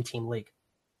 14-team league.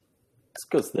 It's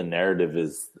because the narrative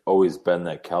has always been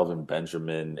that Kelvin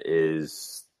Benjamin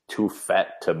is too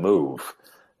fat to move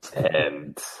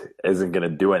and isn't going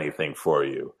to do anything for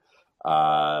you.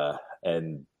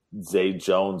 And Zay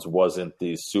Jones wasn't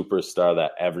the superstar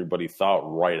that everybody thought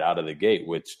right out of the gate,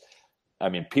 which, I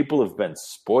mean, people have been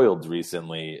spoiled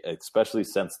recently, especially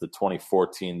since the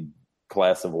 2014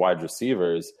 class of wide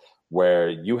receivers, where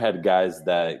you had guys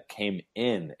that came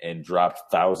in and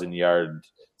dropped 1,000-yard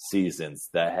seasons,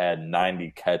 that had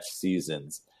 90-catch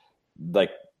seasons. Like,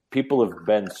 people have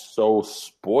been so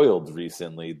spoiled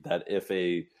recently that if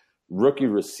a rookie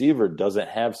receiver doesn't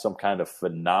have some kind of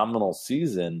phenomenal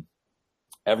season,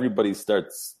 everybody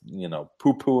starts,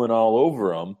 poo-pooing all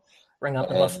over him. Bring out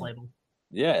the bus label.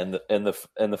 Yeah, and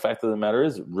the fact of the matter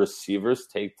is, receivers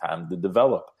take time to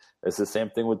develop. It's the same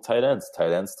thing with tight ends.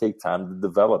 Tight ends take time to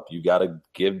develop. You got to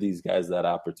give these guys that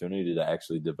opportunity to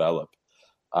actually develop.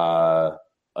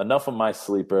 Enough of my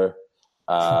sleeper.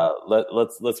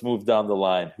 Let's move down the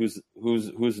line.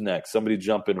 Who's next? Somebody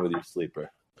jump in with your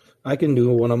sleeper. I can do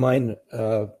one of mine.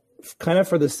 Kind of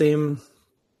for the same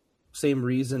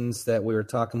reasons that we were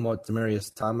talking about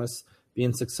Demaryius Thomas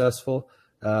being successful.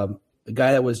 A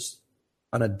guy that was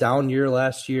on a down year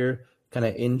last year, kind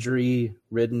of injury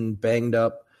ridden, banged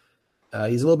up.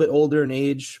 He's a little bit older in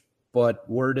age, but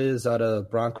word is out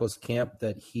of Broncos camp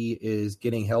that he is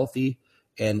getting healthy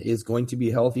and is going to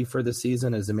be healthy for the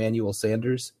season, as Emmanuel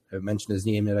Sanders. I've mentioned his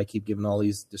name, and I keep giving all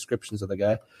these descriptions of the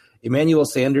guy. Emmanuel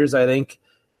Sanders, I think,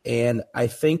 and I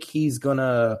think he's going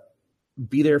to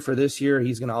be there for this year.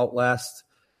 He's going to outlast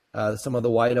some of the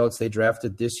wideouts they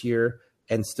drafted this year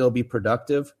and still be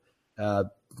productive,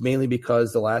 mainly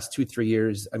because the last 2-3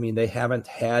 years, I mean, they haven't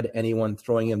had anyone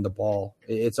throwing him the ball.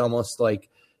 It's almost like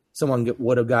someone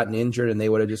would have gotten injured and they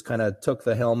would have just kind of took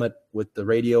the helmet with the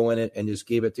radio in it and just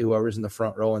gave it to whoever's in the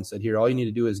front row and said, here, all you need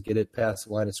to do is get it past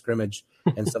the line of scrimmage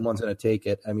and someone's going to take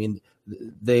it. I mean,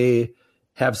 they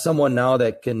have someone now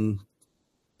that can,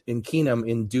 in Keenum,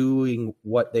 in doing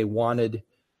what they want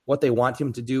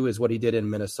him to do is what he did in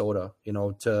Minnesota.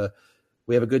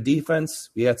 We have a good defense.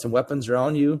 We had some weapons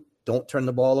around you. Don't turn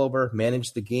the ball over.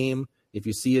 Manage the game. If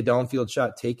you see a downfield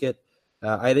shot, take it.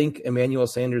 I think Emmanuel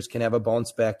Sanders can have a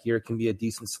bounce back year, can be a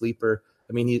decent sleeper.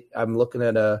 I mean, I'm looking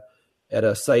at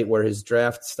a site where his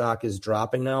draft stock is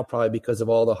dropping now, probably because of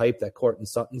all the hype that Cortland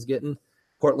Sutton's getting.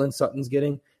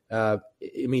 I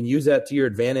mean, use that to your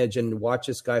advantage and watch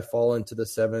this guy fall into the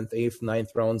 7th, 8th, 9th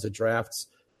rounds of drafts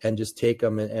and just take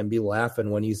him and be laughing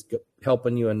when he's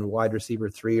helping you in wide receiver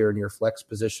 3 or in your flex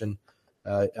position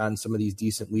on some of these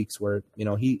decent weeks where,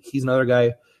 he's another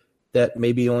guy that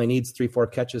maybe only needs 3-4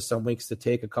 catches some weeks to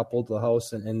take a couple to the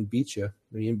house and beat you. I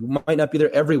mean, he might not be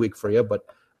there every week for you, but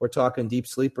we're talking deep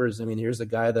sleepers. I mean, here's a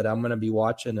guy that I'm going to be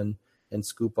watching and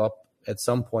scoop up at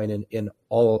some point in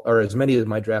all, or as many of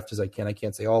my draft as I can. I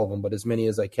can't say all of them, but as many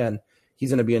as I can. He's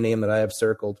going to be a name that I have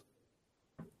circled.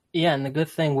 Yeah, and the good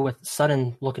thing with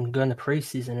Sutton looking good in the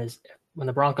preseason is when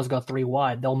the Broncos go 3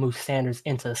 wide, they'll move Sanders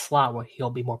into the slot where he'll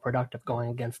be more productive going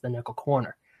against the nickel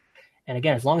corner. And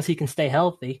again, as long as he can stay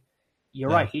healthy, you're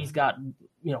right. He's got,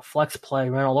 flex play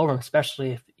run all over him,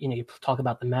 especially if, you talk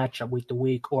about the matchup week to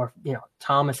week, or if,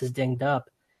 Thomas is dinged up,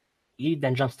 he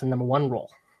then jumps to number 1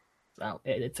 role. So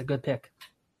it's a good pick.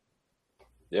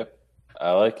 Yep.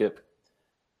 I like it.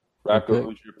 Rocco,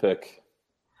 who's your pick?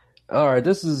 All right.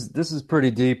 This is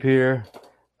pretty deep here.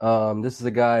 This is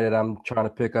a guy that I'm trying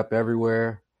to pick up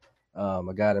everywhere. I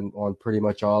got him on pretty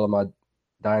much all of my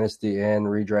dynasty and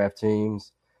redraft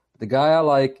teams. The guy I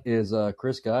like is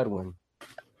Chris Godwin.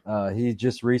 He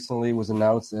just recently was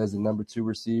announced as the number 2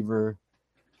 receiver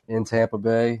in Tampa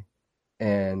Bay.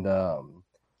 And,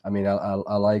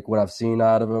 I like what I've seen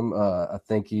out of him. I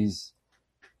think he's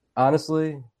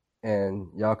honestly, and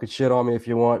y'all could shit on me if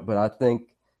you want, but I think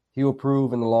he will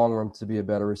prove in the long run to be a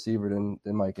better receiver than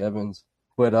Mike Evans.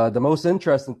 But the most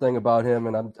interesting thing about him,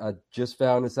 and I just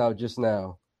found this out just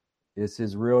now, is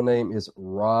his real name is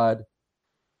Rod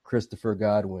Christopher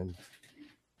Godwin.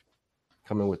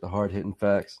 Coming with the hard-hitting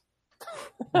facts.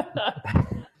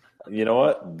 You know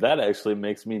what? That actually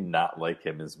makes me not like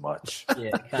him as much.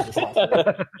 Yeah, kind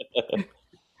of.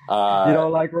 You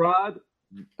don't like Rod?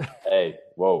 Hey,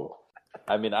 whoa.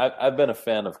 I mean, I've been a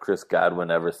fan of Chris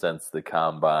Godwin ever since the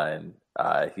combine.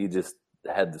 He just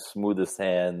had the smoothest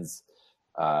hands,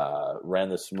 ran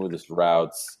the smoothest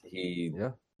routes. He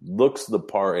looks the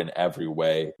part in every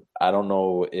way. I don't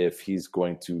know if he's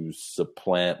going to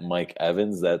supplant Mike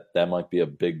Evans. That might be a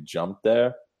big jump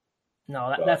there.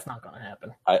 No, that's not going to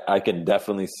happen. I can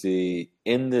definitely see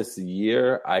in this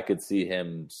year, I could see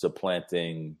him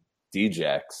supplanting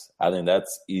Djax. I think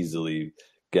that's easily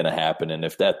going to happen. And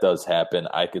if that does happen,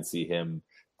 I could see him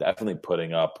definitely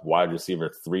putting up wide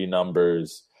receiver 3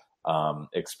 numbers,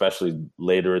 especially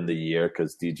later in the year,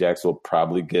 because Djax will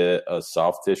probably get a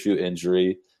soft tissue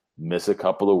injury, miss a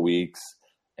couple of weeks.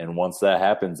 And once that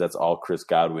happens, that's all Chris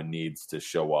Godwin needs to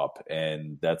show up.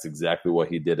 And that's exactly what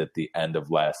he did at the end of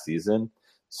last season.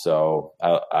 So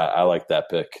I like that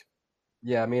pick.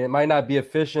 Yeah, I mean, it might not be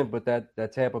efficient, but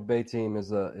that Tampa Bay team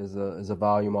is a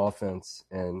volume offense,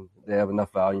 and they have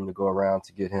enough volume to go around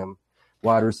to get him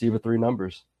wide receiver 3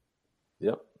 numbers.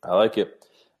 Yep, I like it.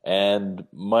 And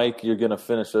Mike, you're going to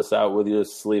finish us out with your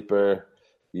sleeper.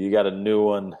 You got a new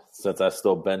one since I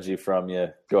stole Benji from you.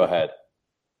 Go ahead.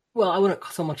 Well, I wouldn't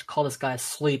so much call this guy a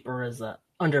sleeper as an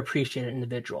underappreciated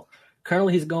individual.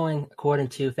 Currently, he's going, according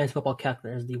to Fantasy Football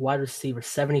Calculator, the wide receiver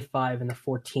 75 in the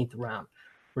 14th round,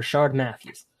 Rashard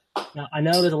Matthews. Now, I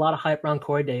know there's a lot of hype around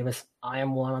Corey Davis. I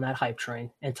am one on that hype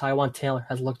train, and Tywan Taylor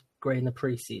has looked great in the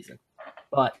preseason.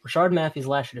 But Rashard Matthews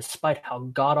last year, despite how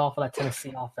god-awful that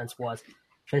Tennessee offense was,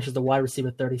 finishes the wide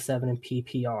receiver 37 in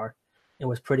PPR and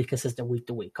was pretty consistent week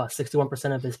to week. Caught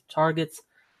 61% of his targets,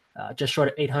 just short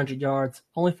of 800 yards,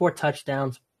 only 4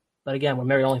 touchdowns. But again, when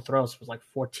Mary only throws was like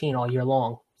 14 all year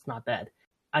long, it's not bad.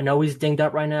 I know he's dinged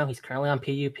up right now. He's currently on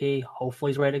PUP.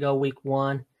 Hopefully he's ready to go week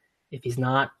 1. If he's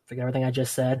not, forget everything I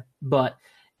just said. But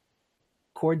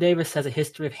Corey Davis has a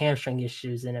history of hamstring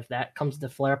issues, and if that comes to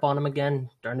flare up on him again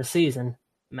during the season,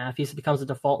 Matthews becomes the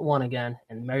default one again,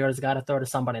 and Mariota's got to throw to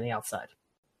somebody on the outside.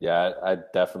 Yeah, I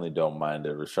definitely don't mind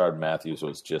it. Rashard Matthews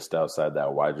was just outside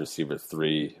that wide receiver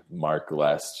 3 mark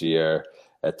last year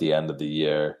at the end of the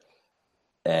year,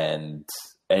 and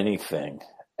anything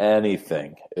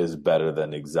is better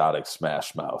than exotic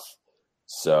smash mouth.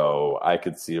 So I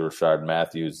could see Rashard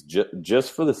Matthews,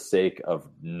 just for the sake of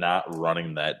not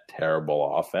running that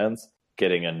terrible offense,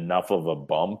 getting enough of a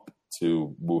bump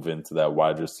to move into that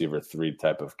wide receiver 3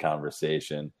 type of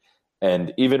conversation.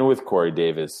 And even with Corey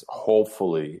Davis,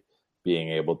 hopefully being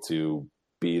able to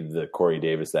be the Corey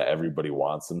Davis that everybody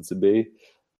wants him to be.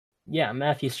 Yeah,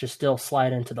 Matthews should still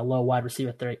slide into the low wide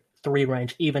receiver 3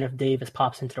 range, even if Davis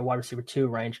pops into the wide receiver 2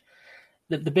 range.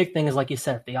 The big thing is, like you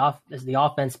said, as the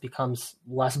offense becomes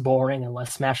less boring and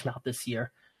less smash mouth this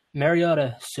year,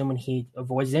 Mariota, assuming he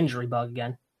avoids injury bug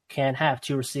again, can have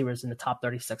 2 receivers in the top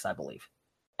 36, I believe.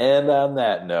 And on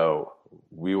that note,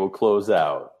 we will close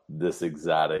out this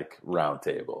exotic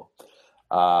roundtable.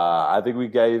 I think we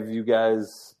gave you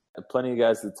guys plenty of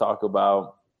guys to talk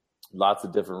about, lots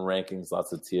of different rankings,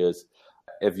 lots of tiers.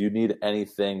 If you need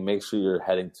anything, make sure you're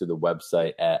heading to the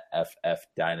website at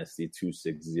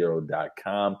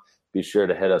ffdynasty260.com. Be sure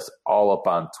to hit us all up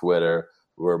on Twitter.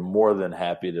 We're more than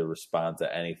happy to respond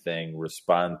to anything,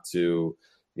 respond to,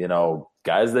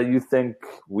 guys that you think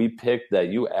we picked that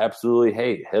you absolutely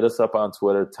hate. Hit us up on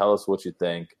Twitter. Tell us what you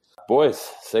think. Boys,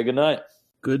 say goodnight.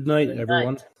 Good night,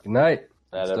 everyone. Good night.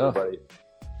 Good night, everybody.